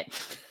saying it.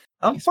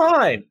 I'm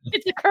fine.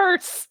 It's a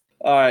curse.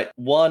 All right,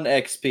 1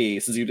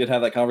 XP, since you did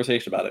have that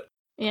conversation about it.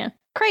 Yeah.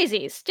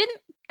 Crazies. Didn't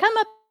come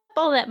up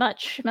all that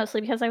much, mostly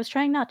because I was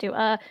trying not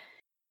to.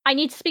 I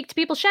need to speak to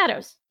people's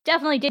shadows.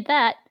 Definitely did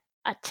that.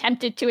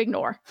 Attempted to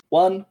ignore.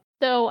 1.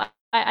 Though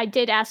I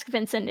did ask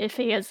Vincent if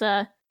he is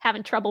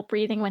having trouble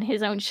breathing when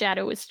his own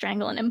shadow was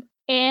strangling him.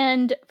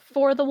 And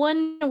for the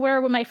one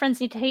where my friends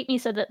need to hate me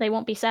so that they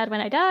won't be sad when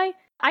I die,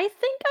 I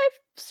think I've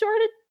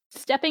started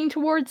stepping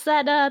towards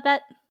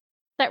that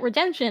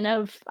redemption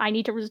of I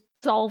need to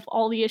resolve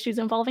all the issues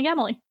involving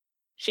Emily.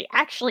 She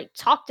actually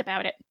talked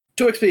about it.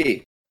 2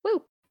 XP.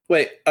 Woo.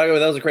 Wait, okay,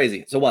 that was a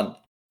crazy. So 1.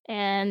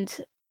 And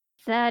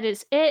that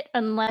is it,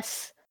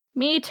 unless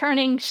me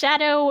turning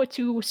shadow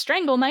to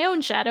strangle my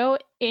own shadow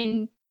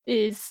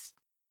is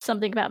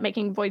something about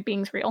making void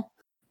beings real.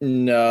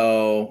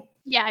 No.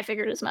 Yeah, I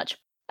figured as much.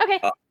 Okay,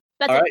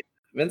 that's All it. right,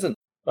 Vincent.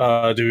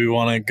 Do we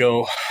want to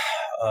go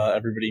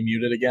everybody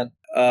muted again?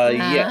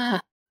 Yeah.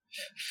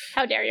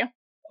 How dare you?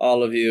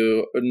 All of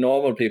you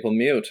normal people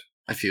mute.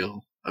 I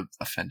feel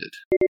offended.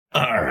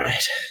 All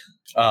right.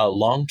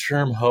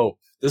 Long-term hope.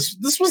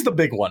 This was the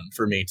big one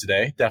for me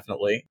today,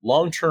 definitely.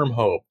 Long-term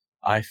hope.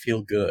 I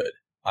feel good.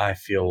 I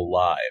feel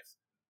alive.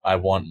 I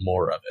want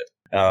more of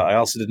it. I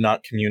also did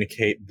not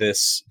communicate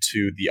this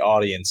to the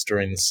audience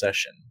during the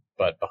session,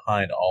 but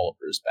behind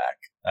Oliver's back,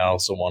 I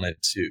also wanted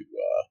to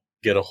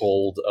get a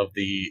hold of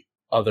the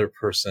other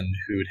person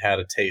who'd had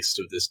a taste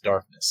of this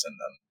darkness in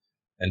them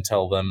and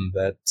tell them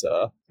that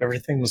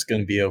everything was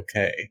going to be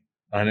okay.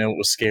 I know it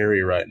was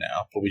scary right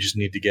now, but we just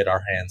need to get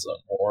our hands on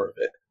more of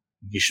it.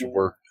 You should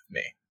work with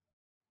me,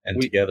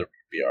 and together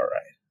we'll be all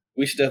right.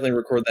 We should definitely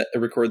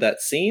record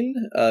that scene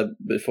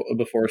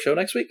before a show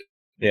next week.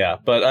 Yeah,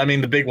 but I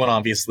mean, the big one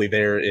obviously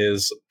there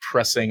is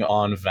pressing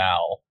on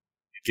Val.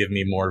 Give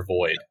me more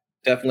void.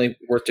 Definitely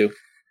worth to.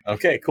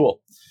 Okay,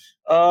 cool.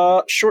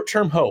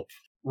 Short-term hope.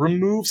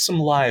 Remove some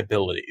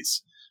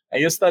liabilities. I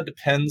guess that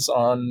depends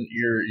on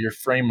your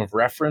frame of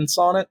reference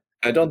on it.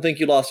 I don't think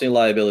you lost any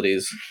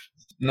liabilities.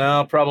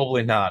 No,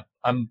 probably not.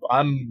 I'm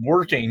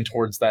working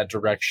towards that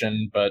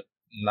direction, but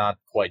not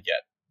quite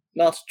yet.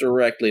 Not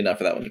directly enough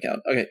for that one to count.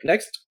 Okay,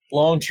 next.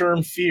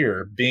 Long-term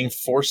fear, being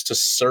forced to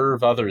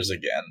serve others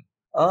again.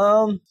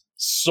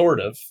 Sort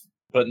of,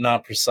 but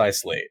not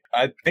precisely.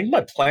 I think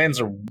my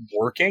plans are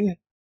working,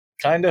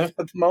 kind of,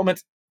 at the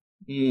moment.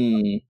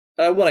 1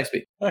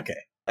 XP. Okay.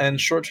 And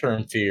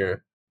short-term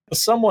fear. If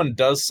someone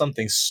does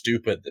something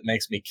stupid that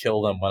makes me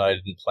kill them when I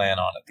didn't plan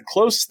on it. The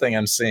closest thing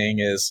I'm seeing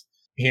is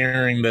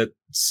hearing that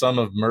some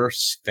of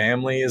Murph's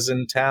family is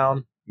in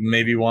town.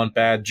 Maybe want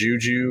bad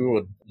juju,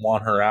 or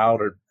want her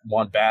out, or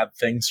want bad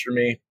things for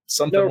me.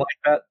 Something like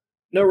that.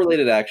 No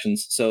related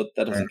actions, so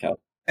that doesn't count.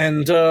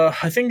 And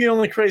I think the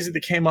only crazy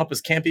that came up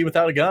is can't be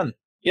without a gun.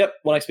 Yep,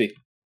 1 XP.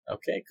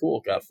 Okay,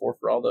 cool. Got 4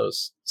 for all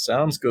those.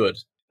 Sounds good.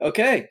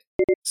 Okay,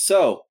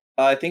 so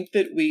I think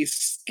that we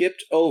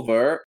skipped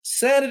over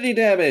sanity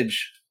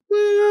damage.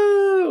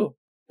 Woo!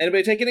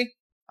 Anybody take any?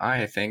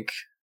 I think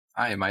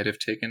I might have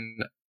taken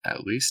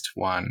at least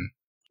one.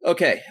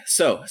 Okay,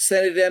 so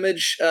sanity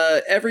damage.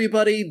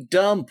 Everybody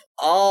dump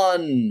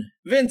on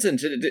Vincent.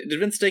 Did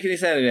Vincent take any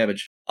sanity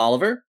damage?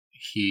 Oliver?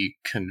 He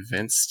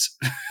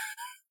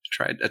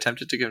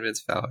attempted to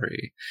convince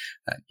Valerie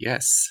that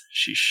yes,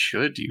 she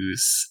should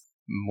use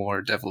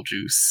more devil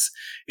juice.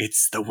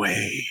 It's the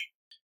way.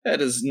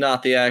 That is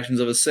not the actions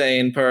of a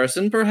sane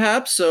person,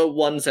 perhaps, so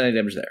 1 sanity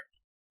damage there.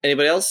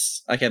 Anybody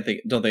else? Don't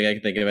think I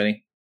can think of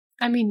any.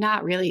 I mean,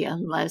 not really,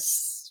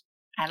 unless,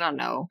 I don't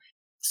know,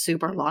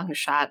 super long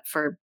shot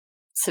for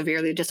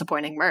severely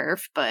disappointing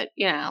Murph, but,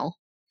 you know.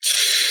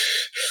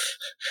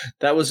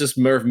 That was just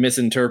Murph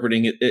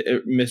misinterpreting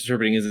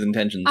his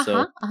intentions.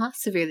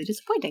 Severely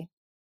disappointing.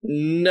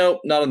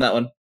 Nope, not on that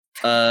one.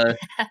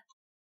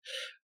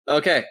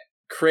 Okay,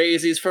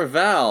 crazies for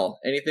Val.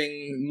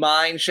 Anything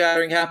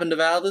mind-shattering happened to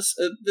Val this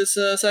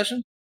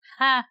session?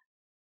 Ha.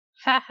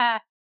 Ha ha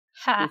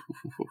ha.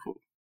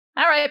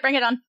 All right, bring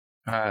it on.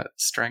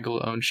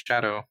 Strangle own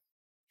shadow.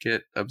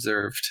 Get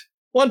observed.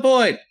 1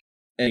 point.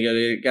 And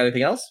you got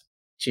anything else?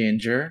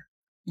 Ginger?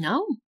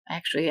 No,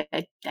 actually,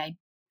 I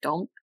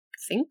don't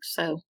think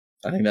so.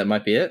 I think that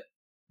might be it.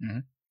 Mm-hmm.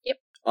 Yep.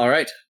 All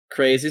right.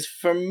 Crazies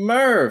for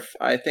Murph.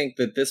 I think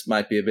that this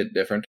might be a bit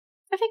different.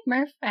 I think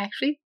Murph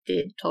actually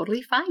did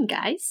totally fine,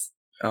 guys.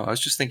 Oh, I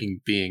was just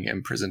thinking being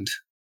imprisoned.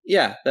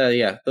 Yeah.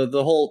 The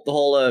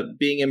whole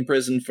being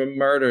imprisoned for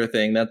murder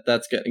thing.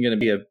 That's going to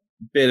be a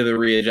bit of a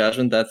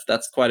readjustment.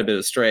 That's quite a bit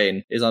of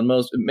strain. Is on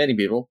many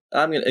people.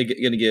 I'm going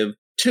to give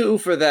 2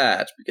 for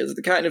that because it's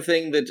the kind of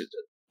thing that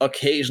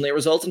occasionally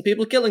results in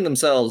people killing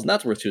themselves, and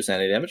that's worth 2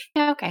 sanity damage.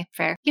 Yeah, okay,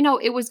 fair. You know,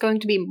 it was going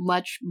to be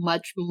much,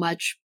 much,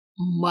 much,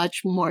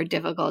 much more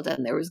difficult,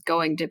 and there was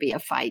going to be a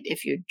fight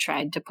if you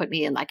tried to put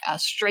me in like a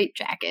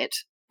straitjacket.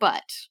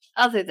 But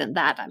other than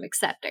that, I'm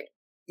accepting.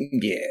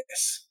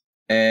 Yes.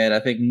 And I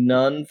think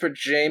none for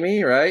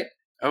Jamie, right?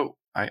 Oh,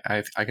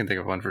 I can think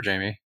of one for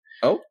Jamie.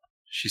 Oh?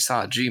 She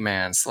saw a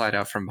G-Man slide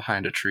out from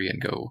behind a tree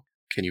and go,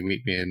 "Can you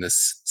meet me in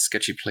this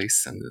sketchy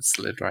place?" And it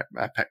slid right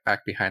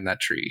back behind that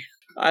tree.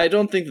 I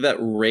don't think that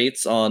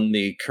rates on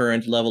the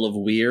current level of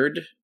weird.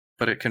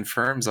 But it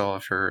confirms all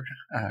of her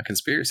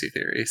conspiracy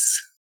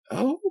theories.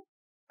 Oh?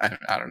 I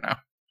don't know.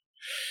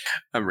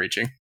 I'm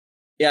reaching.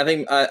 Yeah,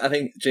 I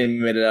think Jamie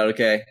made it out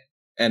okay.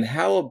 And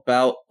how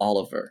about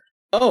Oliver?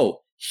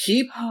 Oh,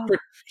 he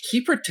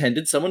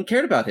pretended someone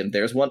cared about him.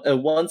 There's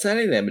one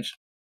sanity damage.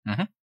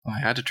 Mm-hmm. Well, I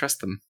had to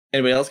trust them.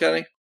 Anybody else got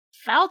any?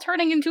 Val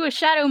turning into a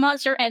shadow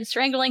monster and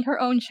strangling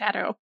her own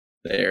shadow.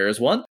 There's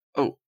one.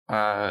 Oh,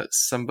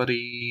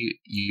 somebody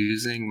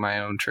using my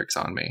own tricks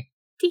on me.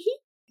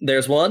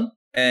 There's one.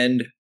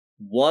 And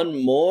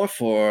one more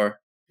for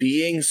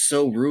being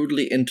so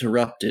rudely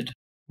interrupted.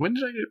 When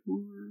did I get...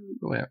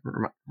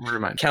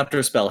 Remind me.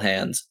 Counterspell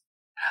hands.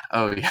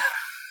 Oh, yeah.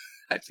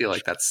 I feel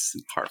like that's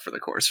par for the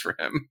course for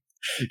him.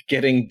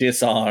 Getting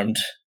disarmed.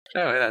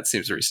 Oh, that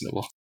seems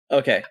reasonable.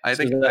 Okay. I so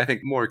think that- I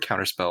think more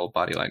counterspell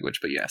body language,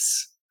 but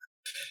yes.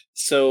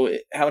 So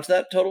how much is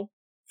that total?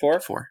 4?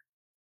 4.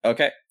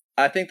 Okay.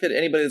 I think that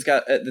anybody that's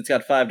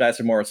got 5 dice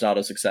or more, it's an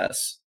auto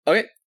success.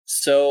 Okay.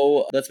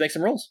 So let's make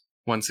some rolls.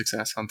 1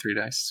 success on 3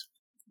 dice.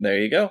 There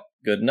you go.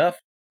 Good enough.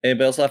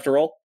 Anybody else have to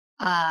roll?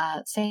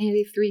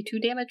 Sanity 3, 2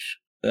 damage.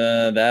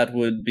 That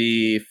would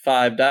be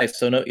 5 dice.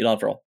 So no, you don't have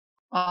to roll.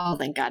 Oh,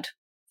 thank God.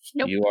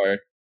 Nope. You are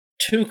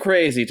too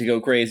crazy to go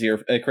crazier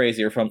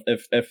from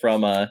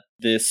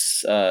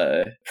this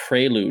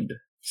prelude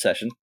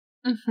session.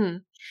 Mm-hmm.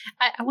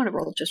 I want to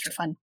roll just for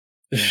fun.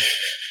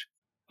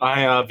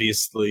 I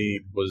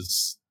obviously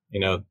was,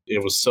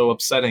 it was so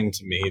upsetting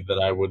to me that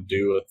I would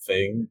do a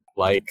thing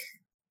like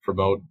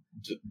promote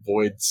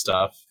void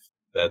stuff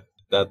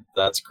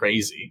that's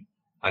crazy.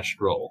 I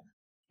should roll.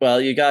 Well,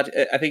 you got.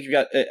 I think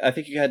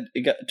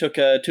you took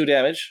 2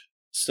 damage.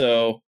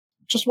 So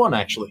just 1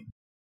 actually.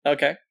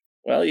 Okay.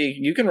 Well,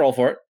 you can roll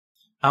for it.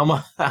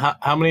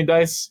 How many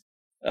dice?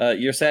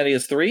 Your sanity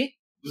is 3.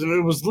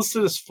 It was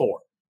listed as 4.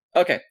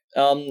 Okay.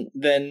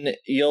 Then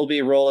you'll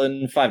be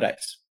rolling 5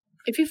 dice.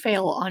 If you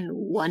fail on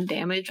 1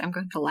 damage, I'm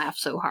going to laugh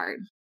so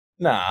hard.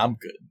 Nah, I'm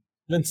good.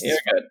 You're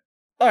good.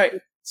 All right.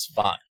 It's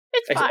fine.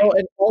 It's fine. Oh,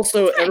 and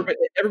also,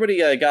 everybody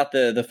got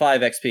the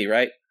 5 XP,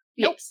 right?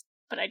 Yes,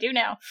 but I do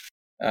now.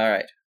 All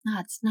right.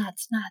 Nods.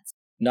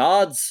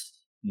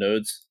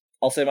 Nodes.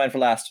 I'll save mine for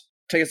last.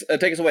 Take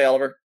us away,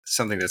 Oliver.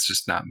 Something that's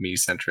just not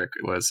me-centric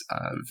was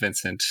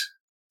Vincent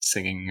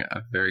singing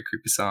a very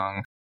creepy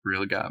song.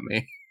 Really got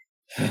me.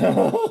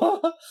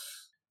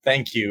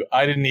 Thank you.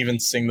 I didn't even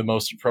sing the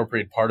most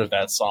appropriate part of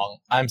that song.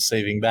 I'm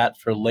saving that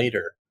for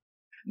later.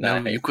 No,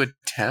 you could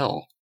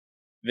tell.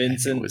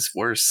 Vincent it was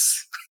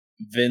worse.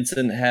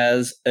 Vincent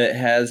has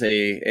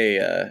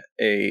a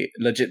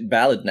legit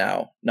ballad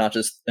now, not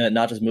just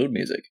mood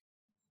music.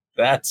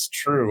 That's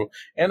true,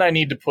 and I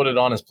need to put it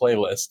on his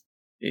playlist.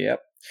 Yep.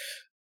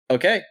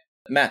 Okay,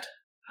 Matt.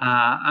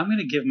 I'm going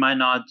to give my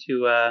nod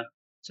to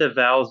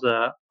Val's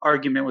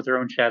argument with her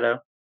own shadow,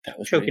 that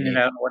was choking it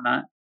out and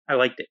whatnot. I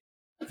liked it.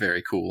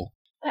 Very cool.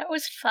 That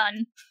was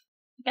fun.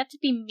 I got to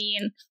be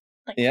mean,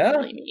 Yeah?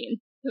 really mean.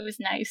 It was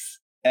nice.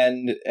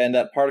 And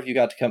that part of you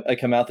got to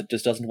come out that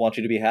just doesn't want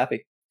you to be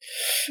happy.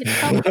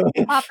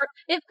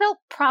 It felt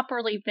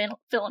properly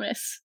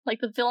villainous, like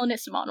the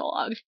villainous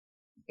monologue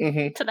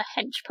to the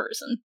hench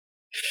person.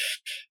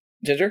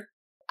 Ginger?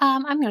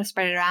 I'm going to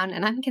spread it around,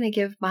 and I'm going to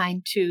give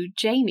mine to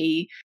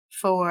Jamie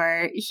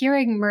for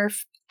hearing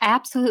Murph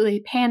absolutely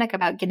panic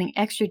about getting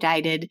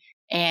extradited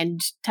and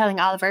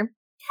telling Oliver,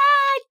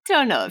 I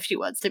don't know if she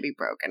wants to be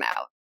broken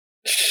out.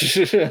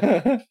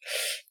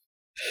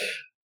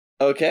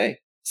 Okay,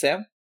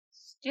 Sam?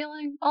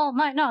 Stealing all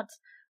my nods.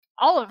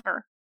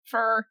 Oliver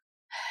for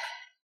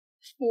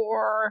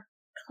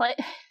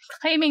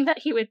claiming that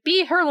he would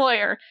be her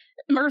lawyer,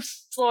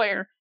 Murph's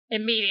lawyer,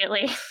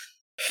 immediately.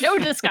 No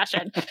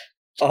discussion.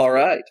 All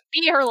right.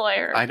 Be her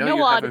lawyer. I know no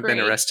you law haven't degree.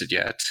 been arrested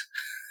yet,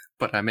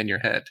 but I'm in your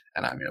head,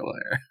 and I'm your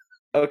lawyer.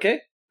 Okay,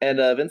 and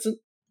Vincent?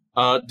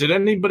 Did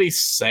anybody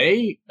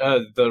say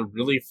the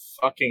really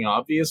fucking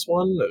obvious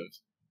one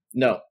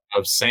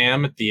of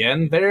Sam at the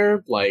end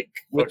there, like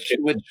which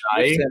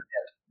dying,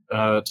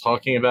 Sam?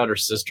 talking about her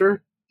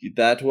sister?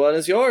 That one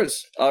is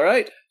yours. All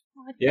right.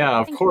 Yeah,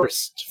 of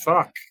course.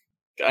 Fuck.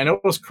 I know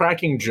it was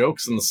cracking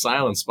jokes in the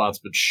silent spots,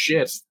 but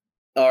shit.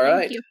 All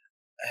right.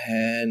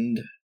 And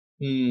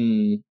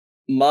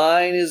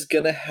mine is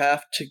gonna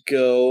have to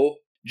go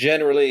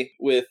generally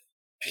with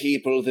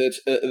people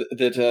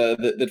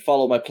that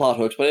follow my plot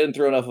hooks, but I didn't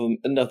throw enough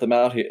of them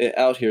out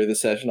here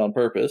this session on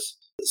purpose.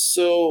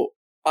 So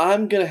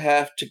I'm gonna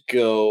have to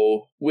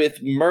go with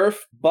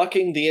Murph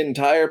bucking the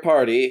entire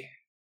party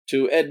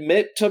to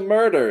admit to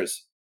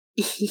murders.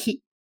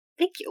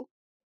 Thank you.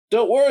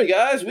 Don't worry,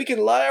 guys. We can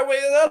lie our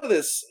way out of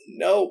this.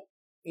 No,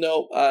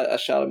 I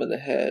shot him in the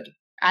head.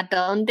 I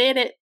done did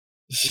it.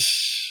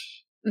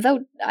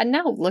 Though,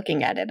 now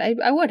looking at it,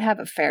 I would have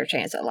a fair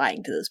chance at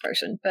lying to this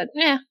person, but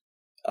yeah.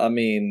 I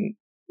mean,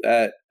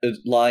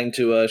 lying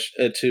to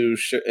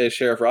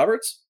Sheriff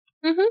Roberts?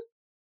 Mm-hmm.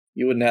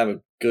 You wouldn't have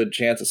a good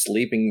chance of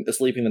sleeping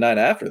the night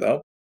after,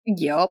 though.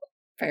 Yup,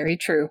 very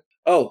true.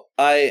 Oh,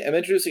 I am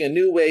introducing a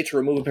new way to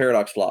remove a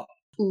paradox flaw.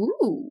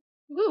 Ooh.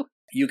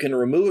 You can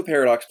remove a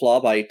paradox flaw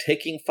by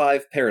taking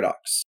 5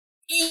 paradox.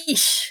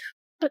 Eesh.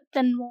 But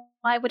then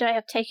why would I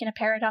have taken a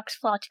paradox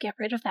flaw to get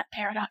rid of that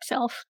paradox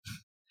elf?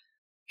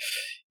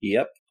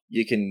 Yep,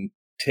 you can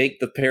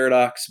take the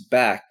paradox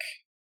back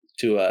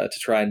to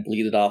try and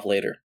bleed it off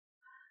later.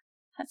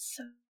 That's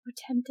so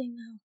tempting,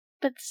 though.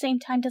 But at the same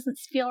time, doesn't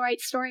feel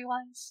right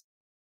story-wise.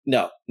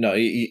 No,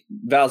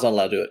 Val's not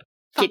allowed to do it.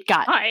 Get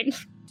got. Fine.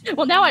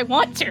 Well, now I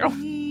want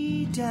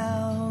to.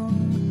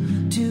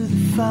 Down to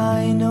the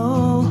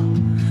final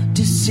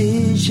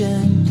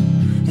decision,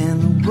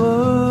 and the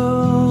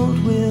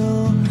world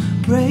will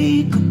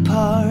break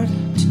apart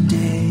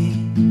today.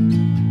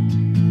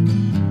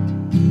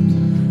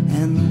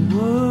 And the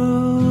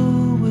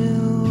world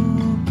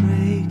will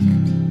break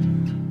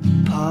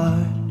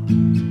apart.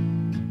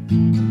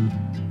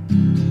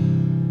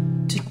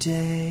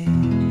 today.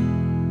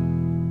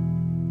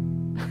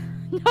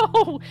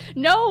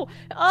 No.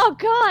 Oh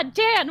God,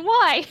 Dan,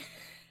 why?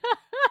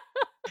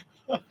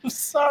 I'm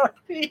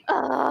sorry.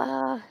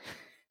 How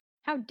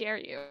dare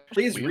you?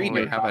 Please We read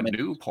only your have a comment.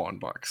 new porn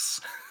box.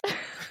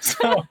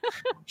 So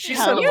she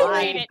Oh said You my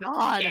read it,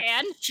 God.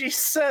 Dan. She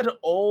said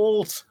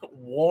old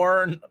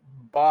worn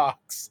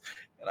box,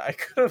 and I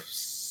could have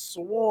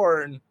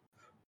sworn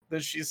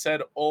that she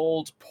said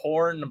old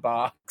porn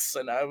box,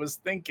 and I was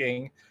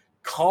thinking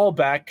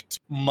callback to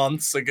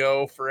months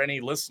ago for any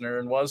listener,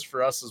 and was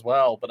for us as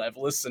well. But I've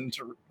listened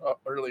to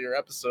earlier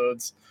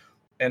episodes,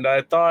 and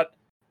I thought,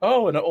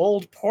 oh, an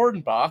old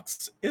porn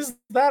box, is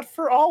that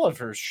for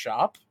Oliver's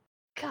shop?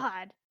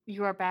 God.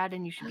 You are bad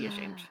and you should be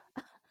ashamed.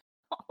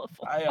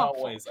 Awful. I awful,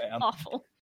 always am. Awful.